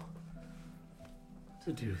 Still able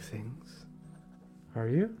to do things. Are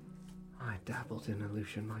you? I dabbled in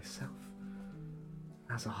illusion myself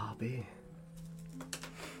as a hobby.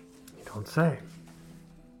 You don't say.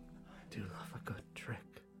 I do love a good trick.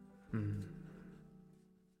 Hmm.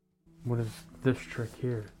 What is this trick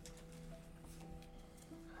here?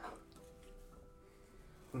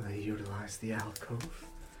 They utilize the alcove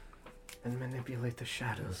and manipulate the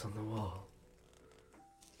shadows on the wall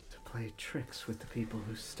to play tricks with the people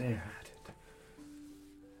who stare at it.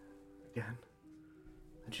 Again,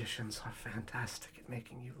 magicians are fantastic at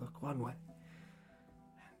making you look one way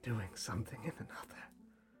and doing something in another.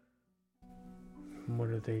 What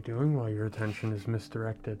are they doing while your attention is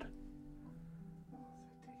misdirected? They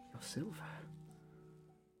take your silver.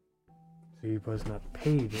 So he was not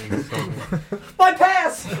paid in silver. My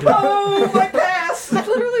pass! Oh, my pass! I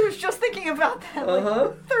literally was just thinking about that like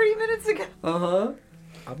 30 minutes ago. Uh-huh.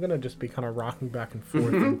 I'm gonna just be kind of rocking back and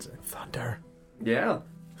forth and say, thunder, Yeah.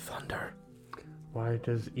 thunder. Why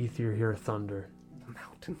does Ether hear thunder? The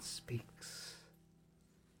mountain speaks.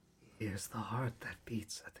 He hears the heart that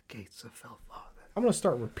beats at the gates of Felfarthen. I'm gonna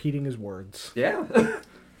start repeating his words. Yeah.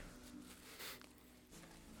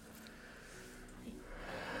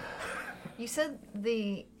 You said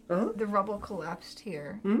the rubble collapsed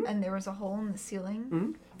here, and there was a hole in the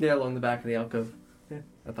ceiling. Yeah, along the back of the alcove. Yeah,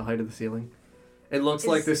 at the height of the ceiling. It looks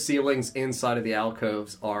like the ceilings inside of the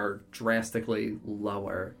alcoves are drastically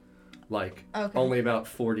lower. Like, only about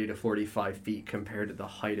 40 to 45 feet compared to the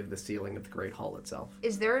height of the ceiling of the Great Hall itself.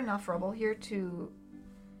 Is there enough rubble here to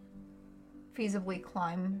feasibly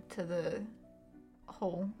climb to the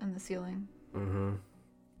hole in the ceiling? Mm-hmm.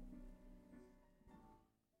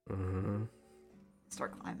 Mm-hmm.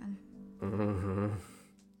 Start climbing. Mm-hmm.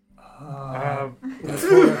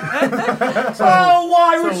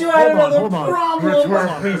 Why would you add another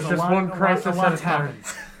problem? Please, just one crisis at a time.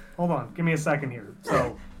 Hold on, give me a second here.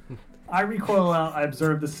 So, I recoil out, I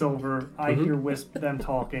observe the silver, I hear Wisp them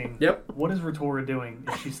talking. Yep. What is Retora doing?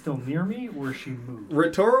 Is she still near me, or is she moved?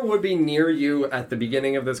 Retora would be near you at the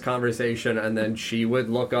beginning of this conversation, and then she would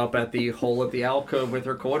look up at the hole at the alcove with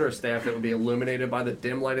her quarterstaff that would be illuminated by the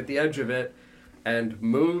dim light at the edge of it, and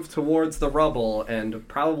move towards the rubble and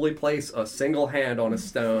probably place a single hand on a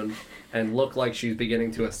stone and look like she's beginning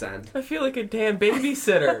to ascend. I feel like a damn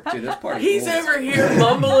babysitter. Dude, this part He's rules. over here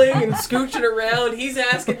mumbling and scooching around. He's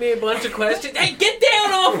asking me a bunch of questions. Hey, get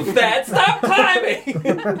down off of that! Stop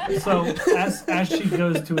climbing! So as she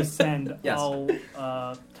goes to ascend, Yes. I'll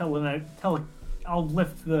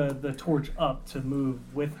lift the torch up to move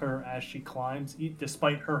with her as she climbs,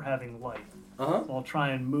 despite her having light. Uh-huh. So I'll try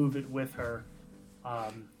and move it with her,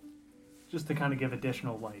 just to kind of give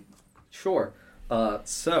additional light. Sure.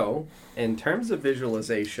 So, in terms of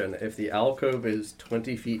visualization, if the alcove is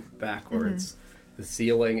 20 feet backwards, the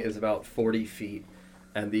ceiling is about 40 feet,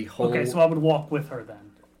 and the whole... Okay, so I would walk with her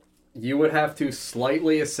then. You would have to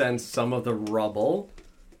slightly ascend some of the rubble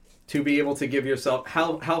to be able to give yourself...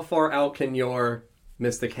 How far out can your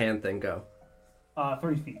mystic hand thing go?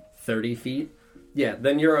 30 feet. 30 feet? Yeah,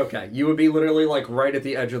 then you're okay. You would be literally like right at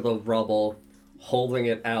the edge of the rubble, holding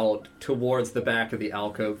it out towards the back of the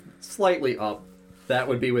alcove, slightly up. That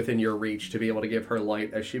would be within your reach to be able to give her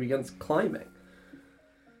light as she begins climbing.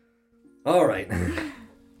 All right.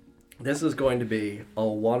 This is going to be a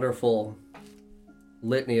wonderful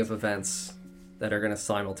litany of events that are going to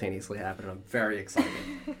simultaneously happen. I'm very excited.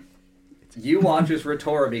 You watch as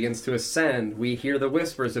Retora begins to ascend. We hear the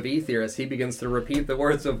whispers of Ether as he begins to repeat the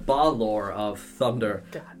words of Balor of Thunder.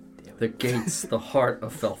 God damn it. The gates, the heart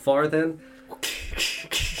of Felfarthen.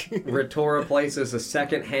 Retora places a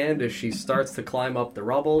second hand as she starts to climb up the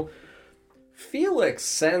rubble. Felix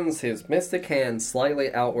sends his mystic hand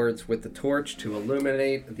slightly outwards with the torch to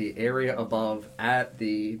illuminate the area above at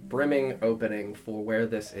the brimming opening for where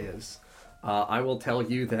this is. I will tell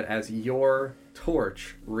you that as your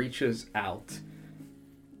torch reaches out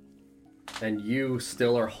and you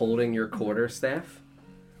still are holding your quarterstaff,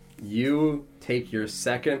 you take your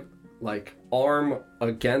second arm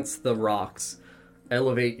against the rocks,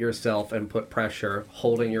 elevate yourself and put pressure,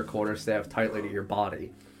 holding your quarterstaff tightly to your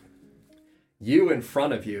body. You in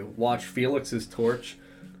front of you watch Felix's torch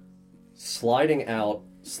sliding out,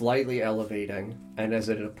 slightly elevating, and as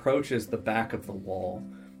it approaches the back of the wall,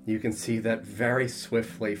 you can see that very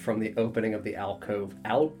swiftly from the opening of the alcove,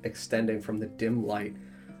 out extending from the dim light,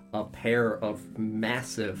 a pair of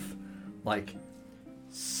massive,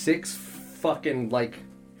 6 fucking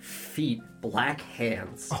feet black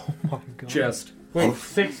hands. Oh my god. Just Wait,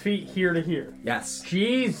 6 feet here to here. yes.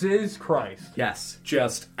 Jesus Christ. Yes,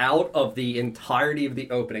 just out of the entirety of the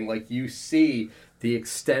opening. You see the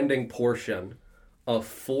extending portion of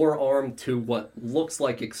forearm to what looks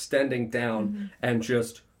like extending down and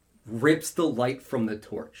just rips the light from the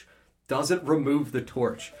torch. Doesn't remove the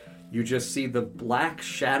torch. You just see the black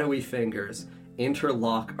shadowy fingers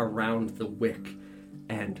interlock around the wick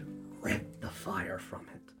and rip the fire from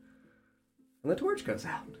it. And the torch goes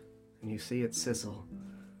out. And you see it sizzle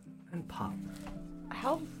and pop.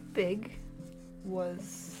 How big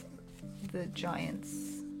was the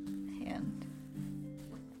giant's hand?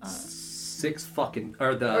 6 fucking...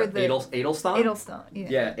 Or the Adelstan? Adelstan? Yeah.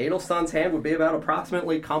 Yeah, Adelstan's hand would be about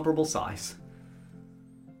approximately comparable size.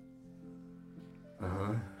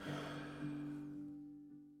 Uh-huh.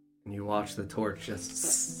 And you watch the torch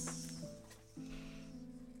just...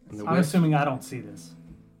 And the I'm wisp, assuming I don't see this.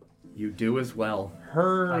 you do as well.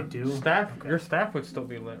 Her I do? staff, Okay. your staff would still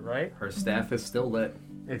be lit, right? Her staff is still lit.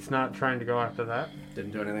 It's not trying to go after that.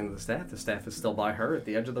 Didn't do anything to the staff. The staff is still by her at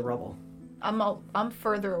the edge of the rubble. I'm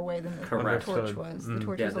further away than the Correct. torch was. The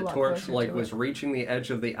torch Yeah, was a the lot torch closer to was it. reaching the edge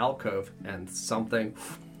of the alcove, and something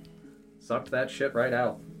sucked that shit right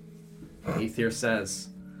out. Ether says,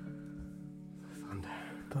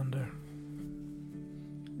 Thunder.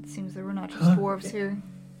 It seems there were not just dwarves here.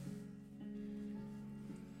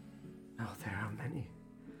 "No, there are many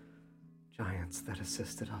giants that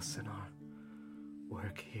assisted us in our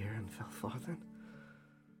work here in Felfarthen.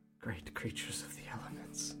 Great creatures of the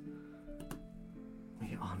elements.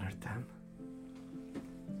 We honored them.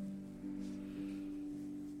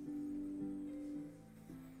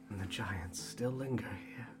 And the giants still linger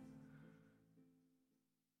here.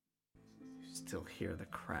 You still hear the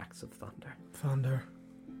cracks of thunder. Thunder.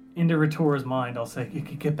 Into Retora's mind, I'll say,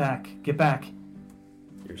 get back, get back.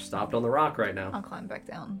 You're stopped on the rock right now. I'll climb back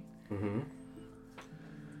down. Mm-hmm.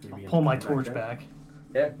 I'll pull my torch back.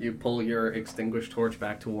 Yeah, you pull your extinguished torch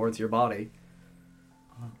back towards your body.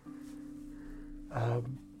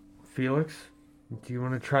 Felix, do you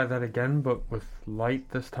want to try that again, but with light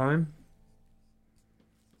this time?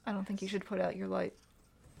 I don't think you should put out your light.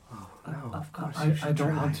 Oh, no, of course I, you I should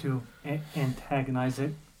don't try. want to antagonize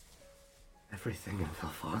it. Everything in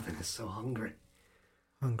Felfarthen is so hungry.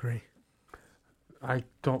 Hungry. I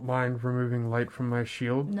don't mind removing light from my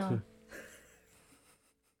shield. No.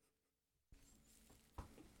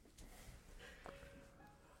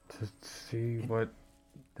 To see what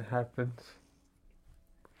happens.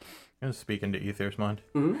 I'm speaking to Ether's mind.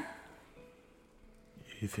 Mm-hmm.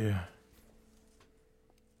 Ether,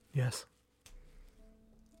 Yes.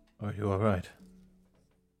 are you alright?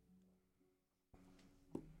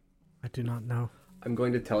 I do not know. I'm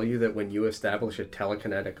going to tell you that when you establish a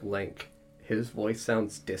telekinetic link, his voice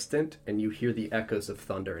sounds distant, and you hear the echoes of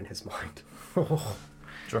thunder in his mind. Oh.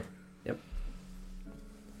 Sure. Yep.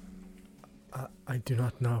 I do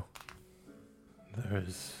not know. There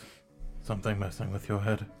is something messing with your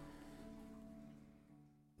head.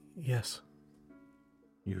 Yes.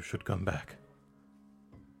 You should come back.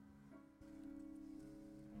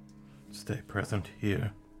 Stay present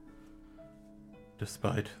here.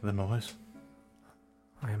 Despite the noise.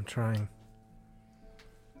 I am trying.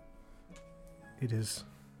 It is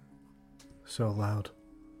so loud.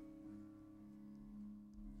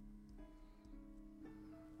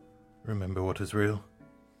 Remember what is real.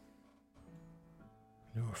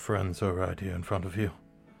 Your friends are right here in front of you.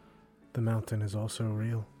 The mountain is also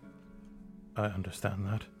real. I understand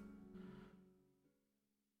that.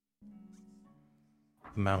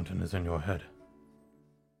 The mountain is in your head,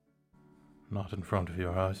 not in front of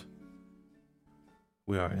your eyes.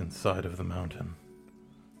 We are inside of the mountain.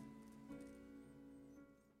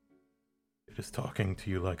 It is talking to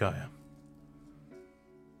you like I am.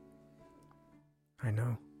 I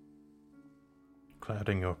know.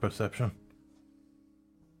 Clouding your perception.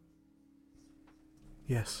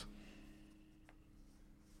 Yes.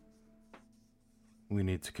 We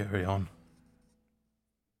need to carry on.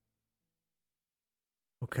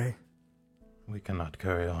 Okay. We cannot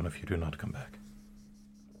carry on if you do not come back.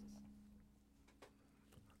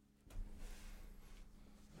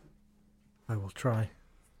 I will try.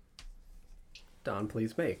 Don,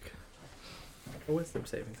 please make a wisdom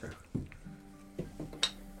saving throw.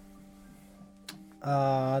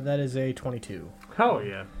 That is a 22. Hell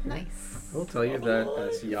yeah. Nice. I will tell you that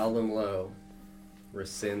as Yalum Lo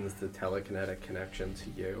rescinds the telekinetic connection to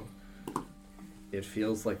you, it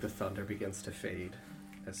feels like the thunder begins to fade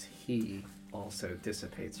as he also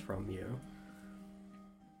dissipates from you.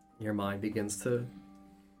 Your mind begins to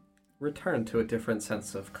return to a different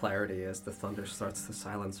sense of clarity as the thunder starts to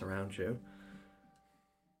silence around you.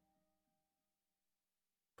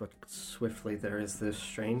 But swiftly there is this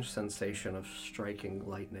strange sensation of striking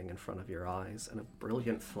lightning in front of your eyes and a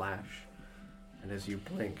brilliant flash. And as you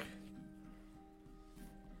blink,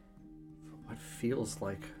 for what feels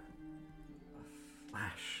like a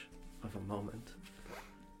flash of a moment,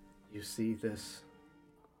 you see this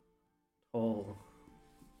tall,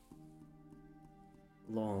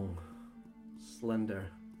 long, slender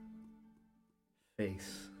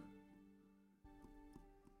face.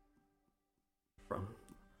 From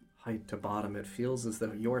height to bottom, it feels as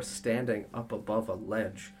though you're standing up above a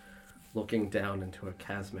ledge, looking down into a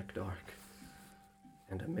chasmic dark.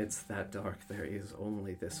 And amidst that dark, there is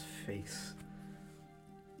only this face.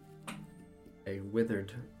 A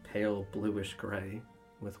withered, pale bluish gray,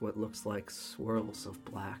 with what looks like swirls of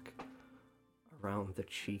black around the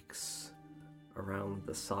cheeks, around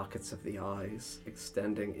the sockets of the eyes,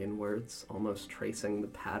 extending inwards, almost tracing the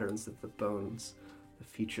patterns of the bones, the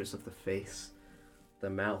features of the face,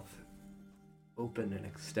 the mouth open and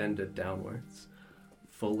extended downwards,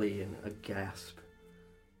 fully in a gasp,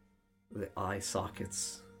 the eye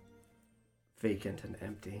sockets vacant and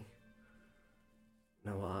empty.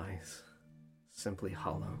 No eyes, simply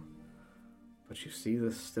hollow. But you see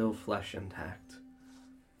the still flesh intact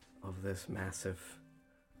of this massive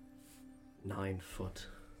 9-foot,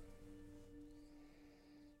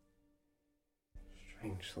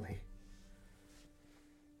 strangely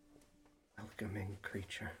welcoming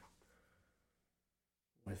creature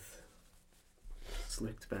with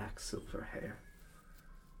slicked back silver hair.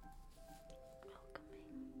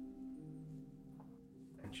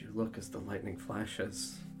 And you look as the lightning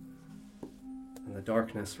flashes, and the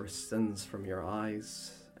darkness rescinds from your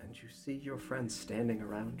eyes, and you see your friends standing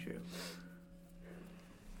around you.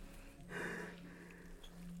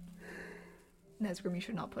 Nesgrim, you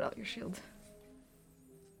should not put out your shield.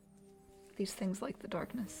 These things like the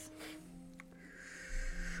darkness.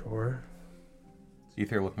 Sure. Does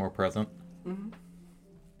Ether look more present? Mm-hmm.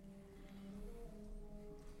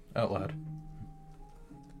 Out loud.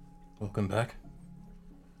 Welcome back.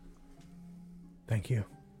 Thank you.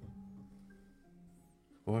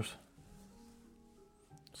 Of course.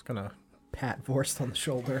 Just gonna pat Vorst on the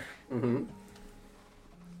shoulder. Mm-hmm.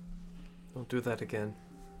 Don't do that again.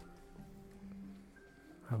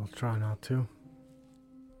 I will try not to.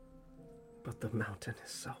 But the mountain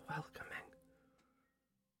is so welcoming.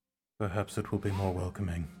 Perhaps it will be more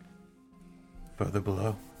welcoming further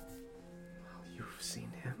below. You've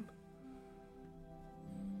seen him?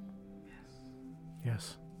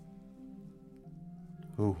 Yes.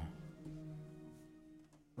 Who?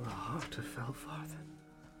 The heart of Felfarth.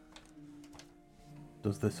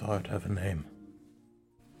 Does this heart have a name?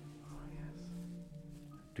 Oh, yes.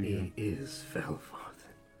 Do you? He is Felfarth.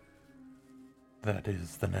 That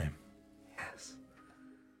is the name. Yes.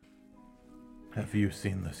 Have you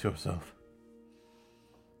seen this yourself?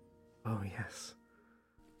 Oh, yes.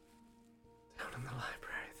 Down in the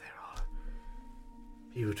library there are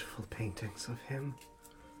beautiful paintings of him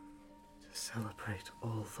to celebrate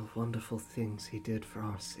all the wonderful things he did for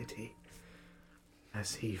our city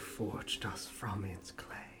as he forged us from its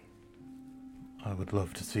clay. I would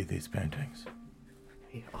love to see these paintings.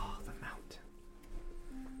 We are the mountain,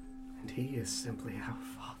 and he is simply our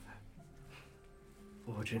father,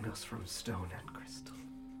 forging us from stone and crystal,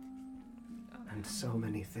 and so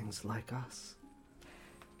many things like us.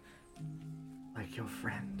 Like your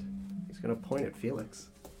friend. He's gonna point at Felix.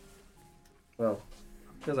 Well,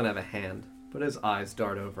 he doesn't have a hand, but his eyes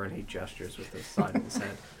dart over and he gestures with the side of his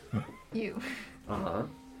head. You. Uh-huh.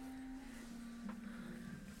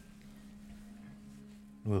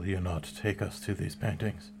 Will you not take us to these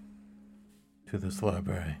paintings? To this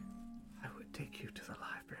library? I would take you to the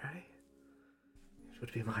library. It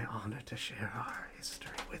would be my honor to share our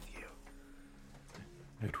history with you.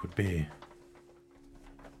 It would be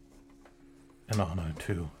an honor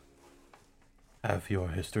to have your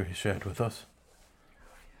history shared with us.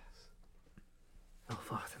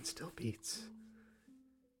 Elfarthen still beats.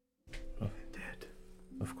 Dead.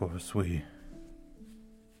 Of course, we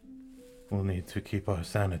will need to keep our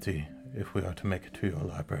sanity if we are to make it to your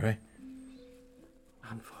library.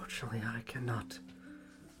 Unfortunately, I cannot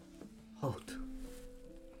halt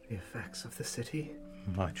the effects of the city.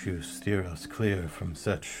 Might you steer us clear from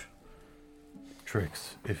such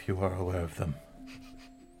tricks if you are aware of them?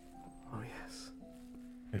 Oh, yes.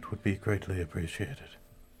 It would be greatly appreciated.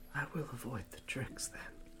 I will avoid the tricks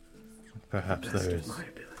then. Perhaps Best there of is my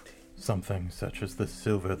ability. something such as the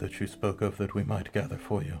silver that you spoke of that we might gather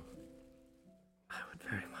for you. I would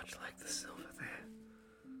very much like the silver there.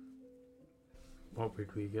 What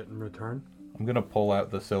would we get in return? I'm gonna pull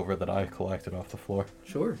out the silver that I collected off the floor.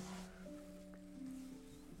 Sure.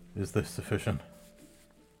 Is this sufficient?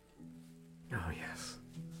 Oh, yes.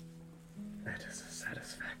 That is a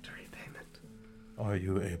satisfactory payment. Are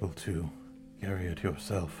you able to carry it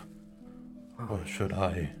yourself? Oh, Or should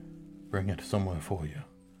I bring it somewhere for you?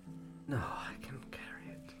 no, I can carry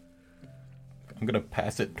it. I'm gonna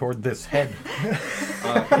pass it toward this head.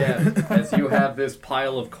 Yeah, as you have this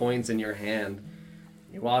pile of coins in your hand,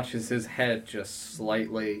 you watch as his head just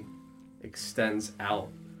slightly extends out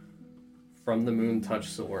from the moon touch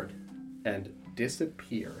sword and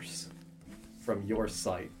disappears from your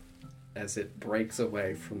sight as it breaks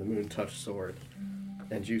away from the moon touch sword,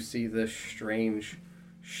 and you see this strange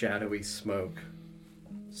shadowy smoke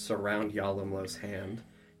surround Yalimlo's hand.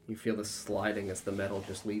 You feel the sliding as the metal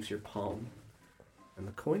just leaves your palm, and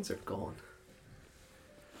the coins are gone.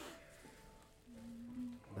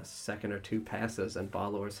 A second or two passes, and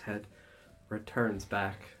Balor's head returns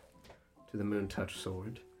back to the moon touch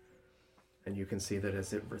sword. And you can see that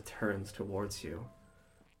as it returns towards you,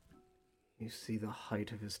 you see the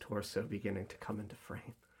height of his torso beginning to come into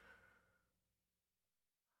frame.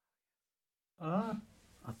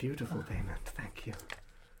 A beautiful payment, thank you.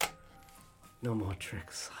 No more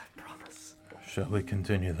tricks, I promise. Shall we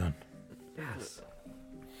continue then? Yes.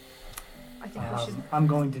 I think we should. I'm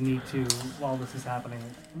going to need to, while this is happening,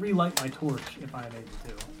 relight my torch if I am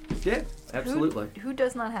able to. Yeah, absolutely. Who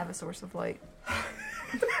does not have a source of light?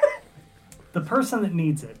 The person that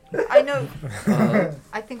needs it. I know.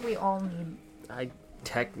 I think we all need. I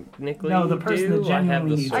technically No, the person do. that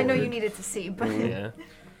genuinely needs I know sword. you need it to see, but Yeah.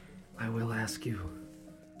 I will ask you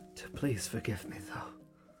to please forgive me,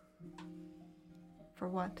 though. for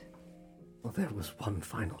what? Well, there was one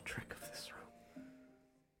final trick of this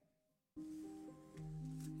room.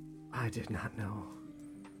 I did not know,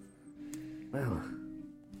 well,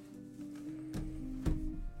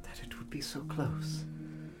 that it would be so close.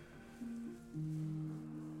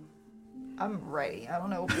 I'm ready. I don't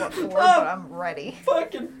know what for, but I'm ready.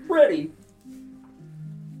 Fucking ready!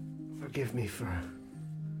 Forgive me for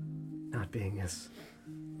not being as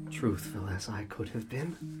truthful as I could have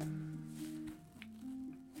been.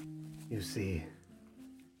 You see,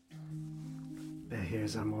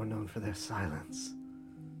 Behirs are more known for their silence.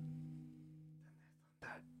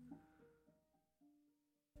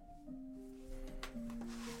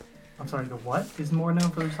 I'm sorry, the what is more known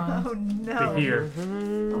for science? Oh no. To hear.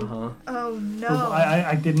 Uh-huh. Oh no.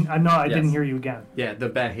 I didn't. I know. I Yes. didn't hear you again. Yeah, the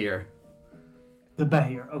Behir. The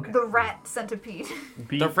Behir. Okay. The rat centipede.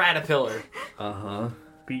 The Ratapillar. Uh-huh.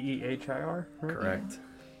 Behir? Correct.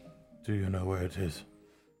 Do you know where it is?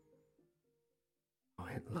 Oh,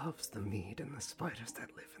 it loves the mead and the spiders that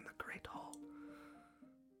live in the Great Hall.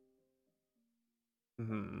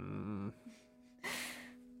 Hmm.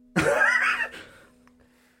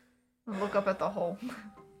 Look up at the hole.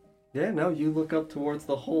 Yeah, no, you look up towards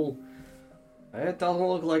the hole. It doesn't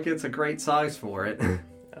look like it's a great size for it.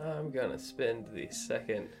 I'm gonna spend the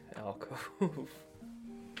second alcove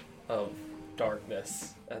of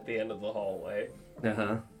darkness at the end of the hallway.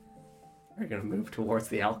 Uh-huh. Are you gonna move towards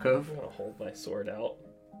the alcove? I'm gonna hold my sword out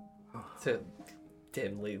to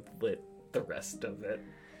dimly lit the rest of it.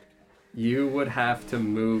 You would have to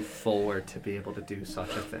move forward to be able to do such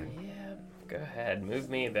a thing. Yeah, go ahead. Move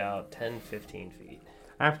me about 10-15 feet.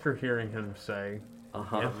 After hearing him say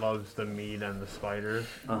Uh-huh. it loves the meat and the spiders,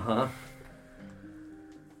 Uh-huh.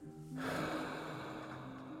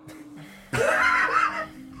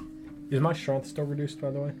 Is my strength still reduced,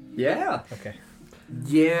 by the way? Yeah. Okay.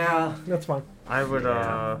 Yeah. That's fine. I would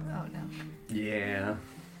Oh no. Yeah.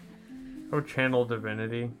 I would channel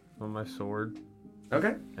divinity on my sword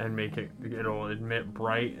Okay. and it'll emit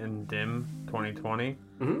bright and dim 2020.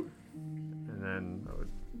 Mm-hmm. And then I would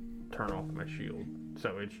turn off my shield.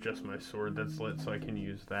 So it's just my sword that's lit, so I can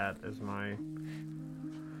use that as my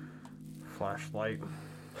flashlight.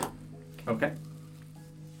 Okay.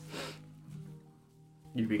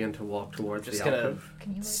 You begin to walk towards Just the gonna alcove.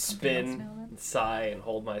 Can you light something else spin, now then? sigh, and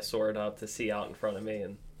hold my sword up to see out in front of me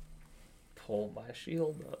and pull my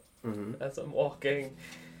shield up Mm-hmm. as I'm walking.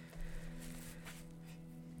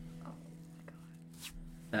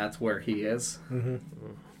 That's where he is.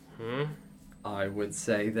 Hmm? I would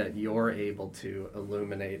say that you're able to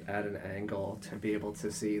illuminate at an angle to be able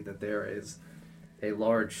to see that there is a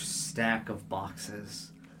large stack of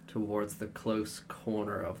boxes towards the close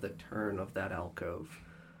corner of the turn of that alcove.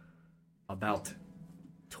 About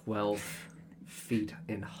 12 feet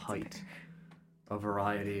in height. A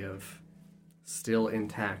variety of still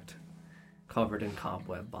intact, covered in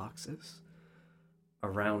cobweb boxes.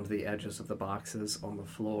 Around the edges of the boxes on the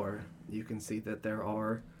floor, you can see that there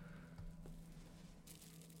are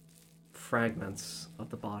fragments of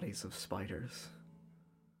the bodies of spiders.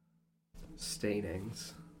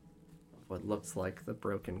 Stainings of what looks like the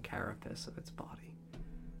broken carapace of its body.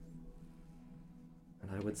 And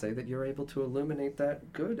I would say that you're able to illuminate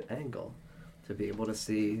that good angle to be able to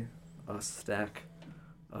see a stack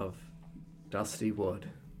of dusty wood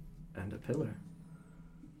and a pillar.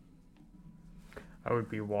 I would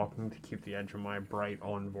be walking to keep the edge of my bright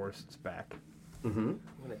on Vorst's back. Mm-hmm. I'm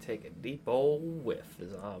gonna take a deep old whiff as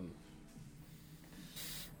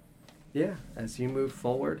Yeah, as you move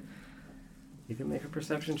forward, you can make a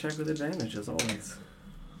perception check with advantage, as always.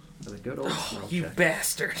 With a good old smell you check.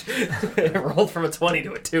 bastard! It rolled from a 20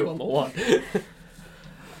 to a 2 on the 1.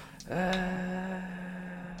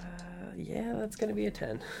 Yeah, that's gonna be a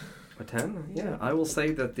 10. A 10? Yeah, I will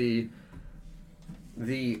say that the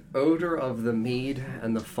odor of the mead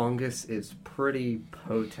and the fungus is pretty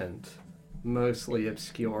potent, mostly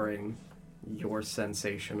obscuring your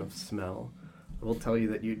sensation of smell. I will tell you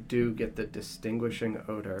that you do get the distinguishing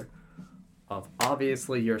odor of,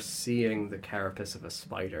 obviously you're seeing the carapace of a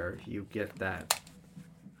spider. You get that,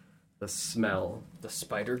 the smell. The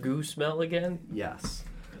spider goo smell again? Yes.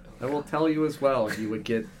 I will tell you as well, you would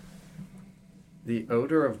get the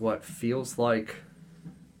odor of what feels like,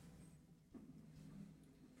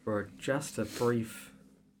 for just a brief,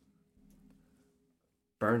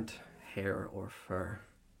 burnt hair or fur,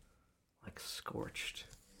 like scorched.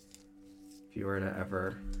 If you were to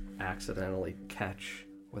ever accidentally catch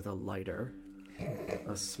with a lighter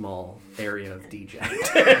a small area of DJ.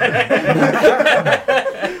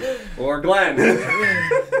 Or Glenn.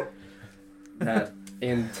 That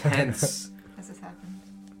intense, Has this happened?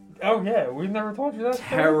 Oh yeah, we've never told you that.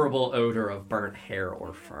 terrible odor of burnt hair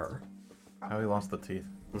or fur. How he lost the teeth.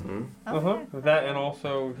 Mm-hmm. Okay. With that, and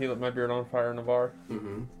also he lit my beard on fire in the bar.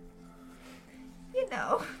 Mm-hmm. You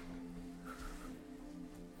know.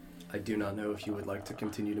 I do not know if you would like to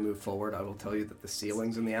continue to move forward. I will tell you that the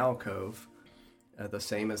ceilings in the alcove, the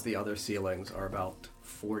same as the other ceilings, are about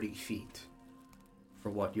 40 feet for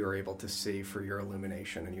what you're able to see for your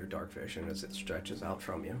illumination and your dark vision as it stretches out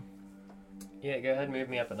from you. Yeah, go ahead and move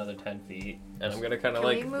me up another 10 feet. And I'm gonna kind of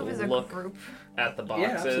Can like we move as a look group? at the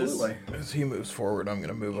boxes. Yeah, absolutely. As he moves forward, I'm going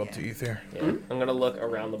to move up to Ether. Yeah, I'm gonna look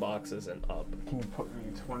around the boxes and up. Can you put me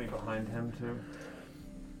 20 behind him too?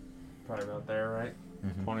 Probably about there, right?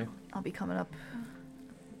 20. I'll be coming up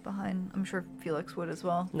behind. I'm sure Felix would as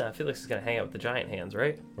well. No, Felix is gonna hang out with the giant hands,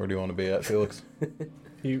 right? Where do you want to be at, Felix?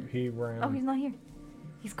 He ran. Oh, he's not here.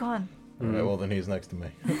 He's gone. All right, well, then he's next to me.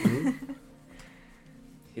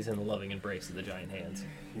 He's in the loving embrace of the giant hands.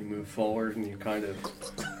 You move forward and you kind of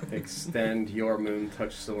extend your moon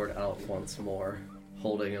touch sword out once more,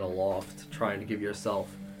 holding it aloft, trying to give yourself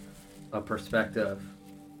a perspective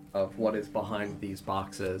of what is behind these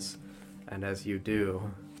boxes. And as you do,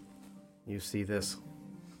 you see this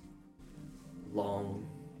long,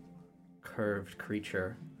 curved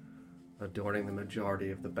creature adorning the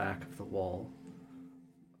majority of the back of the wall,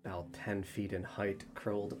 about 10 feet in height,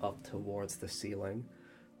 curled up towards the ceiling.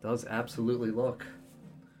 Does absolutely look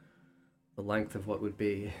the length of what would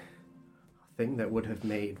be a thing that would have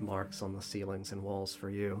made marks on the ceilings and walls for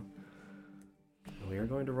you. We are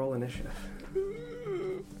going to roll initiative.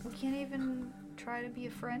 We can't even try to be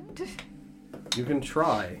a friend. You can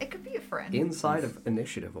try It could be a friend. inside of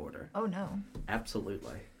initiative order. Oh no,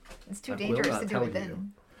 Absolutely. it's too I will dangerous not to do tell it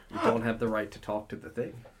then. You don't have the right to talk to the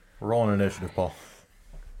thing. Roll an initiative, Paul.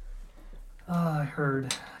 I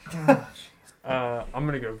heard. Gosh. I'm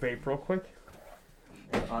gonna go vape real quick.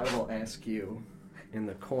 I will ask you in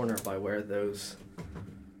the corner by where those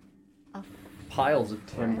piles of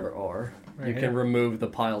timber are. Right You here. can remove the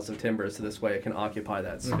piles of timber so this way it can occupy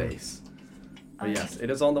that space. But yes, it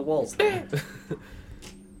is on the walls there.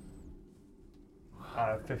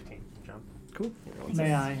 15. Jump. Cool.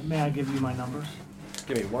 May I give you my numbers?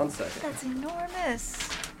 Give me 1 second. That's enormous.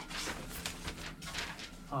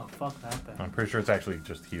 Oh, fuck that thing. I'm pretty sure it's actually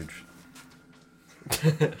just huge.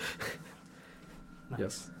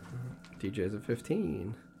 Yes. DJ's at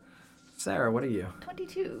 15. Sarah, what are you?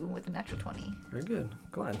 22 with a natural 20. Very good.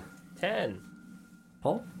 Glenn. 10.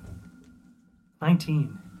 Paul?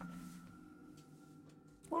 19.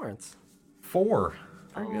 Lawrence. 4.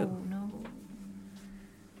 Very Oh, good. no.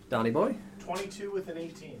 Donnie boy? 22 with an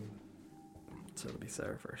 18. So it'll be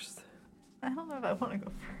Sarah first. I don't know if I want to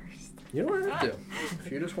go first. You don't have to.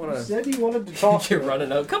 If you just want to... Said he wanted to talk. You're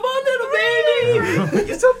running out. Come on, little baby!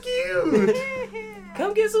 You're so cute!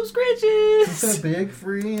 Come get some scratches! It's a big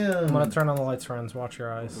freedom. I'm gonna turn on the lights, friends. Watch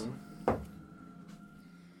your eyes.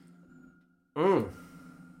 Mm.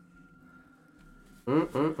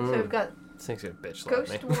 So we've got This thing's gonna bitch slap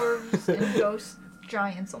ghost me. dwarves and ghost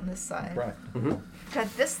giants on this side. Right. Mm-hmm. We've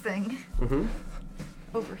got this thing Mm-hmm.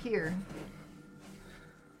 over here.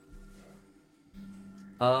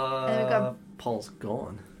 we've got- Paul's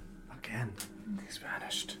gone. Again. He's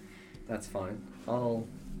vanished. That's fine. I'll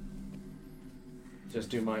just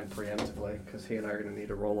do mine preemptively, because he and I are going to need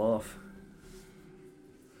to roll off.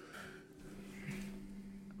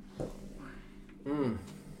 Mm.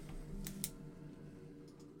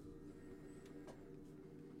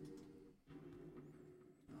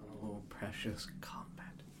 Oh, precious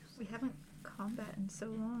combat. We haven't combat in so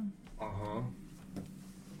long. Uh-huh.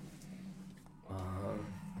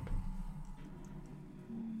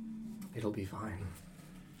 It'll be fine.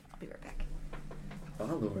 I'll be right back.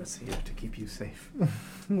 Valor's here to keep you safe.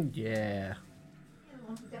 Yeah.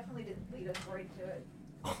 Definitely didn't lead us right to it.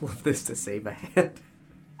 All of this to save a hand.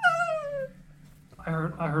 I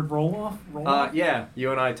heard roll off. Roll off. Yeah,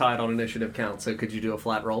 you and I tied on initiative count, so could you do a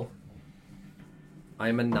flat roll? I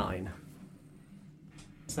am a 9.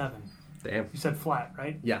 7. Damn. You said flat,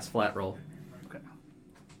 right? Yes, flat roll. Okay.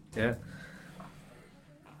 Yeah.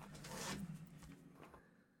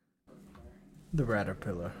 The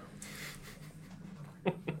Ratterpillar.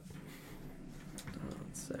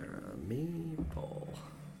 Sarah, me, Paul.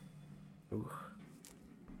 Ooh.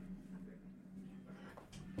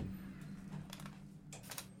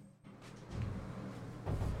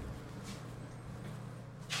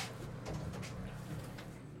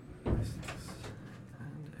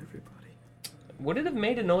 And everybody. Would it have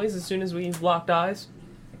made a noise as soon as we locked eyes?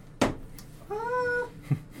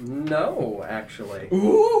 No, actually.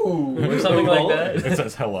 Ooh! Or something like It that?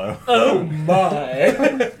 says hello. Oh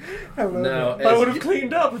my! No, I would have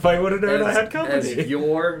cleaned up if I would have known I had as company.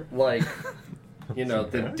 your, like, you know,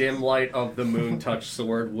 the dim light of the moon touch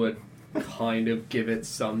sword would kind of give it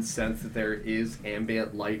some sense that there is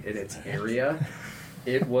ambient light in its area.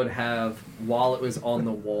 It would have, while it was on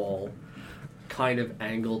the wall, kind of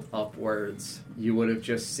angled upwards, you would have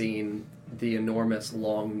just seen the enormous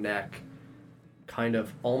long neck, kind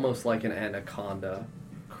of almost like an anaconda,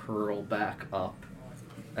 curl back up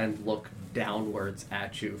and look downwards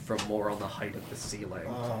at you from more on the height of the ceiling,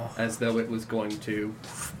 as though it was going to...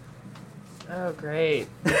 Oh, great.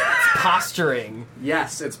 It's posturing.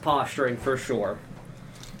 Yes, it's posturing for sure.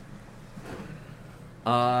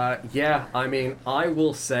 Yeah, I mean, I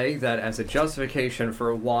will say that as a justification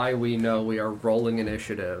for why we know we are rolling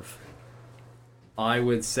initiative, I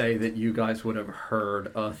would say that you guys would have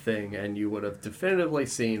heard a thing and you would have definitively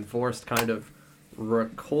seen Forrest kind of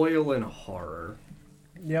recoil in horror.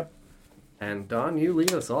 Yep. And Don, you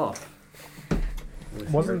lead us off.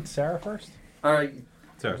 Wasn't Sarah first? Alright,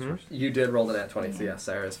 Sarah's first. you did roll the nat 20, so yes,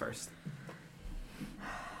 Sarah's first.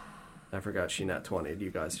 I forgot she nat 20'd. You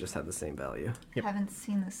guys just had the same value. Yep. Haven't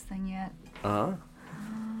seen this thing yet. Uh-huh.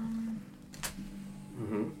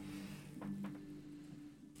 Mm-hmm.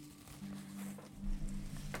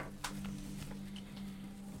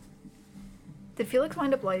 Did Felix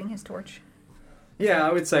wind up lighting his torch? Yeah,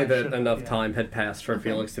 I would say that Should- enough yeah. time had passed for Okay.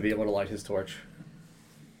 Felix to be able to light his torch.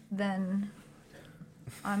 Then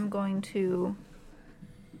I'm going to...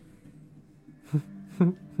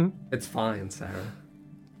 It's fine, Sarah.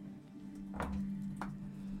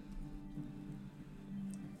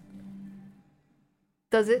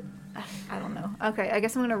 Does it? I don't know. Okay, I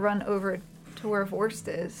guess I'm going to run over to where Vorst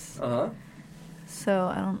is. Uh-huh. So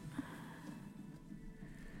I don't...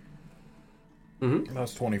 Mm-hmm.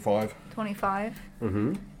 That's 25. 25?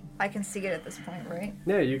 Mm-hmm. I can see it at this point, right?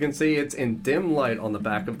 Yeah, you can see it's in dim light on the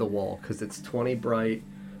back of the wall, because it's 20 bright.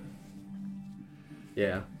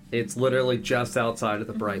 Yeah. It's literally just outside of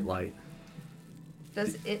the bright light.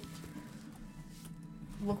 Does it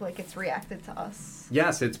look like it's reacted to us?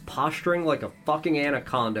 Yes, it's posturing like a fucking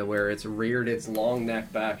anaconda where it's reared its long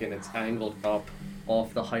neck back and it's angled up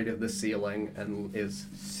off the height of the ceiling and is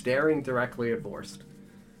staring directly at Vorst.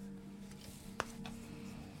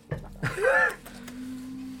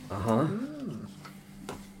 Uh-huh.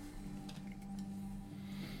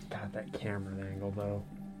 God, that camera angle, though.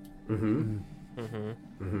 Mm-hmm. Mm-hmm.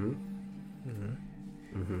 Mm-hmm.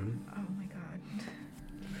 Mm-hmm. Oh my god.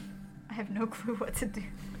 I have no clue what to do.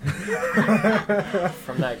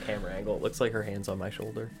 From that camera angle, it looks like her hand's on my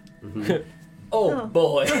shoulder. Mm-hmm. Oh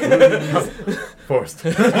boy. Forced.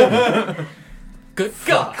 Good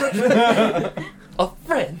God. A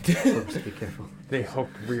friend. Vorst, be careful. They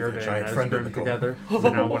hooked Reardon and Giant friend in the Esgrim corner. together. So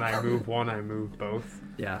now when I move one, I move both.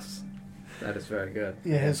 Yes. That is very good.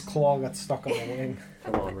 Yeah, his claw got stuck on the wing.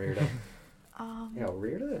 Come on, Rearda. Um, Yeah,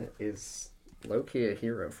 Rearda is low-key a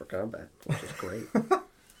hero for combat, which is great.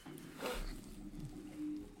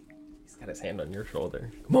 He's got his hand on your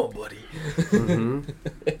shoulder. Come on, buddy. Mm-hmm.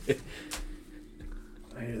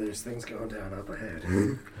 I hear there's things going down up ahead.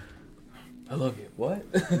 I love you. What?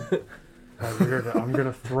 Reardon, I'm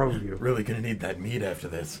gonna throw you. Really gonna need that meat after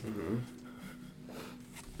this.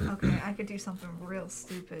 Mm-hmm. okay, I could do something real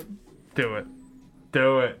stupid. Do it.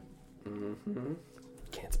 Do it. Mm-hmm.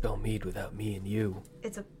 Can't spell mead without me and you.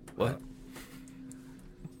 It's a What?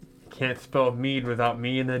 Can't spell mead without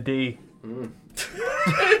me and a D. Mm.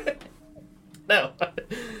 No.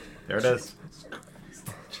 There it is.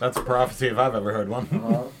 That's a prophecy if I've ever heard one.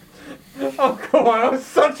 Oh, come on. That was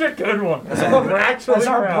such a good one. That's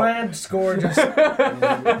our brand score just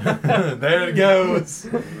There it goes.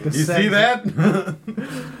 You see that?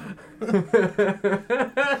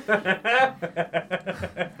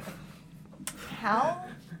 how?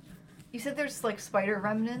 You said there's like spider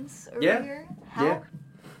remnants over Yeah. here? How Yeah.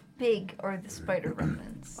 big are the spider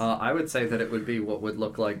remnants? I would say that it would be what would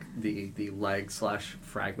look like the leg /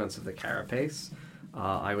 fragments of the carapace.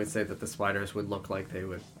 I would say that the spiders would look like they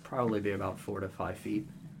would probably be about 4 to 5 feet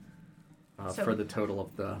So- for the total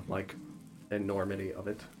of the like enormity of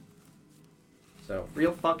it. So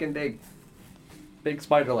real fucking big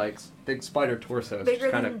spider legs, big spider torsos. Bigger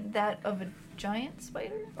kind than of. that of a giant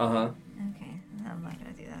spider? Uh-huh. Okay, I'm not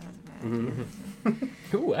gonna do that. That's a bad Mm-hmm. idea.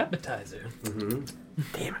 Ooh, appetizer. Mm-hmm.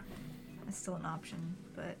 Damn it. It's still an option,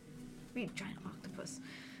 but be a giant octopus.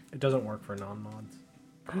 It doesn't work for non-mods.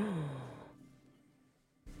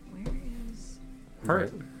 Where is?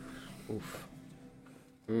 Hurt. Oof.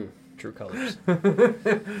 True colors.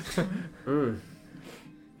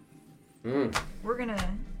 We're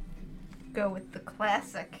gonna go with the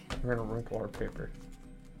classic. We're gonna wrinkle our paper.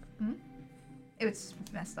 It was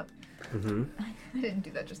messed up. Mm-hmm. I didn't do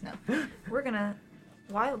that just now. We're gonna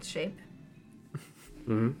wild shape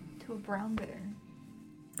Mm-hmm. to a brown bear.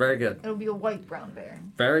 Very good. It'll be a white brown bear,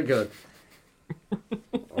 Very good.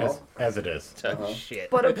 As it is. Oh, shit.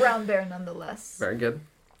 but a brown bear nonetheless. Very good.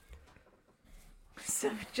 So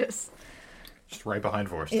just Just right behind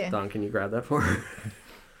Forrest. yeah. Don, can you grab that for her?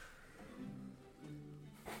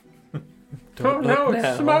 Oh no, look it's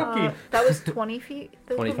now. smoky. That was 20 feet.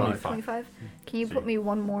 That was 25. 25. Can you put me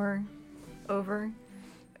one more over?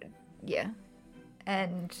 Yeah.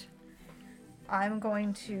 And I'm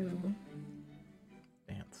going to.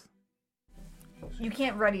 Dance. You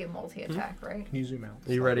can't ready a multi-attack, right? Can you zoom out?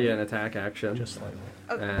 You ready an attack action? Just slightly.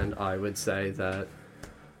 Okay. And I would say that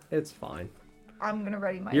it's fine. I'm gonna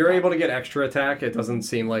ready my. You're attack. able to get extra attack. It doesn't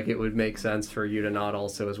seem like it would make sense for you to not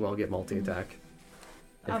also as well get multi-attack.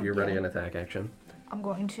 If you're ready yeah. an attack action. I'm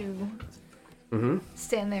going to Mm-hmm.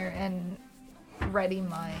 stand there and ready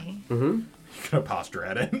my Mm-hmm. Gonna posture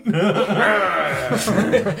at it.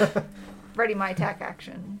 attack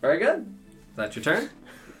action. Very good. Is that your turn?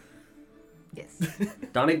 Yes.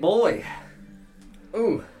 Donny boy.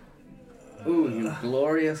 Ooh. Ooh, you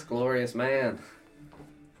glorious, glorious man.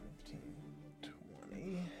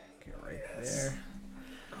 20. Get right there.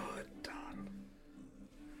 Good, Don.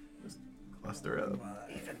 Cluster up.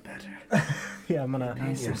 Even better. Yeah, I'm gonna.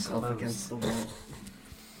 Pace yourself against the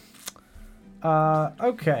wall.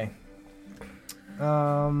 Okay.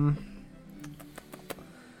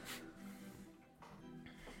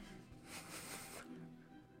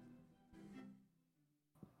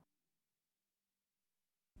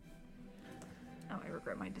 Oh, I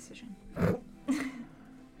regret my decision.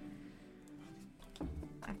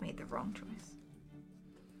 I've made the wrong choice.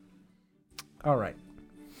 All right.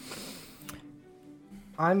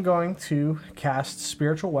 I'm going to cast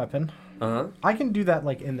Spiritual Weapon. Uh-huh. I can do that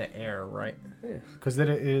like in the air, right? Yeah. Because that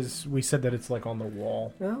it is. We said that it's like on the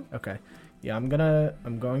wall. No. Okay. Yeah, I'm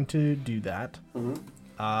going to do that.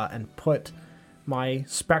 And put my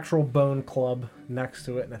spectral bone club next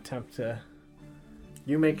to it and attempt to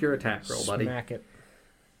You make your attack roll, buddy. smack it.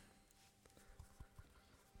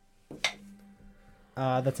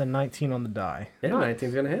 That's a 19 on the die. Yeah,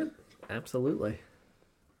 19's gonna hit. Absolutely.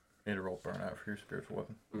 Need to roll burnout for your spiritual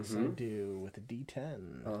weapon. Yes, I do with a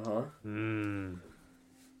D10. Uh-huh. You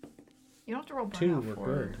don't have to roll Two burnout were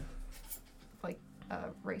for good. like a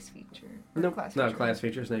race feature. Or Nope, class not feature. class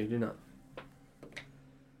features. No, you do not.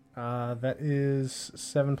 That is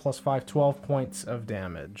 7 plus 5, 12 points of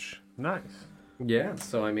damage. Nice. Yeah,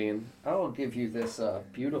 so I mean, I'll give you this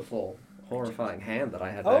beautiful, horrifying hand that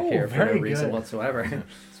I had Oh, back here for no very reason good. whatsoever.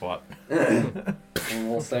 Swat. And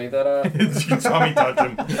we'll say that You saw me touch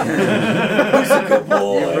him.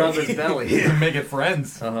 you rub his belly. Make it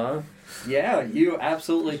friends. Uh-huh. Yeah, you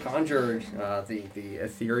absolutely conjure the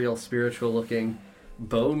ethereal, spiritual-looking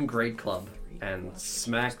bone great club and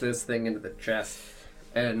smack this thing into the chest.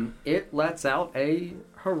 And it lets out a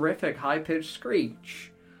horrific high-pitched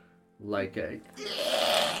screech. Like a...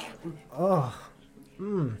 Oh.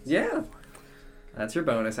 Yeah. That's your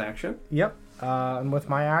bonus action. Yep. And with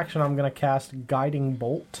my action, I'm going to cast Guiding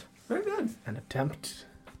Bolt Very good. and attempt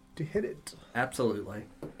to hit it. Absolutely.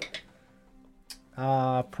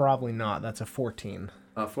 Probably not. That's a 14.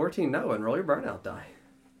 14, no, and roll your burnout die.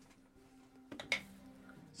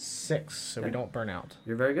 6, so we Okay. don't burn out.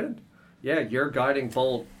 You're very good. Yeah, your guiding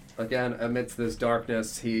bolt, again, amidst this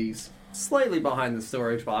darkness, he's slightly behind the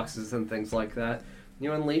storage boxes and things like that.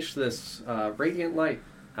 You unleash this radiant light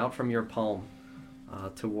out from your palm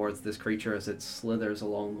towards this creature as it slithers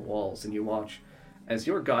along the walls, and you watch. As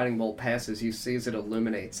your guiding bolt passes, you see as it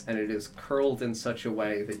illuminates, and it is curled in such a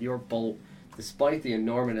way that your bolt, despite the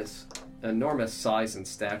enormous size and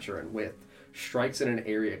stature and width, strikes in an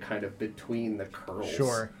area kind of between the curls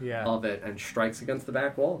Sure, yeah. of it and strikes against the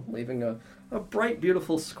back wall, leaving a bright,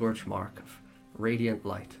 beautiful scorch mark of radiant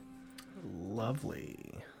light.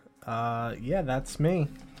 Lovely. Yeah, that's me.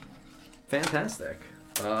 Fantastic.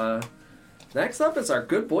 Next up is our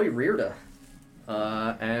good boy Rearda.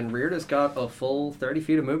 And Rearda's got a full 30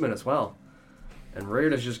 feet of movement as well. And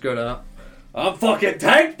Rearda's just gonna... I'm fucking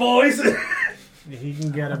tanked, boys! He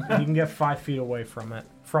can get 5 feet away from it,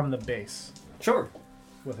 from the base, Sure.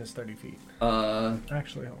 with his 30 feet.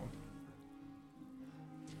 Actually, hold on.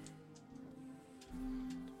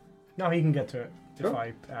 No, he can get to it if Sure.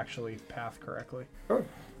 I actually path correctly. Sure.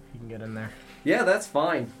 He can get in there. Yeah, that's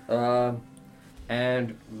fine.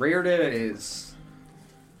 And Rearda is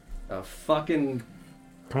a fucking...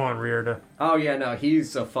 Come on, Rearda. Oh yeah, no,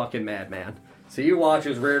 he's a fucking madman. So you watch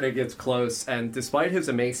as Rearda gets close, and despite his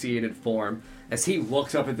emaciated form, as he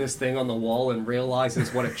looks up at this thing on the wall and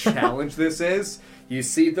realizes what a challenge this is, you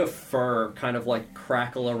see the fur kind of like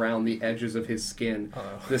crackle around the edges of his skin.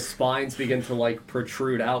 Uh-oh. The spines begin to like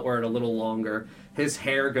protrude outward a little longer. His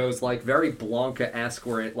hair goes like very Blanca-esque,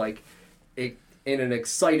 where it in an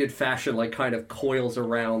excited fashion like kind of coils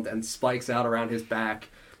around and spikes out around his back.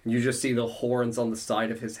 And you just see the horns on the side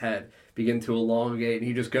of his head begin to elongate, and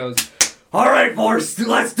he just goes, "All right, boys,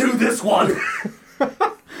 let's do this one."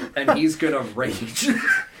 And he's gonna rage.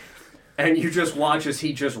 And you just watch as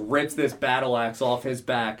he just rips this battle axe off his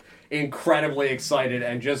back, incredibly excited,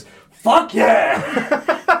 and just, fuck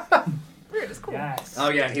yeah! Weird, it's cool. Yes. Oh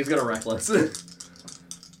yeah, he's gonna reckless.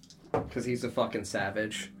 Because he's a fucking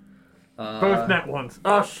savage. Both net ones.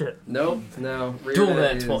 Oh, shit. Nope, no. Dual Rearda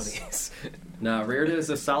nat is- 20s. No, Rearda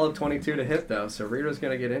is a solid 22 to hit, though, so Rearda's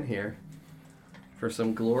gonna get in here for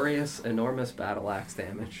some glorious, enormous battle axe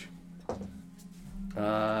damage.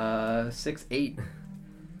 6, 8.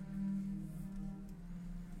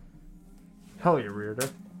 Hell yeah, Rearda.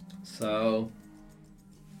 So,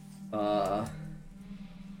 yeah,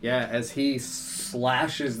 as he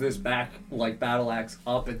slashes this back, like, battle axe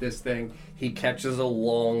up at this thing, he catches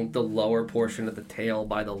along the lower portion of the tail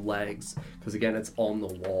by the legs, because again, it's on the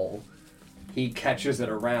wall. He catches it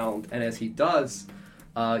around, and as he does,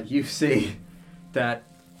 you see that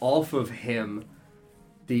off of him,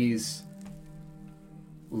 these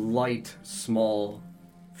light, small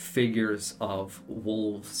figures of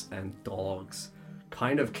wolves and dogs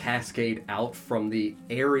kind of cascade out from the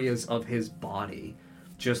areas of his body,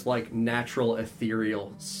 just like natural,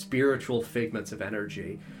 ethereal, spiritual figments of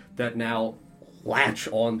energy that now latch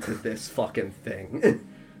onto this fucking thing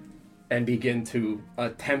and begin to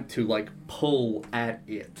attempt to, like, pull at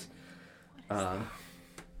it.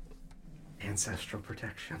 Ancestral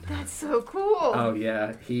protection. That's so cool. Oh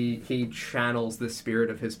yeah, he channels the spirit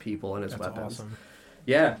of his people and his That's weapons. awesome.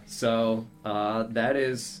 Yeah, so that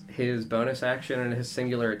is his bonus action and his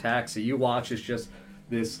singular attack. So you watch as just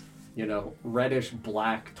this reddish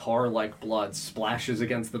black tar-like blood splashes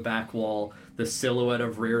against the back wall, the silhouette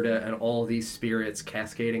of Rearda and all these spirits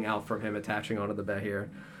cascading out from him, attaching onto the Behir.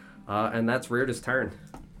 And that's Rearda's turn.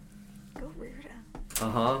 Go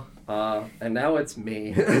Rearda. And now it's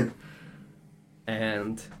me.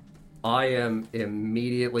 And I am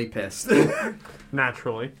immediately pissed.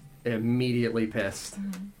 Naturally. Immediately pissed.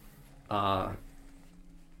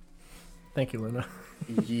 Thank you, Luna.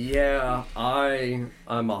 Yeah, I'm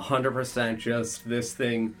 100% just this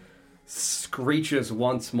thing screeches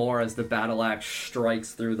once more as the battle axe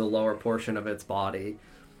strikes through the lower portion of its body,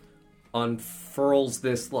 unfurls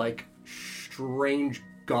this like strange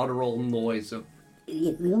guttural noise of,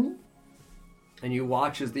 and you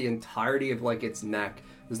watch as the entirety of like its neck,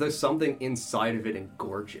 as though something inside of it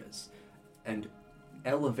engorges and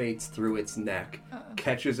elevates through its neck,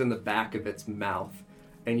 catches in the back of its mouth.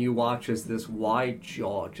 And you watch as this wide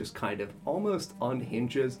jaw just kind of almost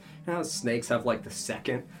unhinges. You know how snakes have like the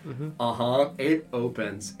second? It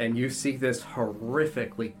opens, and you see this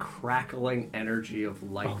horrifically crackling energy of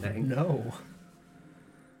lightning. No.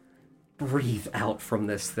 Breathe out from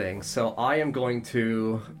this thing. So I am going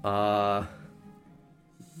to, I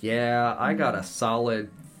got a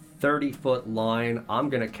solid 30-foot line.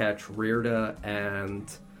 I'm going to catch Rearda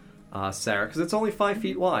and Sarah, because it's only 5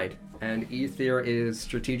 feet wide. And Ether is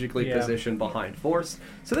strategically positioned behind Force.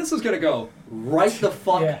 So this is going to go right the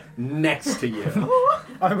fuck next to you.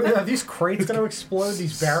 Are these crates going to explode?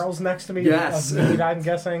 These barrels next to me? Yes. Of meat, I'm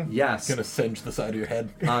guessing? Yes. It's gonna singe the side of your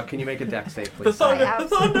head. Can you make a dex save, please? I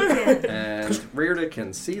absolutely did. And Rearda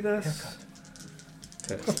can see this.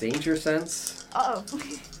 It's danger sense. Uh-oh.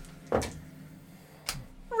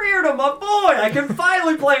 Rearda, my boy! I can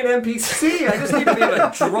finally play an NPC! I just need to be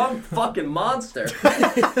a drunk fucking monster.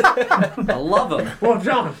 I love him. Well,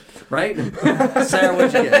 John. Right? Sarah,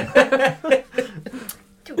 what'd you get?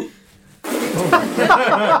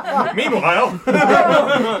 Meanwhile,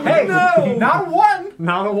 Hey, no! Not a one!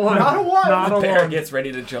 Not a one. Not a one! Not a Bear one. gets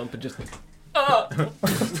ready to jump and just...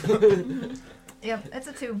 Yep, it's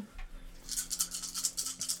a 2.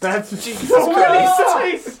 That's Jesus so many Christ.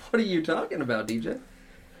 dice! What are you talking about, DJ?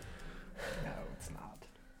 No, it's not.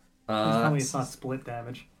 Tell me it's not split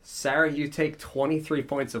damage. Sarah, you take 23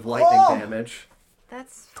 points of lightning damage.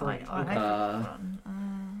 That's fine. Great.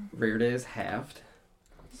 Rearda is halved.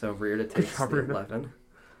 So Rearda takes job, the Rearda. 11.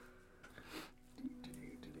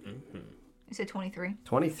 You said 23.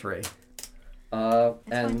 23.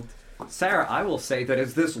 And Sarah, I will say that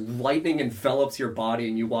as this lightning envelops your body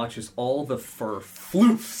and you watch as all the fur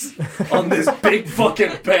floofs on this big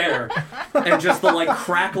fucking bear, and just the like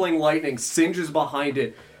crackling lightning singes behind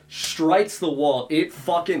it, strikes the wall, it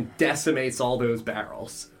fucking decimates all those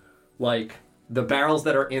barrels. Like, the barrels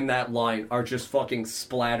that are in that line are just fucking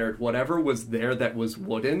splattered. Whatever was there that was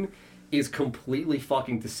wooden is completely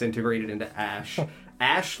fucking disintegrated into ash.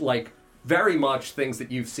 Ash, like, very much things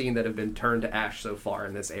that you've seen that have been turned to ash so far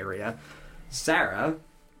in this area. Sarah,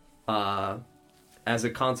 as a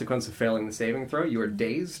consequence of failing the saving throw, you are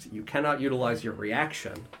dazed. You cannot utilize your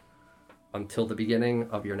reaction until the beginning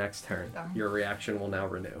of your next turn. Your reaction will now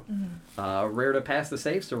renew. Rearda passed the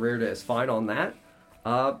save, so Rearda is fine on that.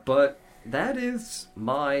 But that is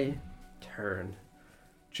my turn.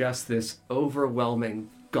 Just this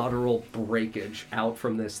overwhelming guttural breakage out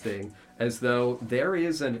from this thing, as though there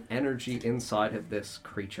is an energy inside of this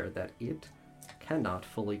creature that it cannot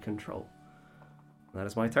fully control. That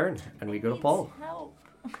is my turn, and we go to Paul. Help.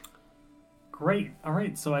 Great. All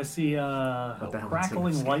right. So I see balancing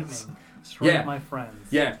crackling skills. lightning strike Yeah. my friends.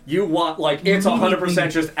 Yeah, you want, like, it's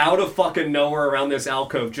 100% just out of fucking nowhere around this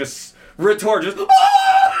alcove, just retort, just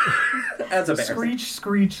as a bear. Screech,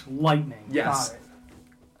 screech, lightning. Yes. Got it.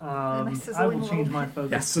 And my I sizzling will change little- my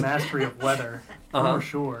focus Yes. to mastery of weather for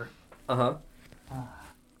sure. Uh-huh.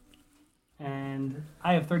 And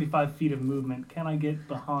I have 35 feet of movement. Can I get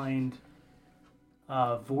behind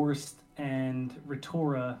Vorst and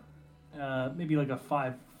Ritora, maybe like a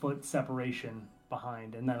 5-foot separation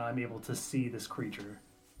behind, and then I'm able to see this creature?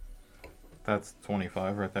 that's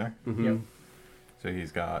 25 right there. Yep. So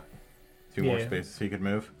he's got 2 more Yeah. spaces he could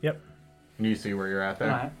move. Yep. And you see where you're at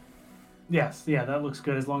there? Yes, yeah, that looks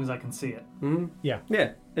good as long as I can see it. Yeah.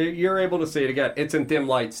 Yeah, you're able to see it again. It's in dim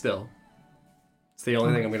light still. It's the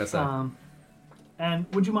only thing I'm going to say. And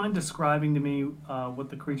would you mind describing to me what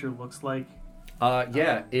the creature looks like?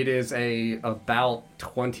 Yeah, it is a about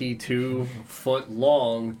 22-foot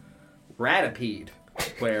long ratipede,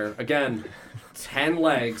 where, again, 10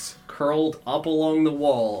 legs curled up along the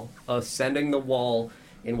wall, ascending the wall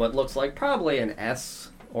in what looks like probably an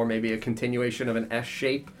S, or maybe a continuation of an S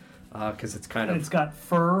shape, because it's kind And of... it's got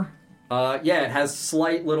fur. Yeah, it has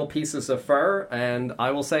slight little pieces of fur, and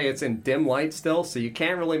I will say it's in dim light still, so you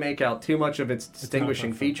can't really make out too much of its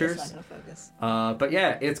distinguishing features. It's not gonna focus. But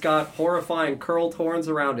yeah, it's got horrifying curled horns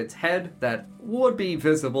around its head that would be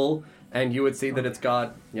visible, and you would see that it's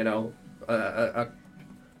got, you know,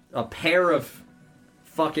 a pair of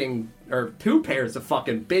fucking, or 2 pairs of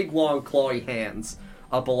fucking big long clawy hands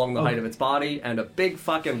up along the height of its body, and a big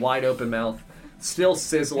fucking wide open mouth, still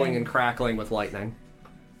sizzling and crackling with lightning.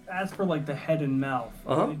 As for like the head and mouth,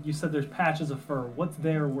 you said there's patches of fur. What's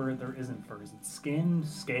there where there isn't fur? Is it skin,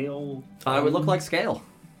 scale? It would look like scale.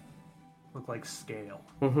 Look like scale.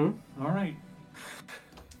 Mm-hmm. All right.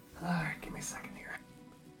 Give me a second here.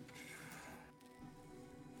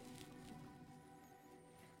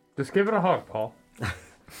 Just give it a hug, Paul.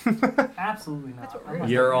 Absolutely not.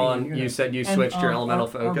 You're on. You said you switched your elemental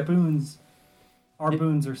focus. Our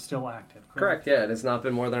boons are still active. Correct. Yeah, it has not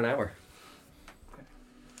been more than an hour.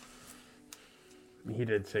 He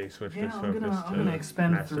did say switch his Yeah, focus. I'm gonna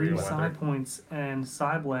expend master 3 your psi weapon. points and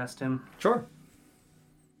psi blast him. Sure.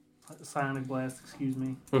 Psionic blast, excuse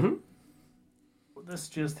me. Mm-hmm. This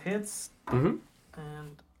just hits. Mm-hmm.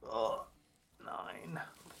 And 9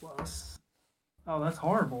 plus. Oh, that's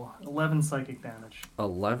horrible. 11 psychic damage.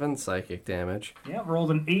 11 psychic damage. Yeah,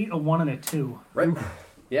 rolled an 8, a 1, and a 2. Right.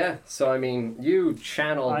 Yeah. So I mean, you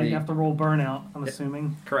channel I have to roll burnout. I'm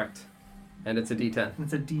assuming. Correct. And it's a D10.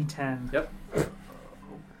 It's a D10. Yep.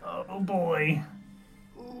 Oh boy.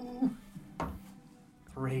 Ooh.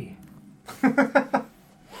 3.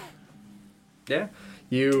 Yeah.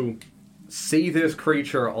 You see this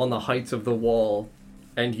creature on the heights of the wall,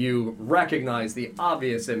 and you recognize the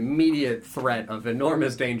obvious immediate threat of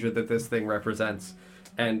enormous danger that this thing represents,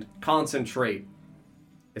 and concentrate,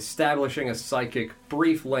 establishing a psychic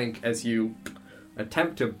brief link as you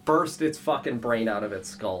attempt to burst its fucking brain out of its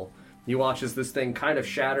skull. You watch as this thing kind of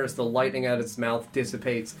shatters, the lightning out of its mouth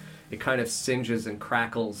dissipates, it kind of singes and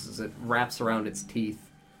crackles as it wraps around its teeth,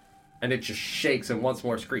 and it just shakes and once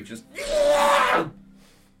more screeches. Yeah.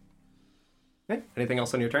 Anything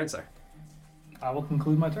else on your turn, sir? I will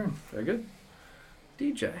conclude my turn. Very good.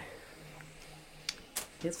 DJ.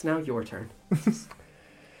 It's now your turn.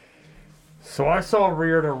 So I saw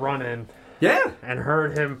Rearder run in. Yeah. And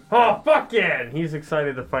heard him. Oh, fuck yeah! And he's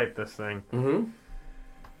excited to fight this thing. Mm-hmm.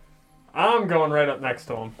 I'm going right up next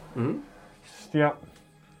to him. Mm-hmm. Yep.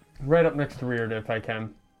 Right up next to Rearder if I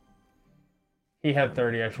can. He had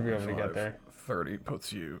 30. I should be able to get there. 30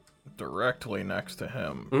 puts you directly next to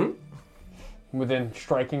him. Mm-hmm. Within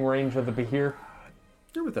striking range of the Behir.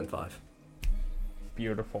 You're within 5.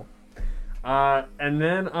 Beautiful. And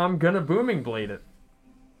then I'm gonna Booming Blade it.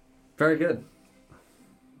 Very good.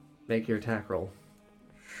 Make your attack roll.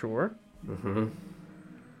 Sure. Mm-hmm.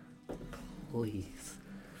 Please.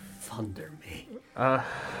 Thunder me.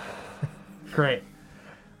 Great.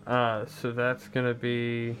 So that's gonna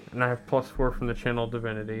be... And I have +4 from the Channel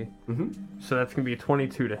Divinity. Mm-hmm. So that's gonna be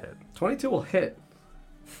 22 to hit. 22 will hit.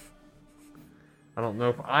 I don't know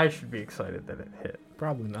if I should be excited that it hit.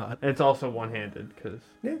 Probably not. It's also one-handed, because...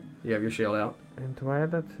 Yeah. You have your shield out. And do I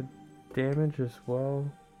add that to damage as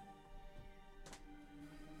well?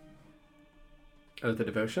 Oh, the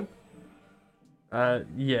devotion?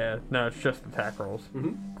 Yeah. No, it's just attack rolls.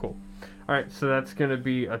 Mm-hmm. Cool. Alright, so that's going to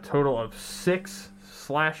be a total of 6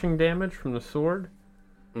 slashing damage from the sword.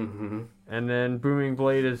 Mm-hmm. And then Booming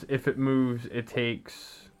Blade is, if it moves, it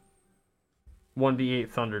takes 1d8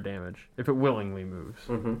 thunder damage. If it willingly moves.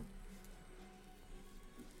 Mm-hmm.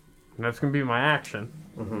 And that's going to be my action.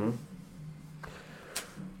 Mm-hmm.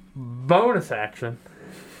 Bonus action.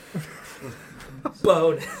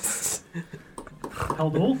 Bonus.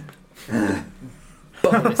 Held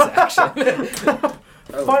Bonus action.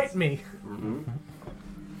 Fight me! Mm-hmm.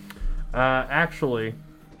 Actually,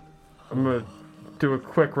 I'm going to do a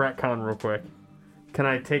quick retcon real quick. Can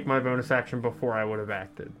I take my bonus action before I would have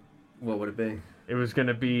acted? What would it be? It was going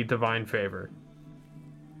to be Divine Favor.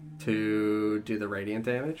 To do the radiant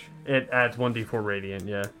damage? It adds 1d4 radiant,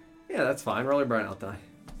 yeah. Yeah, that's fine. Roll your burnout die.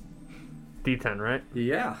 D10, right?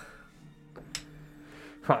 Yeah.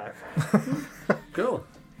 5. Cool.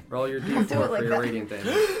 Roll your Don't do d4 it like for your that. radiant damage.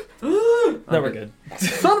 No, we're good.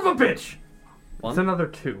 Son of a bitch! One? It's another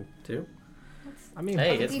 2. 2? I mean,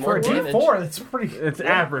 Hey, it's for more a damage. D4, that's pretty... It's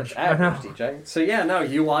average. It's average, DJ. So yeah, no,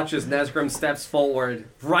 you watch as Nesgrim steps forward,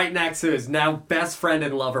 right next to his now best friend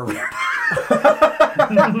and lover.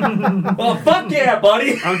 Well, fuck yeah,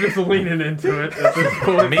 buddy! I'm just leaning into it at this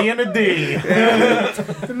point. Me and a D.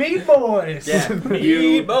 The Meat Boys! Yeah, The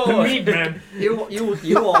meat man. you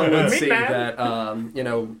all would Meat see man. that,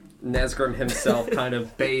 Nesgrim himself kind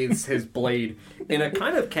of bathes his blade in a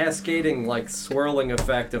kind of cascading, like, swirling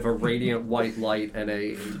effect of a radiant white light and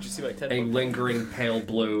a lingering pale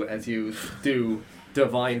blue as you do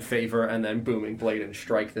divine favor and then booming blade and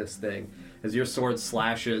strike this thing. As your sword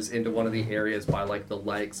slashes into one of the areas by, like, the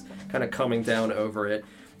legs, kind of coming down over it,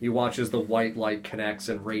 you watch as the white light connects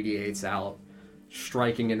and radiates out,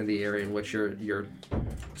 striking into the area in which your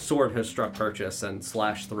sword has struck purchase and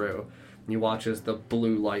slashed through. You watch as the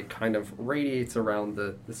blue light kind of radiates around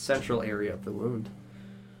the central area of the wound.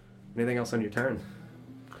 Anything else on your turn?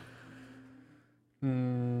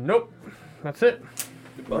 Nope. That's it.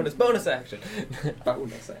 Bonus action.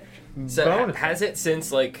 Bonus action. So Bonus. has it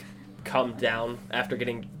since like come down after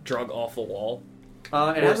getting drug off the wall?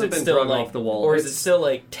 It hasn't been still drug off the wall. Or is it still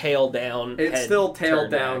like tail down? It's head still tailed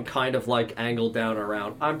turned down, back? kind of like angled down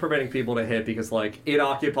around. I'm permitting people to hit because, like, it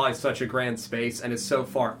occupies such a grand space and is so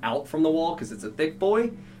far out from the wall because it's a thick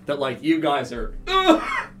boy that, like, you guys are.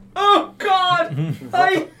 Oh God!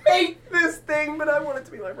 I hate this thing, but I want it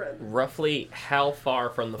to be my friend. Roughly how far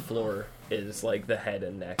from the floor is like the head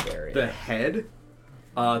and neck area? The head?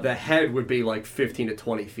 The head would be like 15 to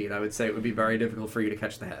 20 feet. I would say it would be very difficult for you to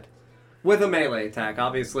catch the head. With a melee attack.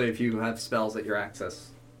 Obviously, if you have spells at your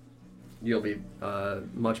access, you'll be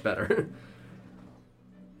much better.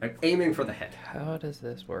 Like, aiming for the head. How does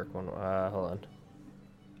this work? Hold on.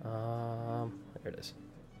 There it is.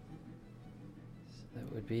 So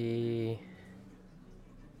that would be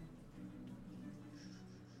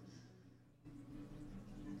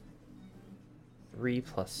 3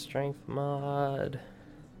 plus strength mod.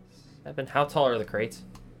 7. How tall are the crates?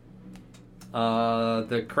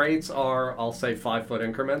 The crates are, I'll say, 5 foot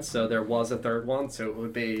increments. So there was a third one, so it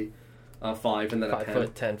would be 5 and then 5 a 10.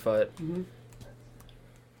 foot, 10 foot. Mm-hmm.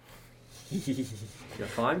 You're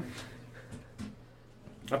fine.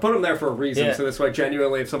 I put them there for a reason, Yeah. so this way,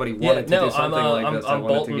 genuinely, if somebody wanted to do something like this, I I'm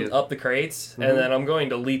wanted to bolting get... up the crates, Mhm. and then I'm going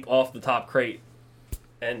to leap off the top crate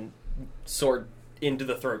and sword into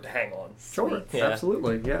the throat to hang on. Sure, Yeah.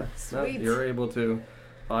 absolutely, yeah. No, Sweet. you're able to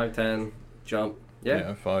 5, 10, jump.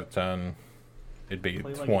 Yeah. 5, 10. It'd be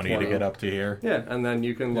Play like 20 to 20. get up to here. Yeah, and then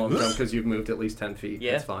you can long jump because you've moved at least 10 feet.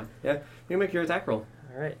 Yeah. That's fine. Yeah, you can make your attack roll.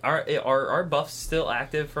 All right. Are our buffs still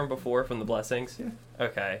active from before, from the blessings? Yeah.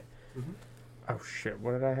 Okay. Oh shit!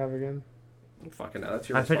 What did I have again? Fucking hell, that's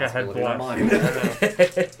your I think I had responsibility, not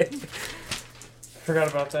blessed. mine. Forgot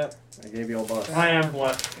about that. I gave you a buff. I am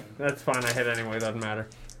blessed. That's fine. I hit anyway. Doesn't matter.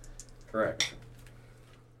 Correct.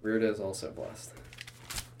 Weird is also blessed.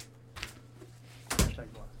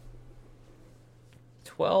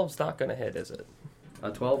 12's not gonna hit, is it?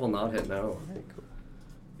 A 12 will not hit, no. Very cool.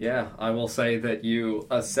 Yeah, I will say that you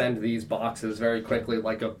ascend these boxes very quickly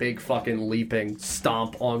like a big fucking leaping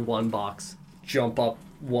stomp on one box, jump up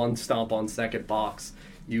one stomp on second box.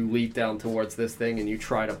 You leap down towards this thing and you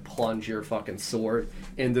try to plunge your fucking sword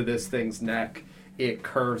into this thing's neck. It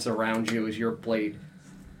curves around you as your blade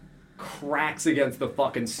cracks against the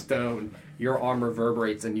fucking stone. Your arm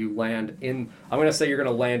reverberates and you land in... I'm going to say you're going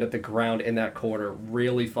to land at the ground in that corner,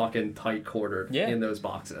 really fucking tight quartered Yeah. in those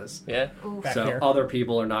boxes. Yeah. Ooh. Back So here. other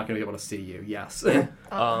people are not going to be able to see you. Yes.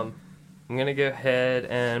 I'm gonna go ahead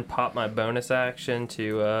and pop my bonus action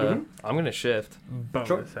to. I'm gonna shift.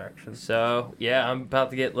 Bonus action. So yeah, I'm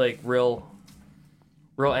about to get like real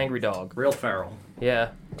angry dog. Real feral.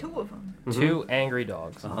 Yeah, 2 of them. 2 angry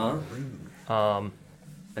dogs. Uh-huh.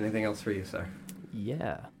 Anything else for you, sir?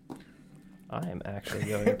 Yeah. I am actually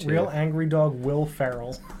going to. Real angry dog Will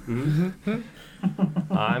Ferrell. I'm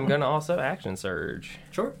gonna also action surge,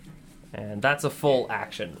 Sure. and that's a full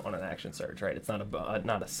action on an action surge, right? It's not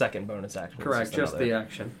not a second bonus action. it's Correct. Just another. the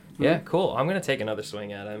action. Yeah, cool. I'm gonna take another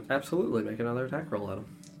swing at him. Absolutely. Make another attack roll at him.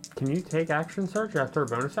 Can you take action surge after a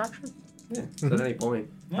bonus action? Yeah. At any point.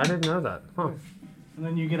 I didn't know that. Huh. And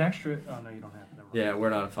then you get extra. Oh no, you don't have. Never mind. Yeah, we're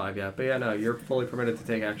not at 5 yet. But yeah, no, you're fully permitted to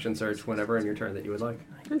take action surge whenever in your turn that you would like.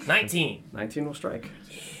 19. 19 will strike.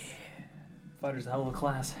 Fighter's a hell of a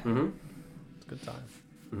class. Mm-hmm. Good time.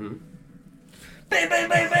 Mm-hmm. Bam, bam,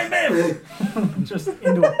 bam, bam, bam. Just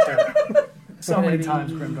into a parrot. So many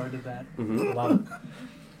times Grimgar did that. Mm-hmm. Love it.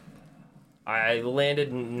 I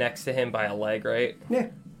landed next to him by a leg, right? Yeah.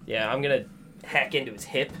 Yeah, I'm gonna hack into his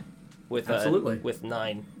hip with Absolutely. with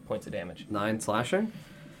 9 points of damage. 9 slashing?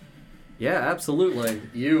 Yeah, absolutely.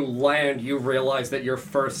 You land, you realize that your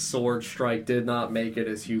first sword strike did not make it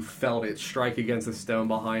as you felt it strike against the stone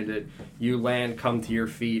behind it. You land, come to your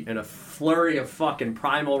feet in a flurry of fucking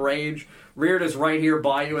primal rage. Reard is right here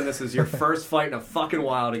by you, and this is your first fight in a fucking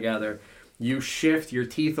while together. You shift, your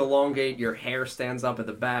teeth elongate, your hair stands up at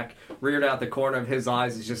the back. Reard out the corner of his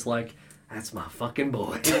eyes is just like, that's my fucking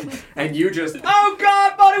boy. And you just, oh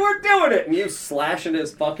God, buddy, we're doing it! And you slash at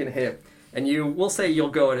his fucking hip. And we'll say you'll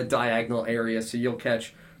go at a diagonal area, so you'll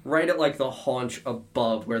catch right at like the haunch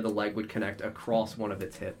above where the leg would connect across one of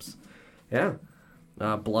its hips. Yeah.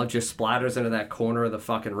 Blood just splatters into that corner of the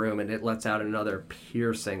fucking room, and it lets out another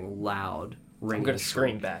piercing, loud, ringing I'm gonna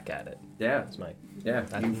scream shriek. back at it. Yeah. That's my... Yeah,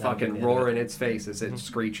 you fucking roar in its face as it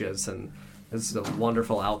screeches, and this is a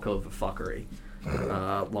wonderful alcove of fuckery.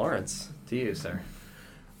 Lawrence, to you, sir.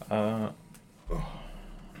 Move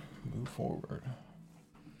forward.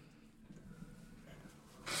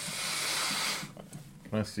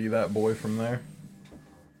 Can I see that boy from there?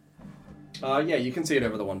 Yeah, you can see it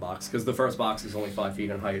over the one box, because the first box is only 5 feet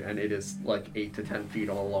in height, and it is like 8 to 10 feet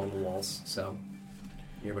all along the walls, so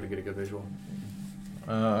you're able to get a good visual.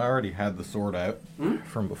 I already had the sword out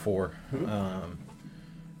from before,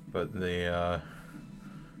 but the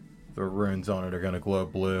runes on it are going to glow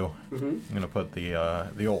blue. I'm going to put the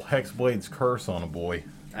old Hexblade's Curse on a boy.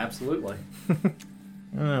 Absolutely.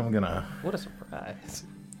 And I'm going to What a surprise.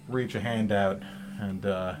 reach a hand out and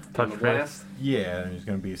Touch blast. yeah, there's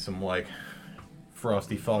going to be some like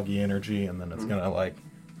frosty, foggy energy, and then it's going to like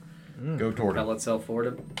go toward Propel it. itself forward.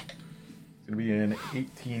 It's going to be an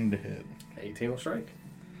 18 to hit. 18 will strike.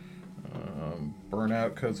 Burn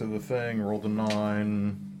out because of the thing, rolled a 9,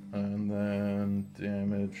 and then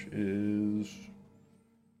damage is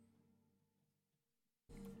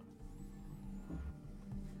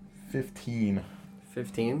 15.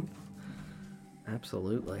 15.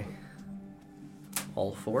 Absolutely.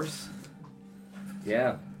 All force.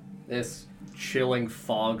 Yeah. This chilling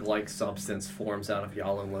fog-like substance forms out of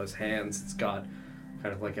Yalanlo's hands. It's got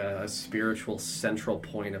kind of like a spiritual central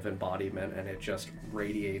point of embodiment, and it just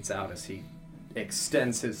radiates out as he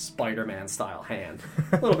extends his Spider-Man style hand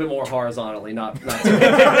a little bit more horizontally, not to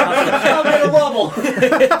the level.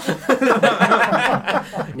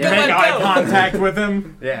 You make eye contact with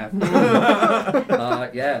him. Yeah.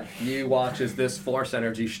 Yeah. You watch as this force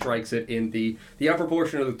energy strikes it in the upper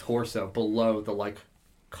portion of the torso, below the like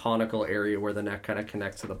conical area where the neck kind of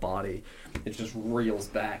connects to the body. It just reels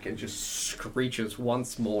back and just screeches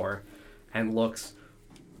once more and looks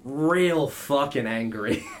real fucking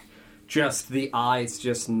angry. Just the eyes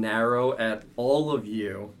just narrow at all of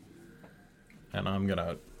you. And I'm going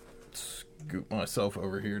to scoop myself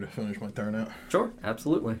over here to finish my turn out. Sure,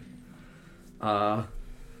 absolutely. That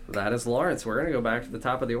is Lawrence. We're going to go back to the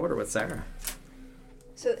top of the order with Sarah.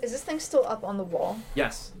 So is this thing still up on the wall?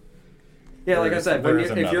 Yes. Yeah, like I said, There is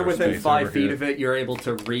if you're another within space 5 over feet here. of it, you're able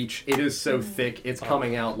to reach. It is so thick, it's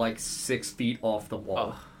coming out like 6 feet off the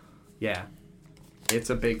wall. Yeah. It's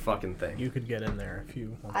a big fucking thing. You could get in there if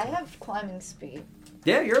you want I to. have climbing speed.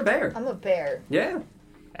 Yeah, you're a bear. I'm a bear. Yeah.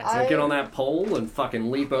 So get on that pole and fucking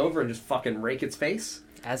leap over and just fucking rake its face.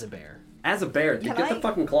 As a bear. As a bear, you Can get the I-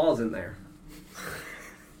 fucking claws in there.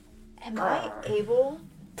 Am I able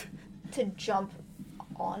to jump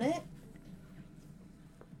on it?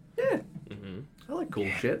 Yeah. I like cool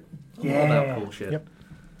shit. I'm all about cool shit. Yep.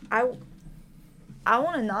 I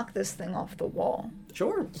want to knock this thing off the wall.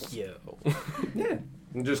 Sure. Yo. Yeah.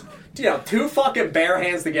 And just, 2 fucking bare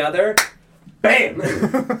hands together. Bam!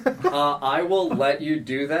 I will let you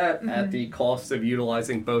do that at the cost of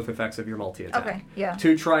utilizing both effects of your multi-attack. Okay, yeah.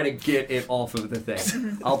 To try to get it off of the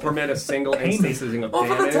thing. I'll permit a single instancing of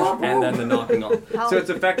damage and then the knocking off. So it's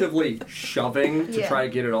effectively shoving to Yeah. try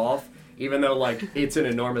to get it off, even though, like, it's an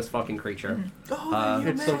enormous fucking creature.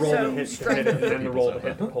 It's the roll to hit to hit it, and the roll to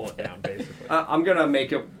hit to pull it down, basically. I'm going to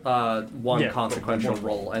make it one Yeah, consequential one.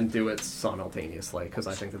 roll and do it simultaneously, because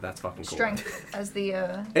I think that's fucking cool. Strength as the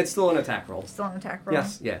It's still an attack roll. still an attack roll.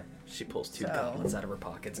 Yes, yeah. She pulls 2 So- goblins out of her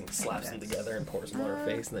pockets and slaps them together and pours them on her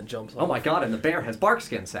face and then jumps off. Oh my god, and the bear has bark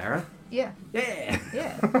skin, Sarah. Yeah. Yeah.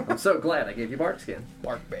 Yeah. I'm so glad I gave you bark skin.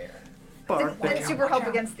 Bark bear. Didn't super help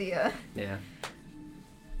against the Yeah.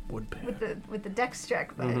 Wood bear. with the dex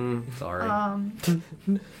check, but Sorry.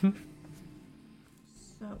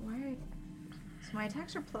 so where? So my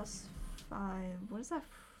attacks are +5. What is that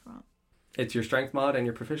from? It's your strength mod and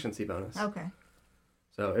your proficiency bonus. Okay.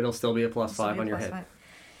 So it'll still be a +5 So on your +5. hit.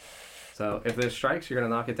 So if this strikes, you're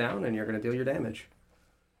going to knock it down and you're going to deal your damage.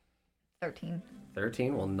 13.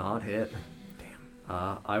 13 will not hit.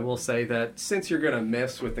 Damn. I will say that since you're going to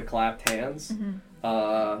miss with the clapped hands,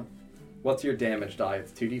 what's your damage die?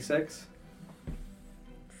 It's 2d6?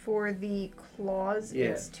 For the claws, Yeah.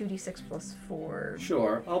 it's 2d6 +4.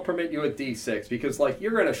 Sure. I'll permit you a d6 because, like,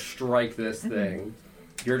 you're going to strike this thing.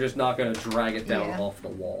 You're just not going to drag it down Yeah. off the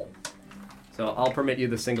wall. So I'll permit you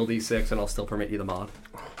the single d6 and I'll still permit you the mod.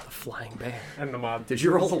 A flying bear. And the mob. Did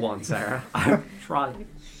you roll a 1, Sarah? I'm trying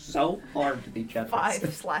so hard to be generous.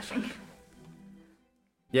 5 slashing.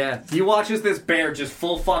 Yeah, you watch as this bear just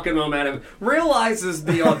full fucking momentum realizes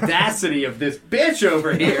the audacity of this bitch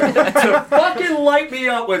over here to fucking light me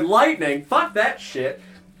up with lightning. Fuck that shit.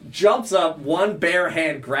 Jumps up, one bare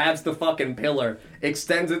hand grabs the fucking pillar,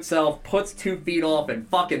 extends itself, puts 2 feet off, and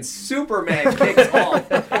fucking Superman kicks off.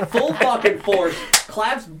 Full fucking force,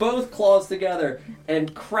 claps both claws together,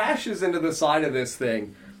 and crashes into the side of this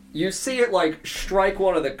thing. You see it, like, strike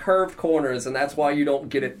one of the curved corners, and that's why you don't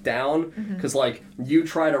get it down. Because, like, you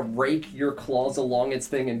try to rake your claws along its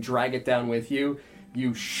thing and drag it down with you.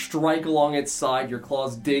 You strike along its side, your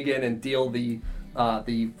claws dig in and deal the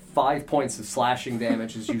 5 points of slashing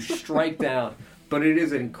damage as you strike down. But it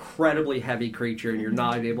is an incredibly heavy creature, and you're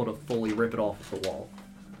not able to fully rip it off the wall.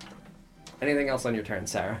 Anything else on your turn,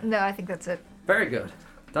 Sarah? No, I think that's it. Very good.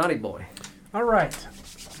 Donnie boy. All right.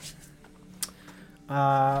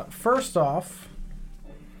 First off,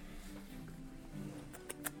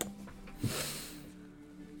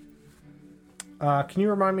 can you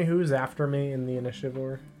remind me who's after me in the initiative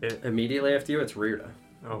order? Immediately after you, it's Rearda.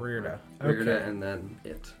 Rearda. Rearda and then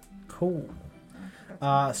it. Cool.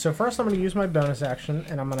 So first I'm going to use my bonus action,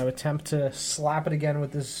 and I'm going to attempt to slap it again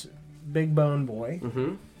with this big bone boy.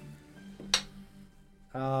 Mm-hmm.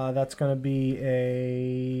 That's going to be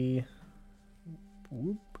a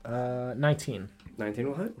 19. 19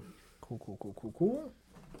 will hit. Cool.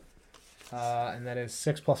 And that is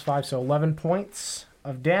 6 plus 5, so 11 points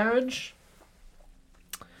of damage.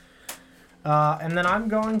 And then I'm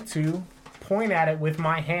going to point at it with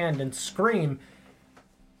my hand and scream,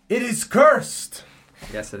 "It is cursed!"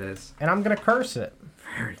 Yes, it is. And I'm going to curse it.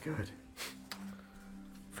 Very good.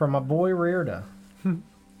 For my boy Rearda. I'm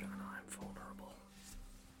vulnerable.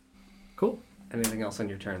 Cool. Anything else on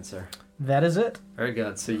your turn, sir? That is it. Very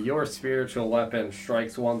good. So your spiritual weapon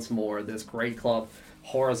strikes once more. This great club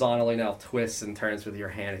horizontally now twists and turns with your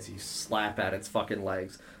hand as you slap at its fucking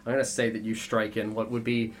legs. I'm going to say that you strike in what would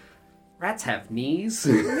be... Rats have knees.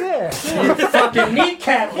 Yeah. You fucking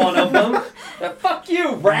kneecap one of them. Fuck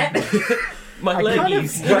you, rat. My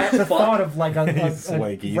leggies. Rat the thought of like a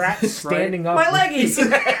Leggies. rat standing up. My leggies.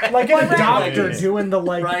 Like a rat doctor leggies. doing the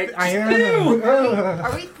like Right. iron.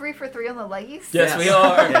 Are we 3 for 3 on the leggies? Yes, we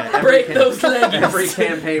are. Yeah, Break those leggies. Every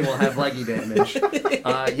campaign will have leggy damage.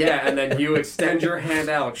 And then you extend your hand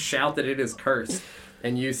out, shout that it is cursed,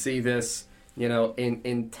 and you see this, in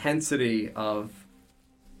intensity of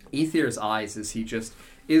Aether's eyes as he just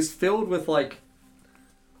is filled with like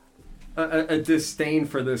a disdain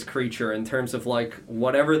for this creature in terms of like,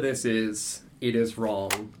 whatever this is, it is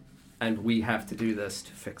wrong, and we have to do this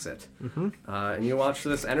to fix it. Mm-hmm. And you watch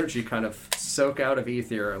this energy kind of soak out of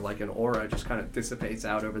Aether, like an aura just kind of dissipates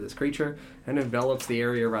out over this creature and envelops the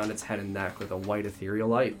area around its head and neck with a white ethereal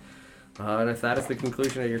light. And if that is the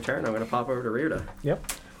conclusion of your turn, I'm going to pop over to Rearda.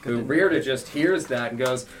 Yep. Who Rearda just hears that and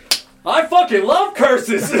goes, "I fucking love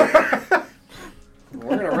curses!"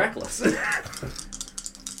 We're going to reckless.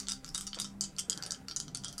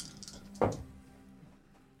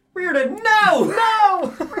 Rearda, no!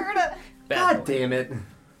 No! We're gonna... God damn it. He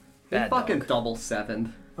Bad fucking dog. double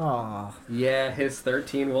sevened. Oh, Yeah, his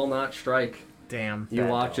 13 will not strike. damn. You Bad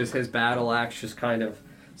watch dog. as his battle axe just kind of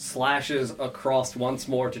slashes across once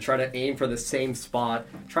more to try to aim for the same spot,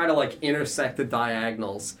 try to like intersect the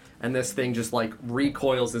diagonals, and this thing just like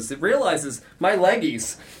recoils as it realizes my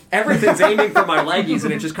leggies. Everything's aiming for my leggies,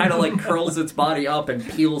 and it just kind of like curls its body up and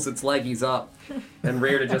peels its leggies up, and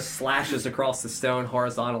Rearda just slashes across the stone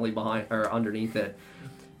horizontally behind or underneath it,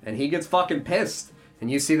 and he gets fucking pissed. And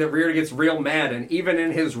you see that Rearda gets real mad, and even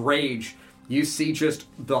in his rage, you see just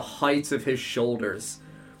the heights of his shoulders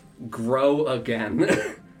grow again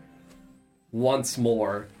once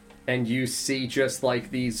more, and you see just like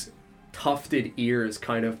these tufted ears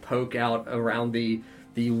kind of poke out around the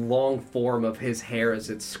long form of his hair as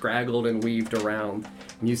it's scraggled and weaved around.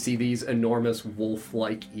 And you see these enormous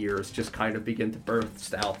wolf-like ears just kind of begin to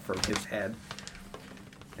burst out from his head.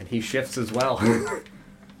 And he shifts as well.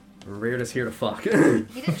 Rearda's here to fuck. He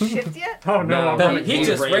didn't shift yet? Oh no. He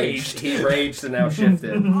just raged. He raged and now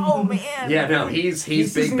shifted. Oh man. Yeah, no, he's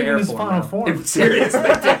This big isn't bear even his form final now. form. Seriously,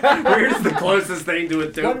 dude. Rearda's the closest thing to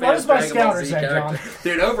a dope What ass is my Dragon Ball scouter Z say, character. John?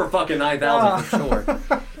 Dude, over fucking 9,000 for sure.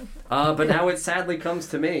 But now it sadly comes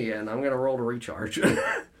to me, and I'm gonna roll to recharge.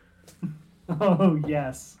 Oh,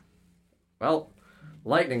 yes. Well,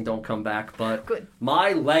 lightning don't come back, but Good.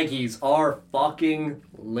 my leggies are fucking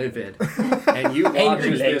livid. And you watch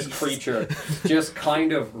Angry as this leggies. creature just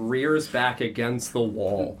kind of rears back against the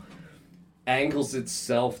wall, angles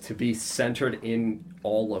itself to be centered in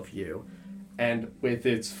all of you, and with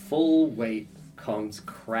its full weight comes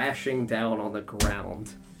crashing down on the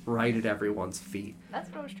ground right at everyone's feet. That's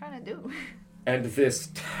what I was trying to do. and this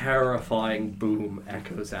terrifying boom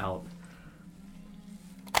echoes out.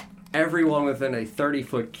 Everyone within a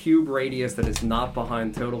 30-foot cube radius that is not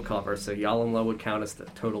behind total cover, so Yalanlo would count as the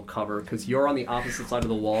total cover, because you're on the opposite side of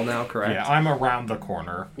the wall now, correct? Yeah, I'm around the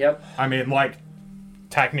corner. Yep. I mean, like,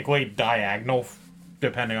 technically diagonal,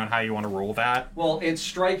 depending on how you want to rule that. Well, it's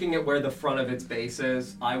striking at where the front of its base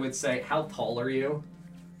is. I would say, how tall are you?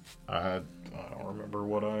 I don't remember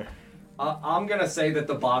what I... I'm going to say that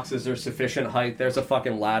the boxes are sufficient height. There's a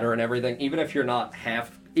fucking ladder and everything. Even if you're not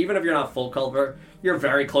full cover, you're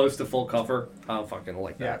very close to full cover. I don't fucking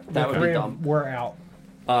like that. Yeah, That would be three dumb. We're out.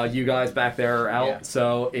 You guys back there are out, Yeah.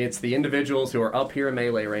 so it's the individuals who are up here in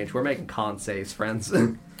melee range. We're making con saves, friends.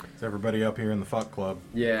 Is everybody up here in the fuck club?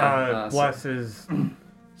 Yeah. Bless is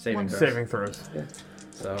saving throws. saving throws. Yeah.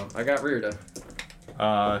 So, I got Rirda.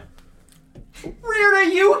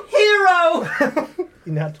 Rirda, you hero!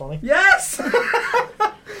 Not 20. Yes!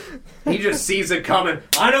 He just sees it coming.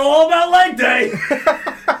 I know all about leg day!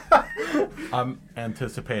 I'm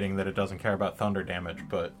anticipating that it doesn't care about thunder damage,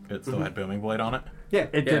 but it still had Booming Blade on it. Yeah.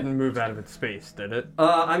 It didn't move out of its space, did it?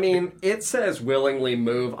 I mean, it says willingly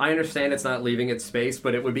move. I understand it's not leaving its space,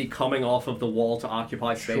 but it would be coming off of the wall to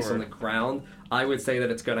occupy space Sure. on the ground. I would say that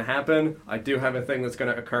it's going to happen. I do have a thing that's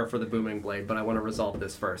going to occur for the Booming Blade, but I want to resolve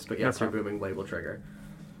this first. But yes, Okay. your Booming Blade will trigger.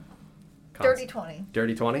 Dirty 20.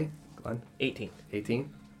 Dirty 20? Glenn? 18.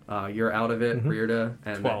 18? You're out of it, Rirda.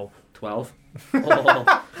 And 12. 12?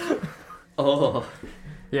 Oh. Oh.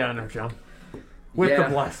 Yeah, I know, John. With Yeah. the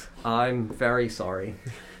bless. I'm very sorry.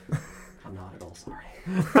 I'm not at all sorry.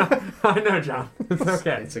 I know, John. It's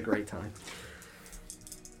okay. It's a great time.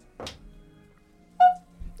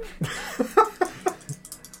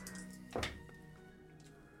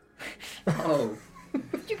 Oh,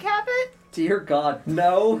 Did you cap it? dear God,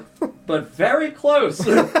 no. But very close.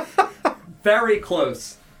 Very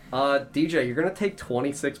close. DJ, you're going to take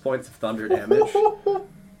 26 points of thunder damage.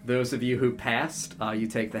 Those of you who passed, you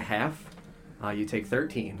take the half. You take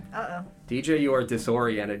 13. Uh-oh. DJ, you are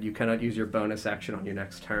disoriented. You cannot use your bonus action on your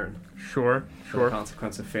next turn. Sure, For the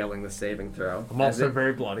consequence of failing the saving throw. I'm also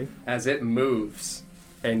very bloody. As it moves,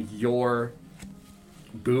 and your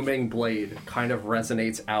booming blade kind of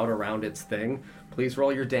resonates out around its thing, please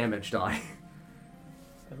roll your damage die.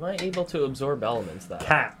 Am I able to absorb elements, though?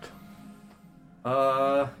 Capped.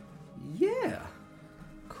 Yeah.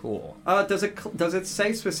 Cool. Does it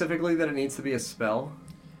say specifically that it needs to be a spell?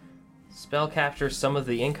 Spell captures some of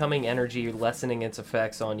the incoming energy, lessening its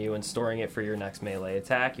effects on you and storing it for your next melee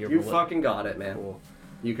attack. You fucking got it, man. Cool.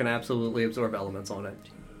 You can absolutely absorb elements on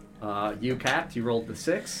it. You capped, you rolled the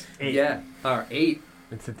 6. 8. Yeah. 8.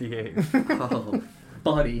 It's a D8. Oh,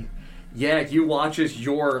 buddy. Yeah, you watch as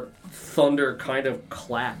your thunder kind of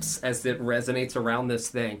claps as it resonates around this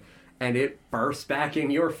thing, and it bursts back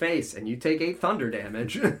in your face, and you take 8 thunder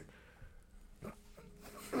damage.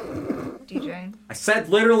 DJ. I said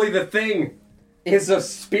literally the thing is a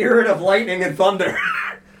spirit of lightning and thunder.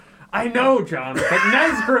 I know, John, but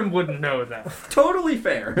Nesgrim wouldn't know that. Totally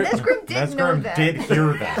fair. Nesgrim did know Nesgrim that. did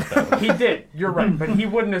hear that, though. He did. You're right, but he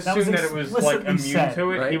wouldn't That was assume that it was like explicitly immune said,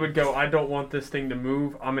 to it. right? He would go, "I don't want this thing to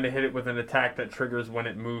move. I'm going to hit it with an attack that triggers when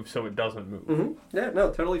it moves, so it doesn't move." Mm-hmm. Yeah, no,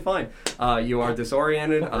 totally fine. You are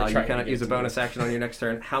disoriented. We're You trying cannot to use a get to bonus action on your next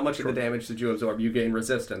turn. How much of the damage did you absorb? You gain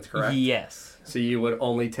resistance, correct? Yes. So you would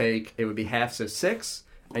only take, it would be half, so 6,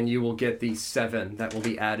 and you will get the 7 that will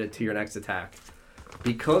be added to your next attack.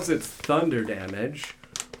 Because it's thunder damage,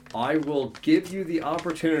 I will give you the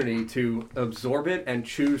opportunity to absorb it and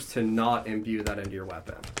choose to not imbue that into your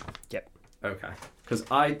weapon. Yep. Okay. Because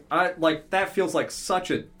I like, that feels like such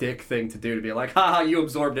a dick thing to do, to be like, haha, you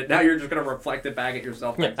absorbed it, now you're just going to reflect it back at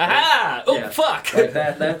yourself. next turn. Aha! Oh, Yeah. fuck! Like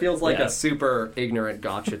that feels like Yeah. a super ignorant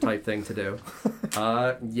gotcha type thing to do.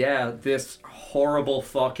 Yeah, this horrible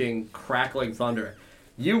fucking crackling thunder.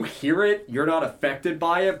 You hear it, you're not affected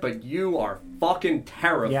by it, but you are fucking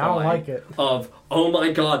terrified Yeah, I don't like it. of, oh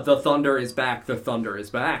my god, the thunder is back, the thunder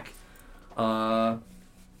is back.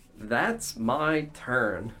 That's my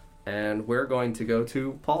turn, and we're going to go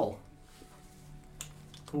to Paul.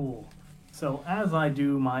 Cool. So as I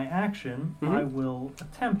do my action, Mhm. I will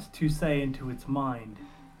attempt to say into its mind,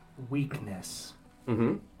 weakness.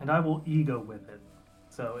 Mm-hmm. And I will ego with it.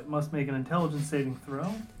 So it must make an intelligence saving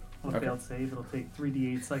throw. On a Okay. failed save, it'll take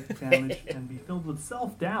 3d8 psychic damage and be filled with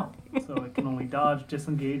self-doubt. So it can only dodge,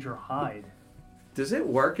 disengage, or hide. Does it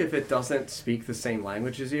work if it doesn't speak the same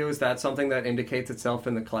language as you? Is that something that indicates itself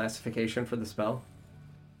in the classification for the spell?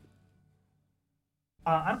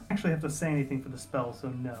 I don't actually have to say anything for the spell, so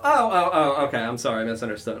no. Oh, okay. I'm sorry, I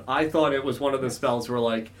misunderstood. I thought it was one of the spells where,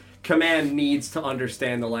 like, command needs to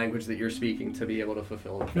understand the language that you're speaking to be able to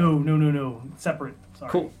fulfill the spell. No. Separate.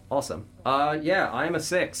 Sorry. Cool. Awesome. Yeah, I am a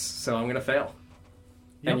 6, so I'm going to fail.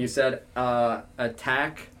 Yep. And you said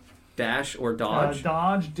attack, dash, or dodge?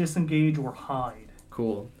 Dodge, disengage, or hide.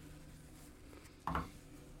 Cool.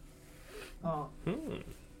 Oh.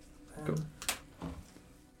 Cool.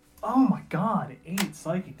 Oh my god, 8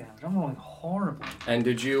 psychic damage. I'm rolling horribly. And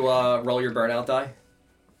did you roll your burnout die?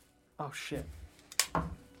 Oh shit.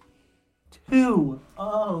 2.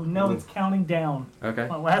 Oh no, it's counting down. Okay.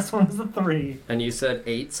 My last one was a 3. And you said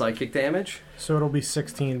 8 psychic damage? So it'll be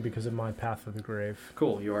 16 because of my Path of the Grave.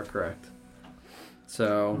 Cool, you are correct.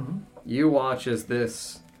 So, you watch as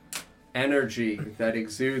this energy that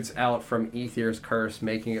exudes out from Aethir's curse,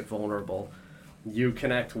 making it vulnerable. You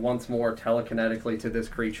connect once more telekinetically to this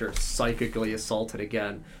creature, psychically assault it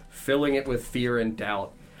again, filling it with fear and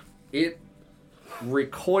doubt. It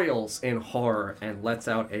recoils in horror and lets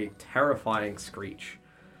out a terrifying screech.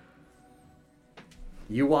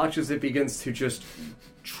 You watch as it begins to just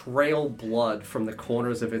trail blood from the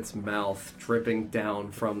corners of its mouth, dripping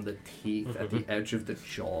down from the teeth at the edge of the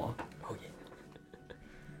jaw. Oh, yeah.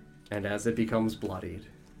 And as it becomes bloodied,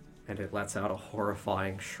 and it lets out a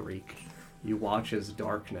horrifying shriek, you watch as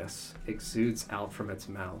darkness exudes out from its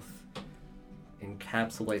mouth,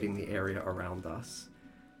 encapsulating the area around us.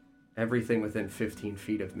 Everything within 15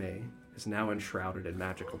 feet of me is now enshrouded in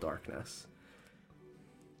magical darkness.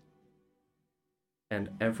 And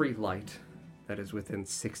every light that is within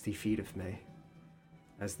 60 feet of me,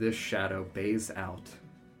 as this shadow bathes out,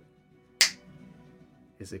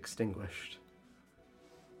 is extinguished.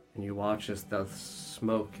 And you watch as the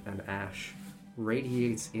smoke and ash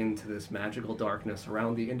radiates into this magical darkness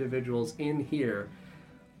around the individuals in here,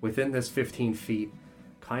 within this 15 feet,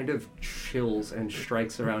 kind of chills and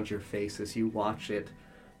strikes around your face as you watch it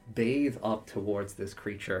bathe up towards this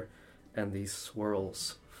creature, and these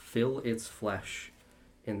swirls fill its flesh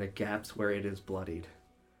in the gaps where it is bloodied,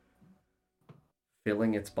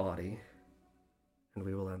 filling its body, and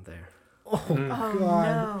we will end there. Oh, Oh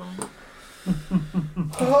God. no.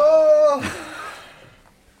 Oh.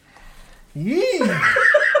 Yee.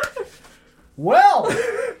 Well.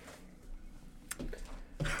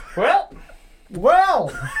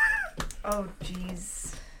 Oh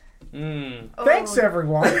jeez. Thanks,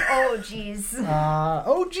 everyone. Oh jeez.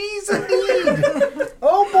 Oh, geez, indeed.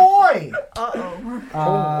 Oh, boy. Uh-oh.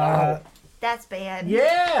 Wow. That's bad.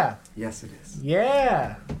 Yeah. Yes, it is.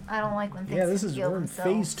 Yeah. I don't like when things Yeah, this is heal we're in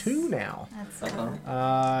themselves. phase 2 now.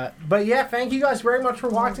 That's But yeah, thank you guys very much for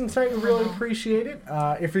watching tonight. We really appreciate it.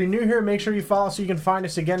 If you're new here, make sure you follow so you can find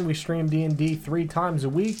us again. We stream D&D 3 times a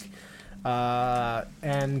week.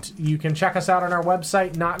 And you can check us out on our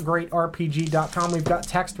website, notgreatrpg.com. We've got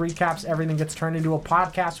text recaps. Everything gets turned into a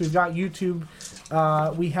podcast. We've got YouTube.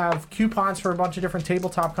 We have coupons for a bunch of different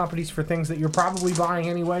tabletop companies for things that you're probably buying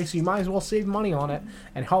anyway, so you might as well save money on it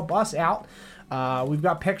and help us out. We've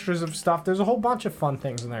got pictures of stuff. There's a whole bunch of fun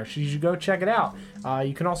things in there, so you should go check it out.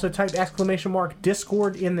 You can also type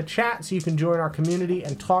 !Discord in the chat so you can join our community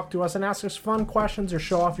and talk to us and ask us fun questions or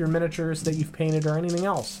show off your miniatures that you've painted or anything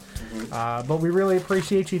else. But we really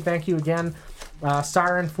appreciate you. Thank you again,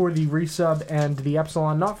 Siren for the resub and the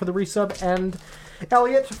Epsilon not for the resub, and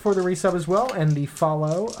Elliot for the resub as well, and the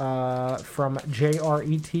follow from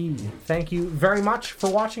JRET. Thank you very much for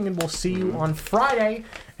watching, and we'll see you on Friday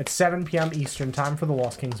at 7 p.m. Eastern Time for the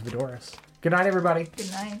Lost Kings of Edoras. Good night, everybody.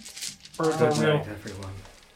 Good night. Good night, everyone.